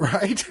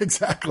 Right,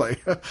 exactly.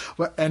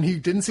 And he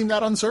didn't seem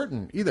that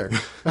uncertain either.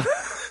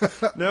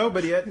 No,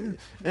 but yet,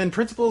 and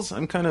principles,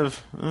 I'm kind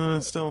of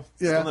still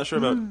not sure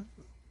about.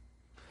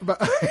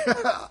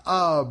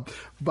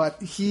 But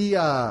these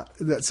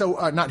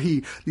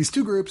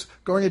two groups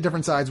going at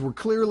different sides were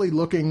clearly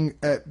looking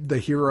at the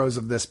heroes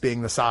of this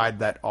being the side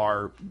that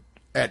are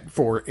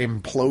for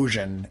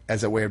implosion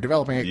as a way of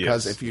developing it,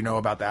 because if you know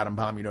about the atom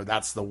bomb,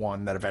 that's the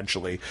one that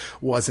eventually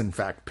was in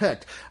fact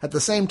picked. At the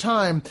same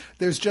time,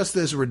 there's just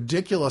this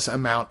ridiculous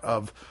amount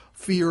of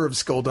fear of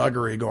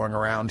skullduggery going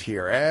around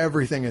here.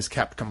 Everything is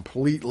kept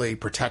completely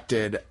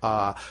protected.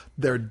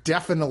 There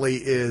definitely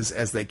is,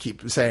 as they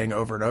keep saying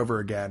over and over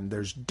again,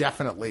 there's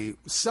definitely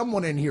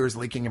someone in here is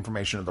leaking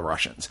information to the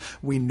Russians.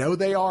 We know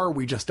they are.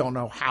 We just don't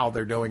know how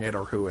they're doing it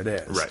or who it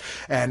is. Right.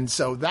 And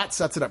so that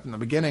sets it up in the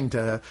beginning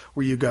to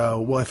where you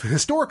go, well, if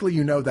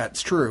historically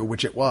that's true,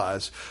 which it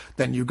was,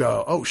 then you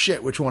go, oh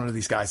shit, which one of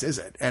these guys is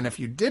it? And if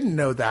you didn't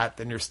know that,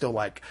 then you're still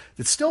like,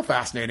 it's still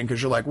fascinating,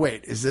 because you're like,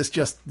 wait, is this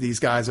just these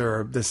guys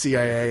are the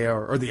CIA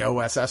or the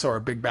OSS or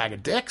a big bag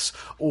of dicks,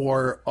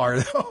 or are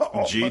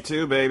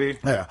G2 baby?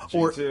 Yeah.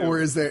 G2. Or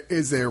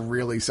is there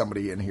really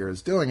somebody in here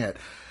is doing it?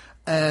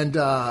 And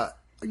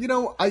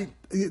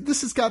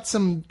this has got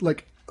some,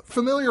 like,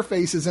 familiar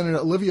faces in it.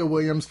 Olivia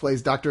Williams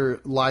plays Dr.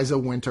 Liza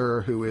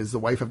Winter, who is the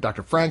wife of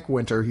Dr. Frank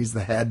Winter. He's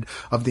the head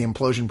of the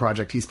Implosion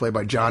Project. He's played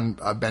by John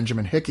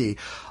Benjamin Hickey.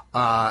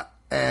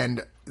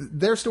 And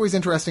their story's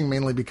interesting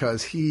mainly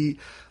because he's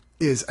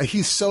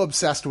so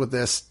obsessed with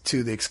this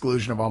to the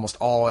exclusion of almost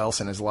all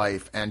else in his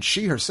life. And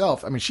she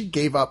herself, she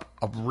gave up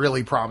a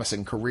really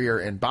promising career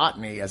in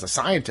botany as a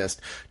scientist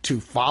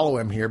to follow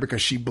him here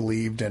because she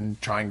believed in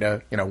trying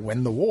to,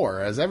 win the war,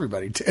 as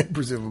everybody did,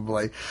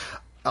 presumably.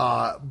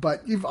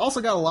 But you've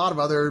also got a lot of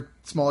other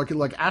smaller kids,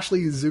 like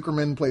Ashley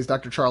Zuckerman plays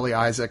Dr. Charlie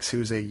Isaacs,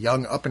 who's a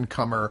young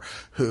up-and-comer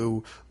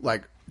who,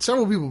 like,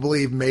 several people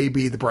believe may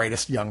be the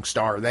brightest young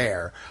star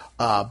there.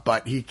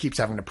 But he keeps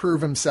having to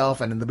prove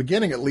himself, and in the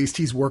beginning, at least,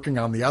 he's working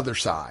on the other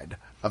side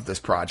of this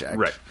project.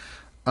 Right.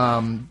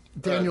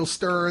 Daniel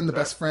Stern, the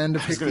best friend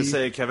of I was Hickey. going to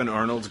say Kevin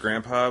Arnold's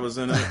grandpa was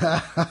in it.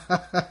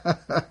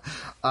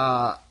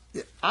 I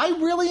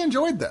really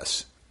enjoyed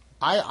this.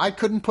 I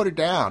couldn't put it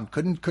down.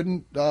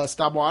 Couldn't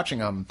stop watching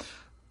them.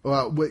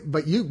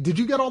 But did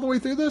you get all the way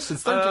through this?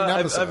 It's 13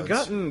 episodes. I've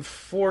gotten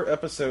 4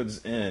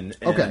 episodes in.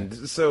 And Okay.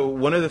 So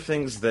one of the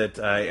things that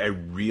I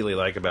really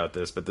like about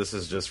this, but this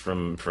is just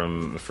from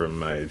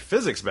my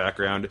physics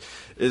background,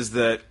 is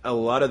that a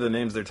lot of the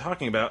names they're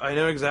talking about, I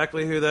know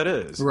exactly who that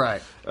is.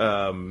 Right.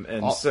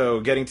 So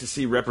getting to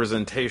see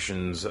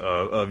representations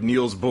of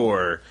Niels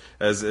Bohr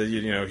as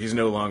he's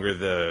no longer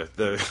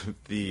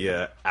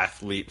the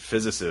athlete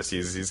physicist.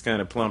 He's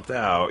kind of plumped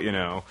out.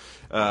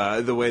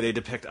 The way they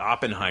depict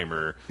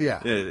Oppenheimer.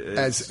 Yeah,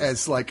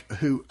 as like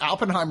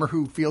Oppenheimer,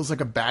 who feels like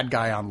a bad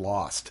guy on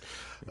Lost.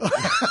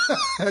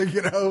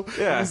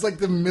 Yeah. He's like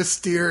the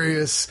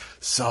mysterious,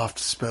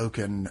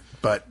 soft-spoken,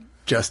 but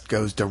just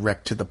goes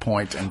direct to the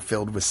point and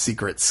filled with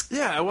secrets.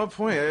 Yeah, at one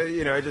point, I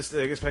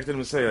expected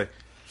him to say, like,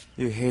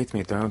 "You hate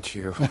me, don't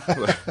you?"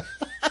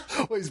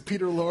 Oh, he's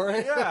Peter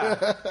Lorre?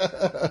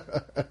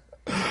 Yeah.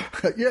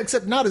 Yeah,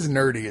 except not as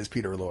nerdy as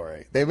Peter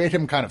Lorre. They made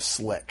him kind of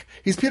slick.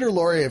 He's Peter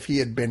Lorre if he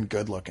had been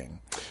good-looking.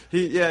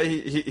 He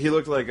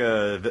looked like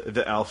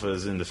the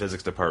alphas in the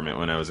physics department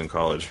when I was in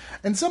college.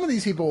 And some of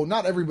these people,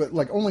 not everybody,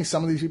 like only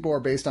some of these people are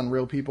based on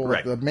real people.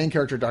 Right. The main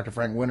character, Dr.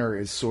 Frank Winter,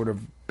 is sort of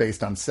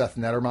based on Seth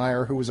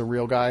Nettermeyer, who was a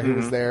real guy who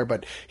was there,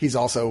 but he's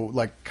also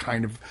like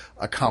kind of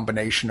a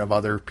combination of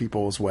other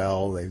people as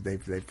well.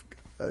 They've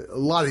a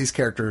lot of these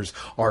characters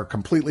are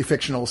completely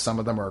fictional. Some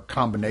of them are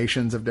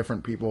combinations of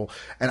different people.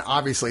 And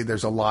obviously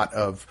there's a lot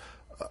of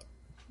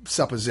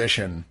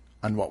supposition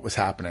on what was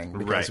happening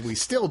because we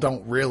still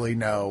don't really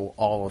know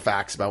all the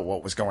facts about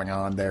what was going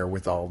on there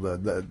with all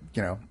the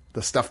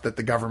stuff that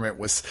the government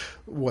was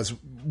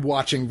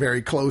watching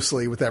very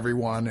closely with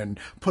everyone and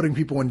putting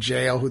people in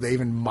jail who they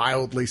even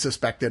mildly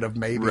suspected of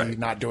maybe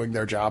not doing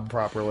their job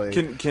properly.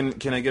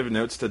 Can I give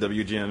notes to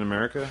WGN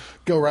America?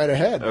 Go right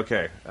ahead.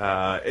 Okay.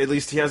 At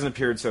least he hasn't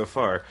appeared so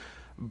far.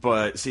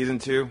 But season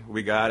 2,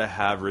 we gotta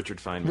have Richard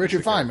Feynman.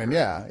 Richard Feynman,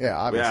 yeah,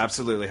 obviously. We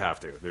absolutely have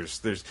to.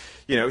 There's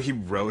he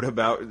wrote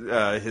about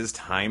his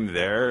time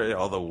there,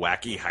 all the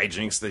wacky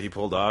hijinks that he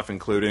pulled off,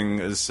 including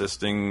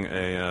assisting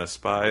a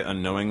spy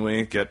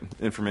unknowingly get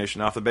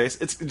information off the base.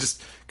 It's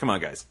just, come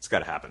on, guys, it's got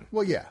to happen.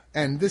 Well, yeah,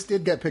 and this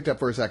did get picked up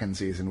for a second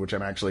season, which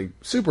I'm actually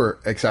super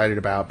excited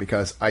about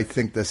because I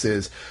think this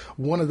is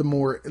one of the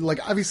more,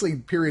 like, obviously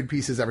period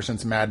pieces ever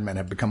since Mad Men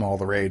have become all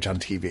the rage on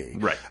TV,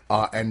 right?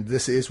 And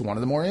this is one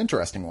of the more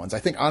interesting ones. I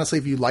think honestly,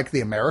 if you like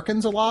The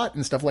Americans a lot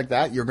and stuff like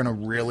that, you're going to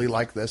really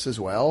like this as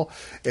well.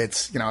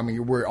 It's,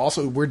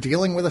 we're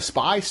dealing with a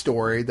spy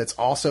story that's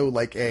also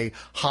like a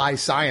high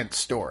science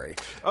story.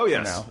 Oh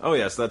yes, oh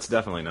yes, that's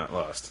definitely not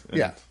lost.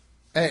 Yeah,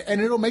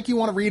 and it'll make you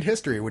want to read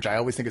history, which I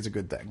always think is a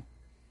good thing.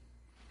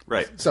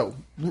 Right. So,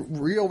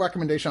 real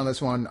recommendation on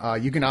this one.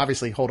 You can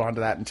obviously hold on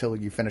to that until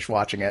you finish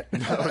watching it.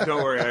 Oh,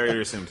 don't worry, I already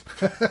assumed.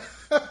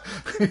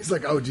 He's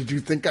like, oh, did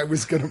you think I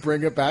was going to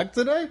bring it back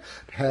today?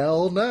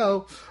 Hell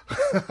no.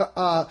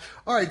 All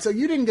right, so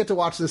you didn't get to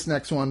watch this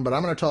next one, but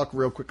I'm going to talk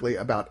real quickly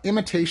about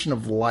Imitation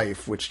of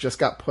Life, which just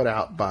got put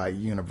out by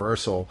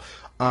Universal.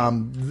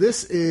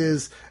 This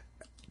is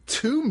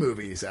 2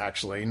 movies,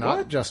 actually,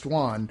 not just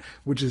one,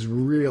 which is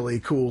really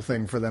cool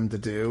thing for them to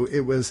do.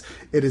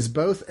 It is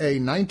both a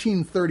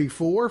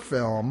 1934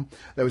 film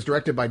that was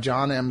directed by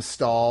John M.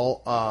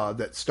 Stahl,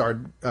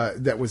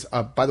 that was,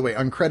 by the way,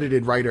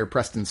 uncredited writer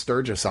Preston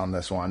Sturgis on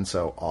this one,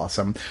 so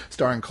awesome.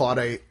 Starring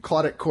Claudette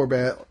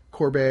Colbert.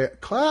 The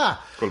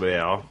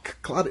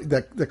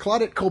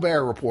Claudette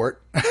Colbert Report.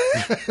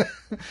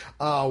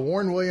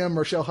 Warren Williams,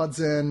 Rochelle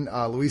Hudson,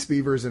 Louise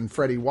Beavers, and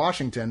Freddie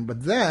Washington.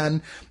 But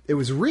then it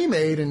was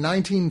remade in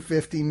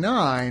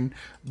 1959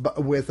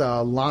 with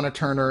Lana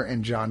Turner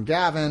and John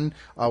Gavin,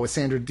 with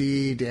Sandra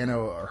Dee, Dan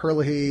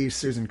O'Herlihy,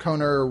 Susan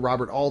Conner,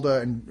 Robert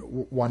Alda, and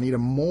Juanita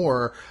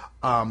Moore.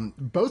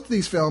 Both of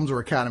these films were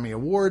Academy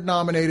Award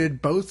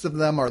nominated. Both of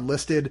them are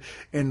listed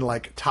in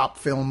like top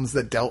films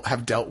that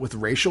have dealt with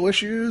racial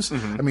issues.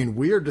 Mm-hmm. I mean,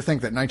 weird to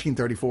think that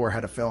 1934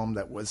 had a film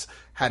that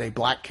had a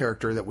black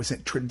character that was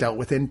dealt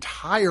with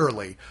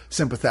entirely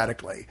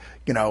sympathetically,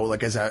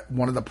 like as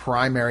one of the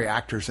primary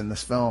actors in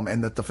this film,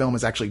 and that the film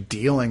is actually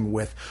dealing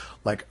with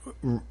like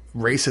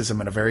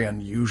racism in a very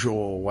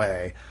unusual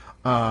way.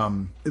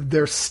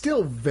 They're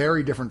still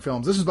very different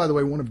films. This is, by the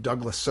way, one of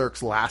Douglas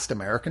Sirk's last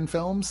American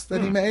films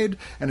that he made,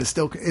 and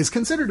is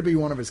considered to be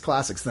one of his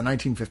classics, the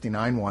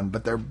 1959 one.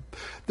 But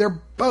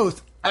they're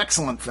both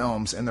excellent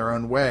films in their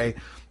own way.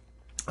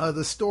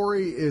 The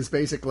story is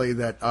basically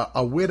that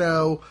a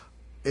widow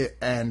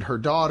and her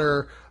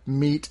daughter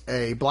meet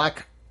a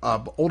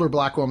older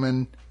black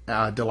woman,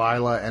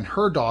 Delilah, and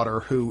her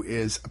daughter, who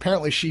is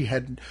apparently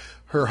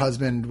her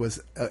husband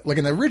was like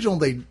in the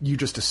original, you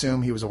just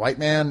assume he was a white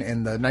man.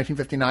 In the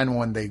 1959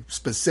 one, they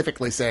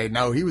specifically say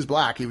no, he was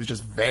black. He was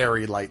just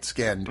very light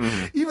skinned,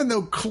 even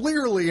though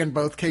clearly in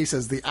both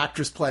cases the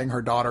actress playing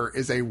her daughter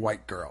is a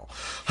white girl.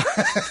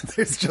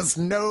 There's just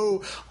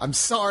no. I'm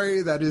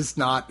sorry,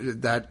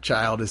 that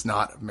child is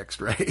not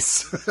mixed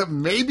race.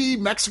 Maybe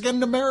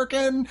Mexican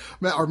American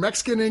or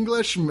Mexican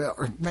English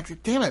or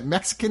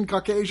Mexican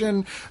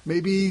Caucasian.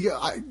 Maybe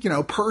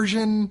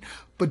Persian,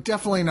 but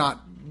definitely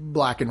not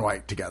black and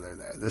white together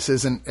there. This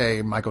isn't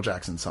a Michael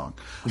Jackson song.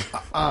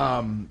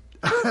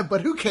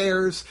 But who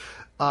cares?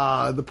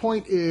 The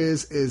point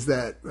is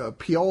that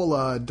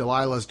Piola,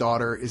 Delilah's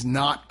daughter, is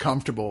not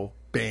comfortable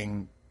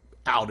being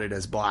outed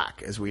as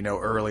black, as we know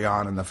early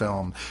on in the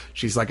film.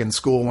 She's like in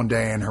school one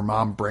day and her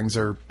mom brings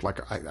her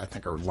I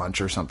think her lunch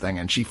or something,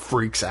 and she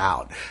freaks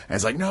out and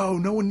it's like, no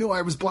one knew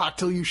I was black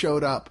till you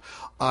showed up.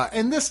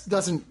 And this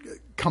doesn't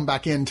come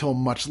back in till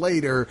much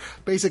later.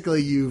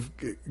 Basically, you've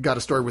got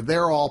a story where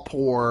they're all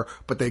poor,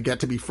 but they get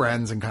to be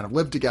friends and kind of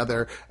live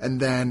together. And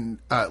then,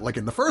 like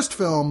in the first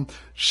film,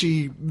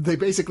 they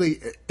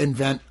basically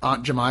invent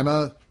Aunt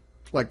Jemima.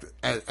 Like,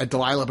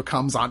 Delilah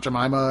becomes Aunt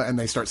Jemima, and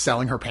they start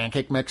selling her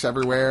pancake mix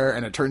everywhere,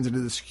 and it turns into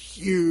this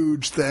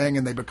huge thing,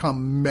 and they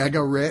become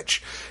mega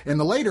rich. In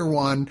the later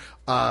one,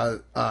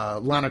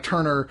 Lana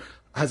Turner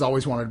has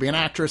always wanted to be an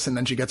actress, and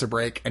then she gets a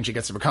break, and she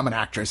gets to become an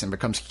actress and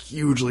becomes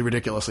hugely,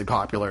 ridiculously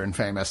popular and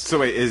famous. So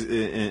wait,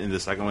 in the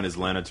second one, is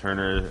Lana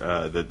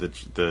Turner the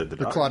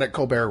Claudette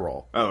Colbert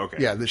role? Oh, okay.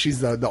 Yeah,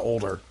 she's the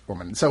older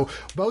woman. So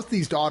both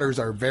these daughters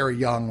are very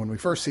young when we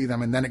first see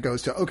them, and then it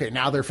goes to, okay,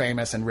 now they're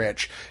famous and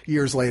rich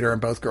years later,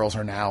 and both girls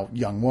are now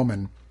young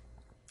women.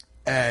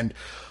 And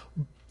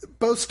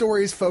both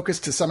stories focus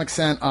to some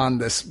extent on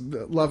this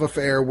love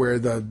affair where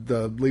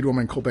the lead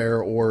woman,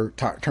 Colbert or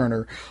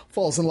Turner,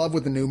 falls in love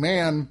with a new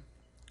man,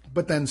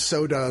 but then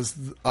so does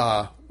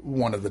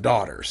one of the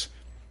daughters.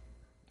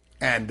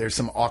 And there's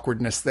some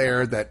awkwardness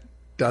there that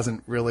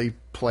doesn't really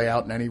play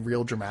out in any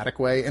real dramatic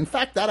way. In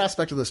fact, that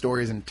aspect of the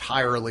story is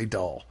entirely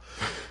dull.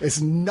 It's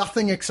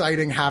nothing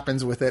exciting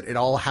happens with it. It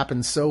all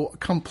happens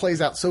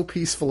plays out so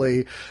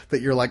peacefully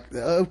that you're like,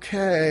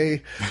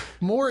 okay.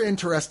 More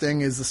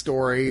interesting is the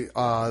story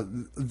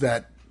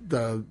that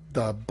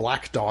the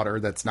black daughter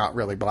that's not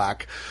really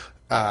black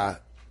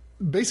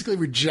basically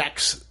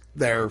rejects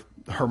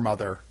her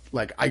mother.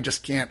 Like, I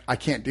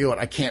can't deal it.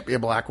 I can't be a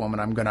black woman.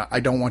 I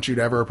don't want you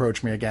to ever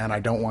approach me again. I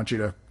don't want you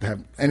to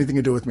have anything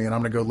to do with me, and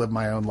I'm going to go live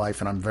my own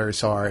life, and I'm very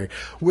sorry.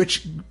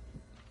 Which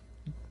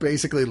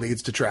basically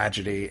leads to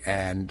tragedy,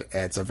 and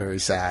it's a very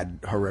sad,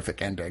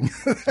 horrific ending.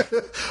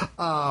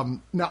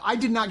 Now, I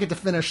did not get to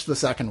finish the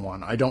second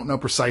one. I don't know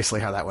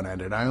precisely how that one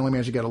ended. I only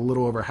managed to get a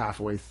little over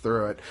halfway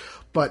through it.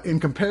 But in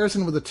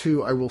comparison with the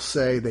two, I will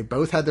say they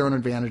both had their own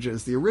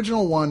advantages. The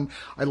original one,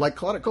 I like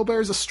Claudette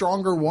Colbert is a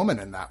stronger woman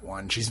in that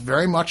one. She's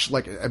very much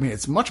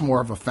it's much more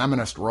of a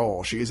feminist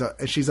role. She's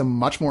a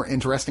much more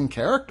interesting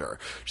character.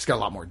 She's got a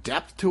lot more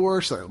depth to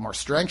her. She's got a lot more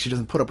strength. She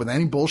doesn't put up with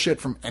any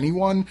bullshit from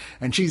anyone.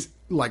 And she's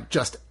like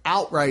just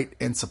outright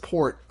in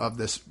support of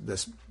this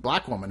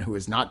black woman who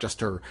is not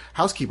just her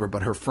housekeeper,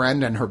 but her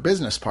friend and her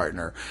business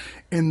partner.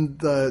 In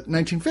the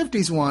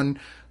 1950s one,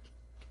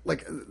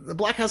 like, the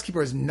black housekeeper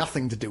has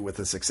nothing to do with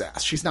the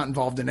success. She's not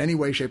involved in any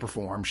way, shape, or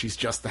form. She's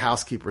just the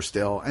housekeeper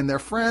still. And they're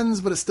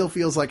friends, but it still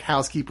feels like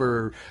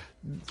housekeeper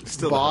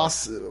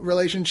boss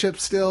relationship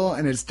still.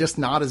 And it's just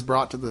not as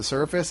brought to the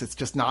surface. It's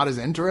just not as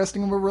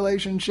interesting of a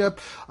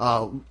relationship.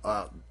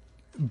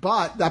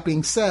 But that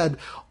being said,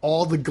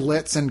 all the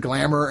glitz and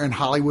glamour and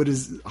Hollywood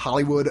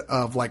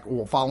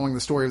of following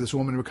the story of this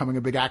woman becoming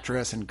a big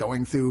actress and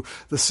going through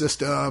the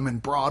system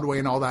and Broadway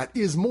and all that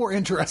is more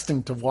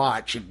interesting to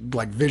watch,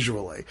 like,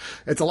 visually.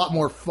 It's a lot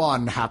more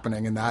fun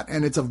happening in that,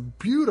 and it's a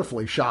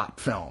beautifully shot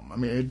film. I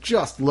mean, it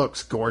just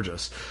looks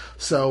gorgeous.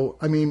 So,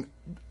 I mean,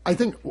 I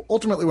think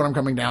ultimately what I'm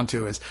coming down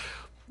to is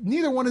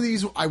neither one of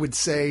these, I would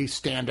say,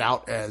 stand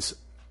out as,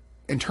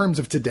 in terms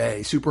of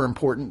today, super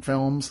important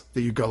films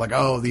that you go like,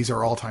 oh, these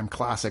are all-time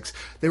classics.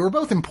 They were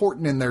both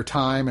important in their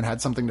time and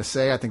had something to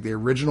say. I think the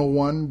original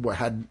one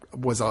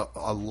was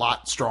a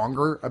lot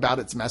stronger about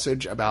its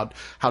message, about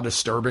how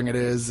disturbing it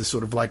is, this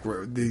sort of like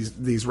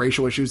these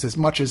racial issues, as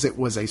much as it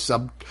was a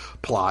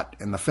subplot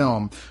in the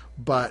film.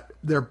 But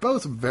they're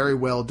both very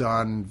well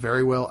done,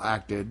 very well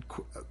acted,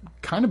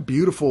 kind of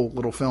beautiful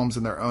little films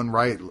in their own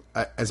right,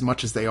 as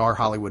much as they are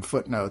Hollywood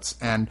footnotes.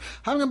 And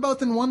having them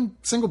both in one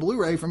single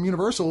Blu-ray from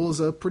Universal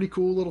is a pretty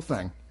cool little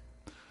thing.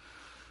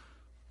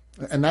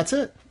 And that's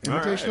it.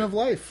 Imitation of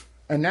Life.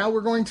 And now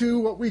we're going to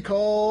what we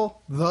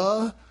call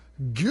the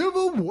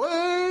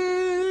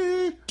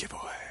giveaway.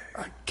 Giveaway.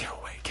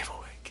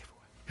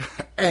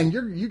 And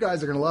you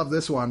guys are going to love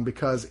this one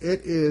because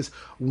it is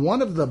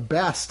one of the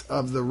best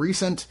of the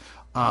recent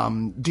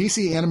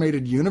DC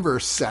Animated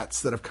Universe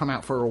sets that have come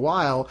out for a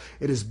while.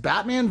 It is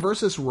Batman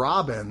vs.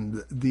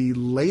 Robin, the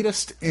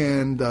latest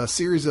in the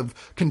series of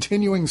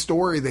continuing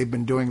story they've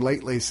been doing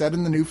lately, set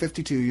in the New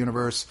 52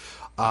 universe,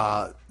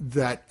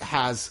 that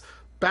has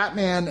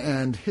Batman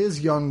and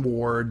his young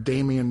ward,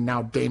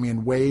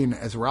 Damian Wayne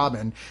as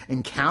Robin,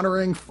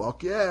 encountering,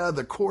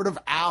 the Court of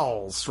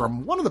Owls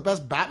from one of the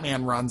best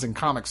Batman runs in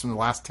comics from the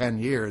last 10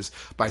 years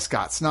by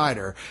Scott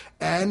Snyder.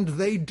 And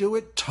they do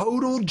it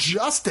total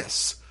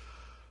justice.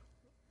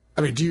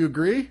 I mean, do you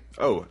agree?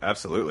 Oh,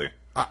 absolutely.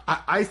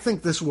 I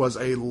think this was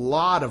a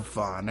lot of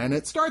fun, and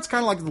it starts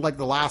kind of like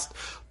the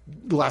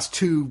last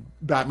two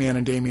Batman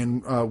and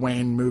Damian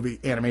Wayne movie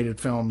animated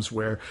films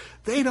where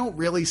they don't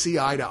really see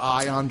eye to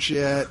eye on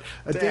shit.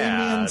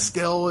 Damian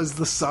still is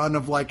the son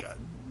of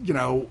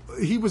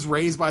he was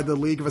raised by the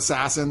League of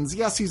Assassins.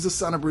 Yes, he's the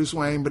son of Bruce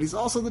Wayne, but he's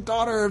also the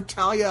daughter of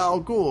Talia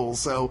al Ghul,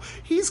 so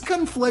he's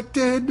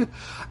conflicted,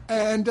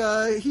 and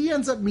he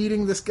ends up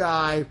meeting this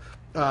guy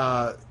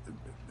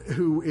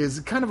who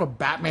is kind of a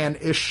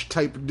Batman-ish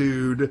type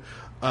dude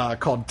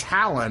called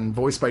Talon,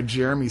 voiced by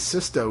Jeremy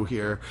Sisto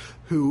here,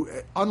 who,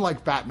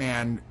 unlike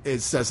Batman,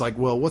 says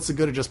well, what's the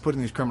good of just putting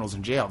these criminals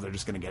in jail? They're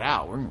just going to get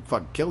out. We're going to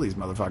fucking kill these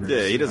motherfuckers.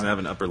 Yeah, he doesn't have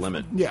an upper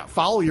limit. Yeah,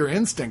 follow your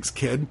instincts,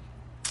 kid.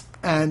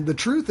 And the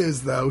truth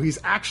is, though, he's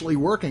actually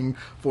working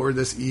for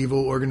this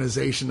evil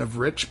organization of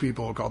rich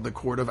people called the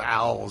Court of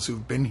Owls,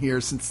 who've been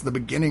here since the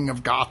beginning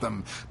of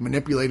Gotham,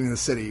 manipulating the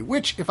city,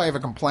 which, if I have a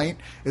complaint,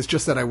 is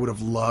just that I would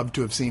have loved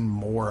to have seen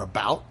more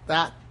about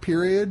that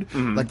period.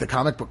 Mm-hmm. Like, the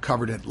comic book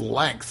covered at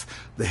length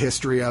the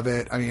history of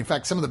it. I mean, in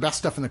fact, some of the best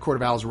stuff in the Court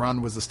of Owls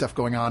run was the stuff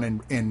going on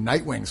in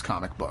Nightwing's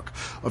comic book,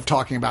 of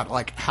talking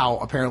about, how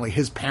apparently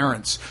his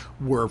parents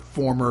were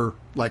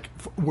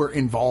were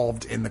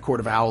involved in the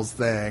Court of Owls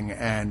thing,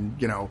 and,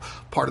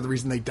 part of the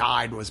reason they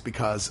died was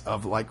because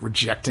of,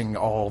 rejecting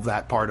all of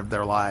that part of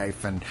their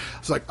life, and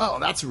it's oh,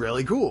 that's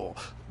really cool.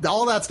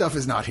 All that stuff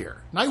is not here.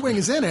 Nightwing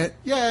is in it.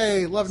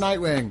 Yay, love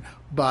Nightwing.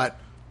 But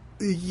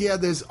yeah,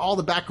 there's all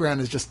the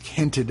background is just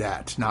hinted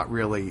at, not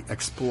really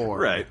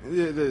explored. Right.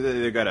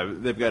 They've got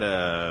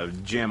to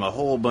jam a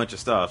whole bunch of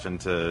stuff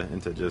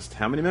into just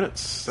how many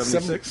minutes?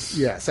 76?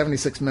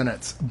 76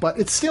 minutes. But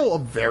it's still a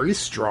very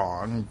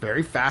strong,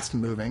 very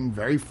fast-moving,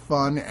 very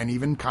fun, and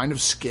even kind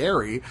of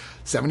scary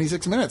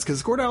 76 minutes.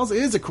 Because Court of Owls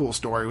is a cool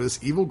story.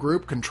 This evil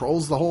group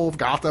controls the whole of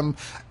Gotham,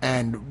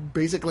 and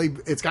basically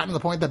it's gotten to the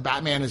point that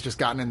Batman has just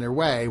gotten in their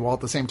way, while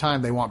at the same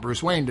time they want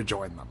Bruce Wayne to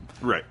join them.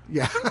 Right.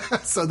 Yeah.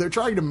 So they're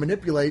trying to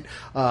manipulate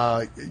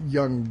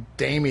young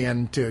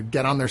Damian to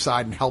get on their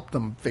side and help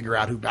them figure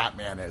out who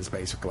Batman is,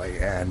 basically.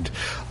 And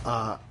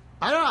I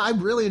don't know, I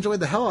really enjoyed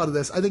the hell out of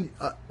this. I think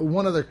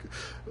one other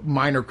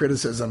minor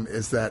criticism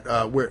is that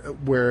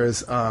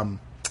whereas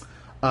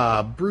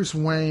Bruce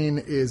Wayne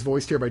is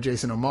voiced here by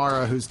Jason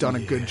O'Mara, who's done a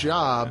good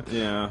job.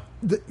 Yeah.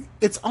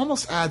 It's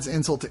almost adds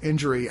insult to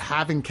injury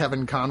having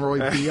Kevin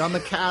Conroy be on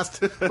the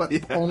cast, but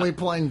only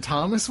playing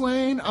Thomas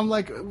Wayne. I'm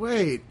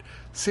wait,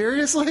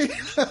 seriously?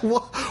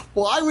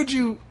 Why would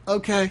you?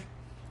 Okay,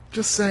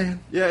 just saying.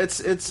 Yeah, it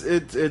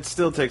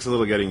still takes a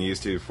little getting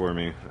used to for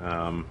me,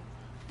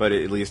 but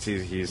at least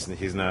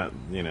he's not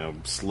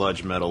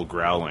sludge metal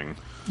growling.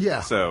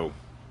 Yeah. So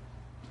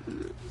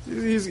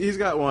he's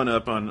got one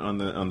up on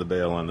the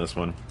bail on this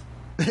one.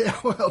 Yeah,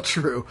 well,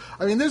 true.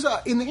 I mean, there's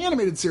in the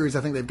animated series,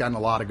 I think they've gotten a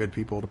lot of good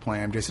people to play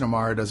him. Jason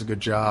O'Mara does a good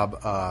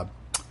job.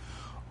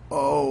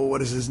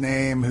 What is his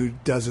name? Who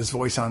does his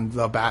voice on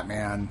the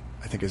Batman?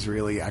 I think is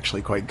really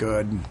actually quite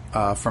good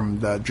from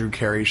the Drew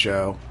Carey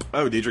show.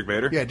 Oh, Diedrich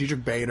Bader? Yeah,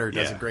 Diedrich Bader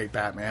does a great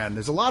Batman.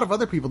 There's a lot of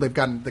other people. They've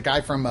gotten the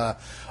guy from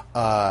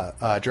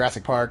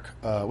Jurassic Park.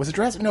 Was it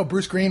Jurassic? No,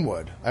 Bruce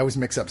Greenwood. I always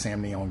mix up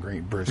Sam Neill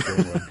and Bruce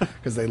Greenwood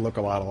because they look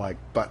a lot alike.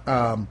 But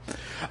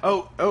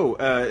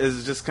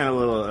is just kind of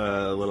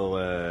a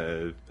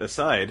little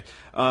aside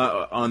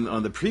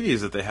on the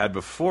previews that they had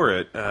before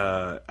it.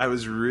 I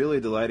was really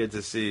delighted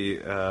to see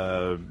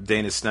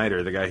Dana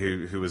Snyder, the guy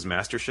who was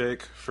Master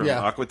Shake from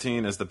Aqua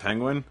Teen as the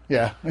Penguin.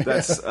 Yeah,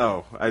 that's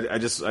I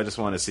just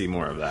want to see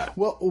more of that.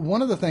 Well,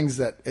 one of the things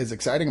that is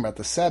exciting about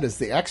the set is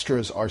the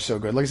extras are so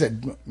good. Like I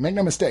said, make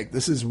no mistake,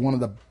 this is one of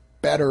the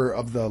better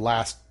of the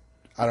last,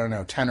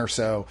 10 or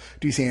so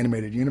DC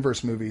Animated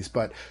Universe movies,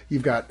 but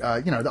you've got,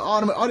 the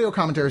audio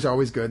commentaries are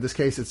always good. This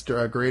case, it's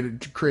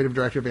creative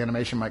director of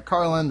animation Mike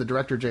Carlin, the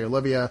director Jay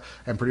Olivia,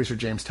 and producer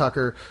James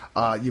Tucker.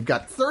 You've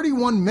got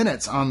 31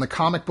 minutes on the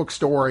comic book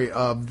story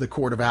of the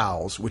Court of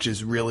Owls, which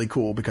is really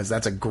cool because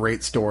that's a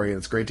great story.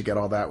 It's great to get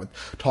all that with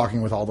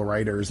talking with all the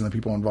writers and the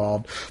people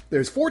involved.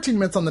 There's 14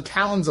 minutes on the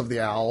Talons of the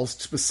Owls,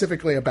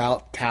 specifically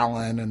about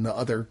Talon and the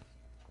other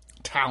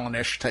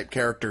Talon-ish type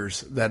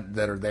characters that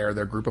are there,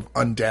 their group of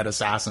undead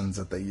assassins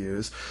that they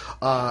use.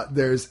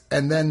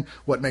 And then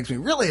what makes me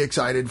really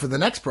excited for the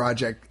next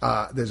project,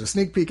 there's a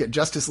sneak peek at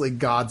Justice League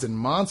Gods and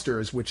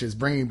Monsters, which is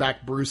bringing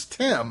back Bruce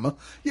Timm.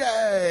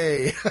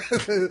 Yay!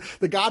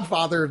 The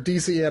godfather of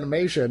DC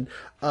animation,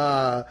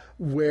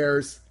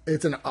 where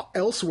it's an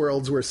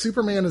Elseworlds where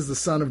Superman is the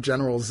son of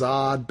General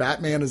Zod,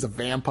 Batman is a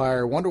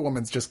vampire, Wonder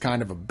Woman's just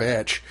kind of a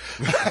bitch.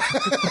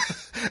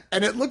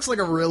 And it looks like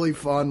a really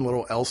fun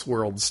little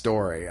Elseworlds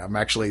story. I'm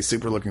actually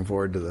super looking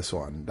forward to this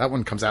one. That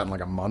one comes out in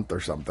like a month or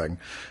something.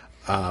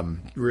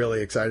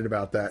 Really excited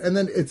about that. And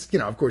then it's,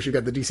 of course, you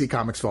got the DC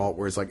Comics Vault,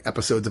 where it's like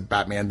episodes of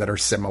Batman that are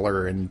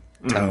similar in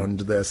tone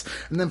to this.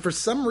 And then for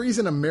some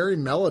reason, a Merry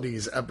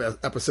Melodies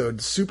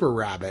episode, Super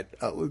Rabbit,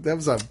 that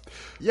was a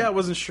I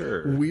wasn't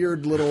sure.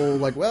 weird little,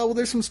 well,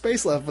 there's some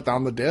space left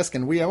on the disc,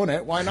 and we own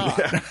it. Why not?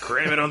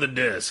 Cram it on the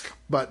disc.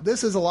 But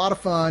this is a lot of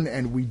fun,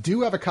 and we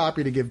do have a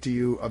copy to give to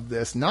you of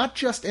this. Not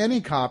just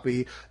any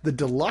copy, the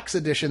deluxe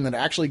edition that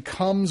actually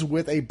comes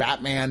with a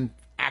Batman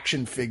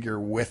action figure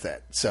with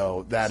it.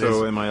 So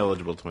am I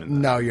eligible to win that?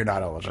 No, you're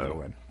not eligible to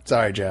win.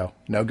 Sorry, Joe.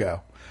 No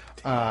go.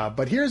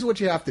 But here's what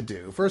you have to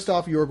do. First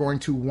off, you're going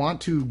to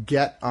want to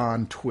get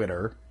on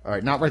Twitter. All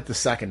right, not right this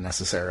second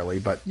necessarily,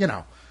 but,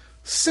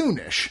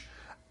 soonish.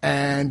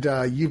 And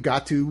you've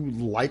got to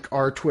like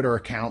our Twitter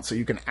account so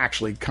you can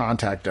actually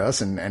contact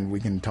us and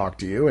we can talk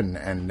to you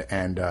and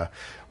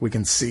we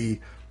can see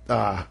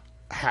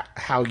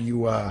how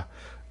you...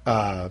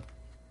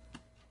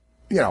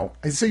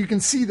 so you can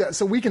see that,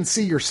 so we can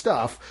see your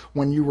stuff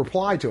when you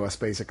reply to us,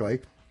 basically.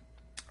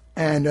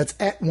 And that's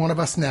at One of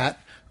Us Net.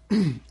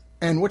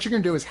 And what you're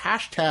going to do is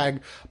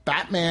hashtag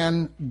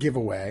Batman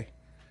giveaway,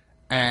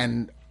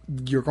 and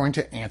you're going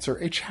to answer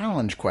a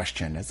challenge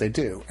question as they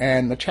do.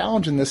 And the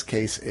challenge in this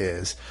case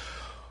is,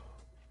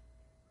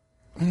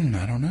 I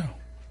don't know.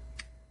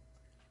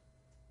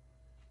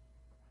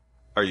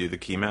 Are you the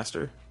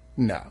keymaster?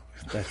 No,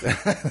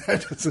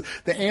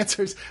 the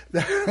answers.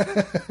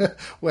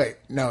 Wait,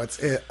 no. It's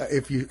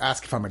if you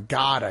ask if I'm a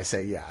god, I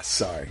say yes.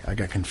 Sorry, I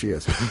got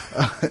confused.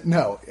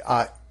 No,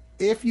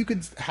 if you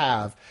could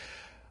have,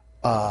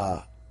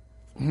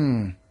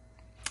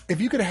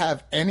 if you could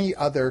have any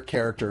other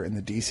character in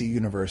the DC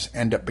universe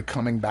end up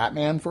becoming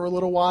Batman for a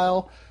little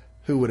while,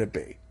 who would it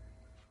be?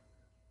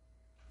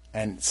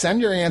 And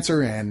send your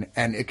answer in,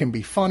 and it can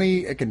be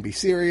funny, it can be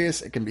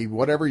serious, it can be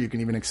whatever. You can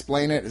even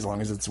explain it as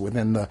long as it's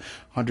within the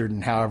 100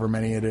 and however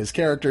many it is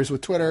characters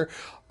with Twitter.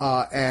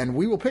 And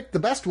we will pick the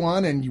best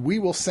one, and we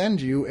will send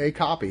you a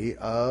copy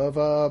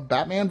of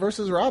Batman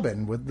vs.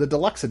 Robin with the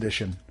deluxe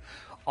edition.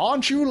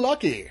 Aren't you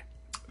lucky?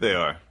 They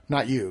are.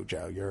 Not you,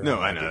 Joe.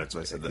 I know. That's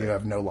why I said that. You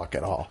have no luck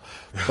at all.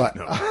 But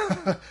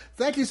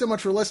thank you so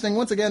much for listening.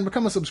 Once again,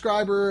 become a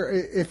subscriber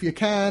if you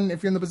can.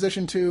 If you're in the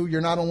position to,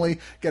 you're not only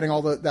getting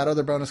all that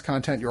other bonus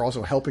content, you're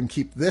also helping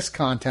keep this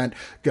content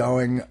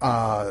going.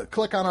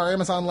 Click on our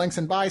Amazon links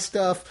and buy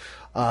stuff.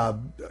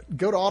 Go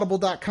to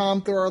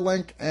audible.com through our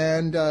link.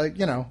 And,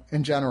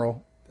 in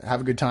general, have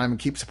a good time and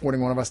keep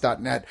supporting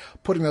oneofus.net,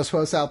 putting those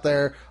posts out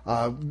there,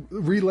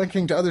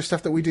 relinking to other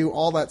stuff that we do.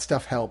 All that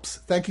stuff helps.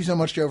 Thank you so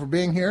much, Joe, for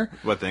being here.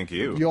 Well, thank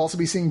you. You'll also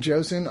be seeing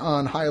Josen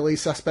on Highly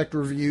Suspect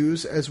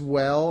Reviews as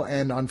well,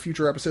 and on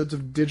future episodes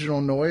of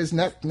Digital Noise.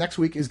 Next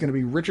week is going to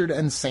be Richard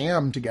and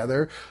Sam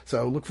together,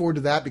 so look forward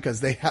to that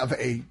because they have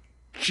a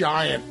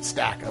giant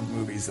stack of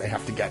movies they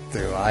have to get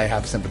through. I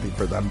have sympathy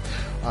for them,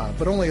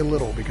 but only a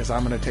little because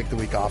I'm going to take the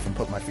week off and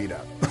put my feet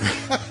up.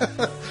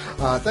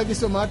 Thank you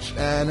so much,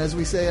 and as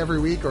we say every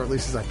week, or at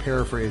least as I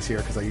paraphrase here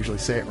because I usually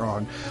say it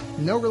wrong,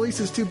 no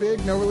release is too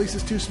big, no release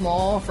is too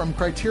small. From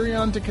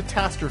Criterion to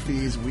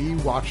catastrophes, we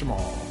watch them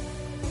all.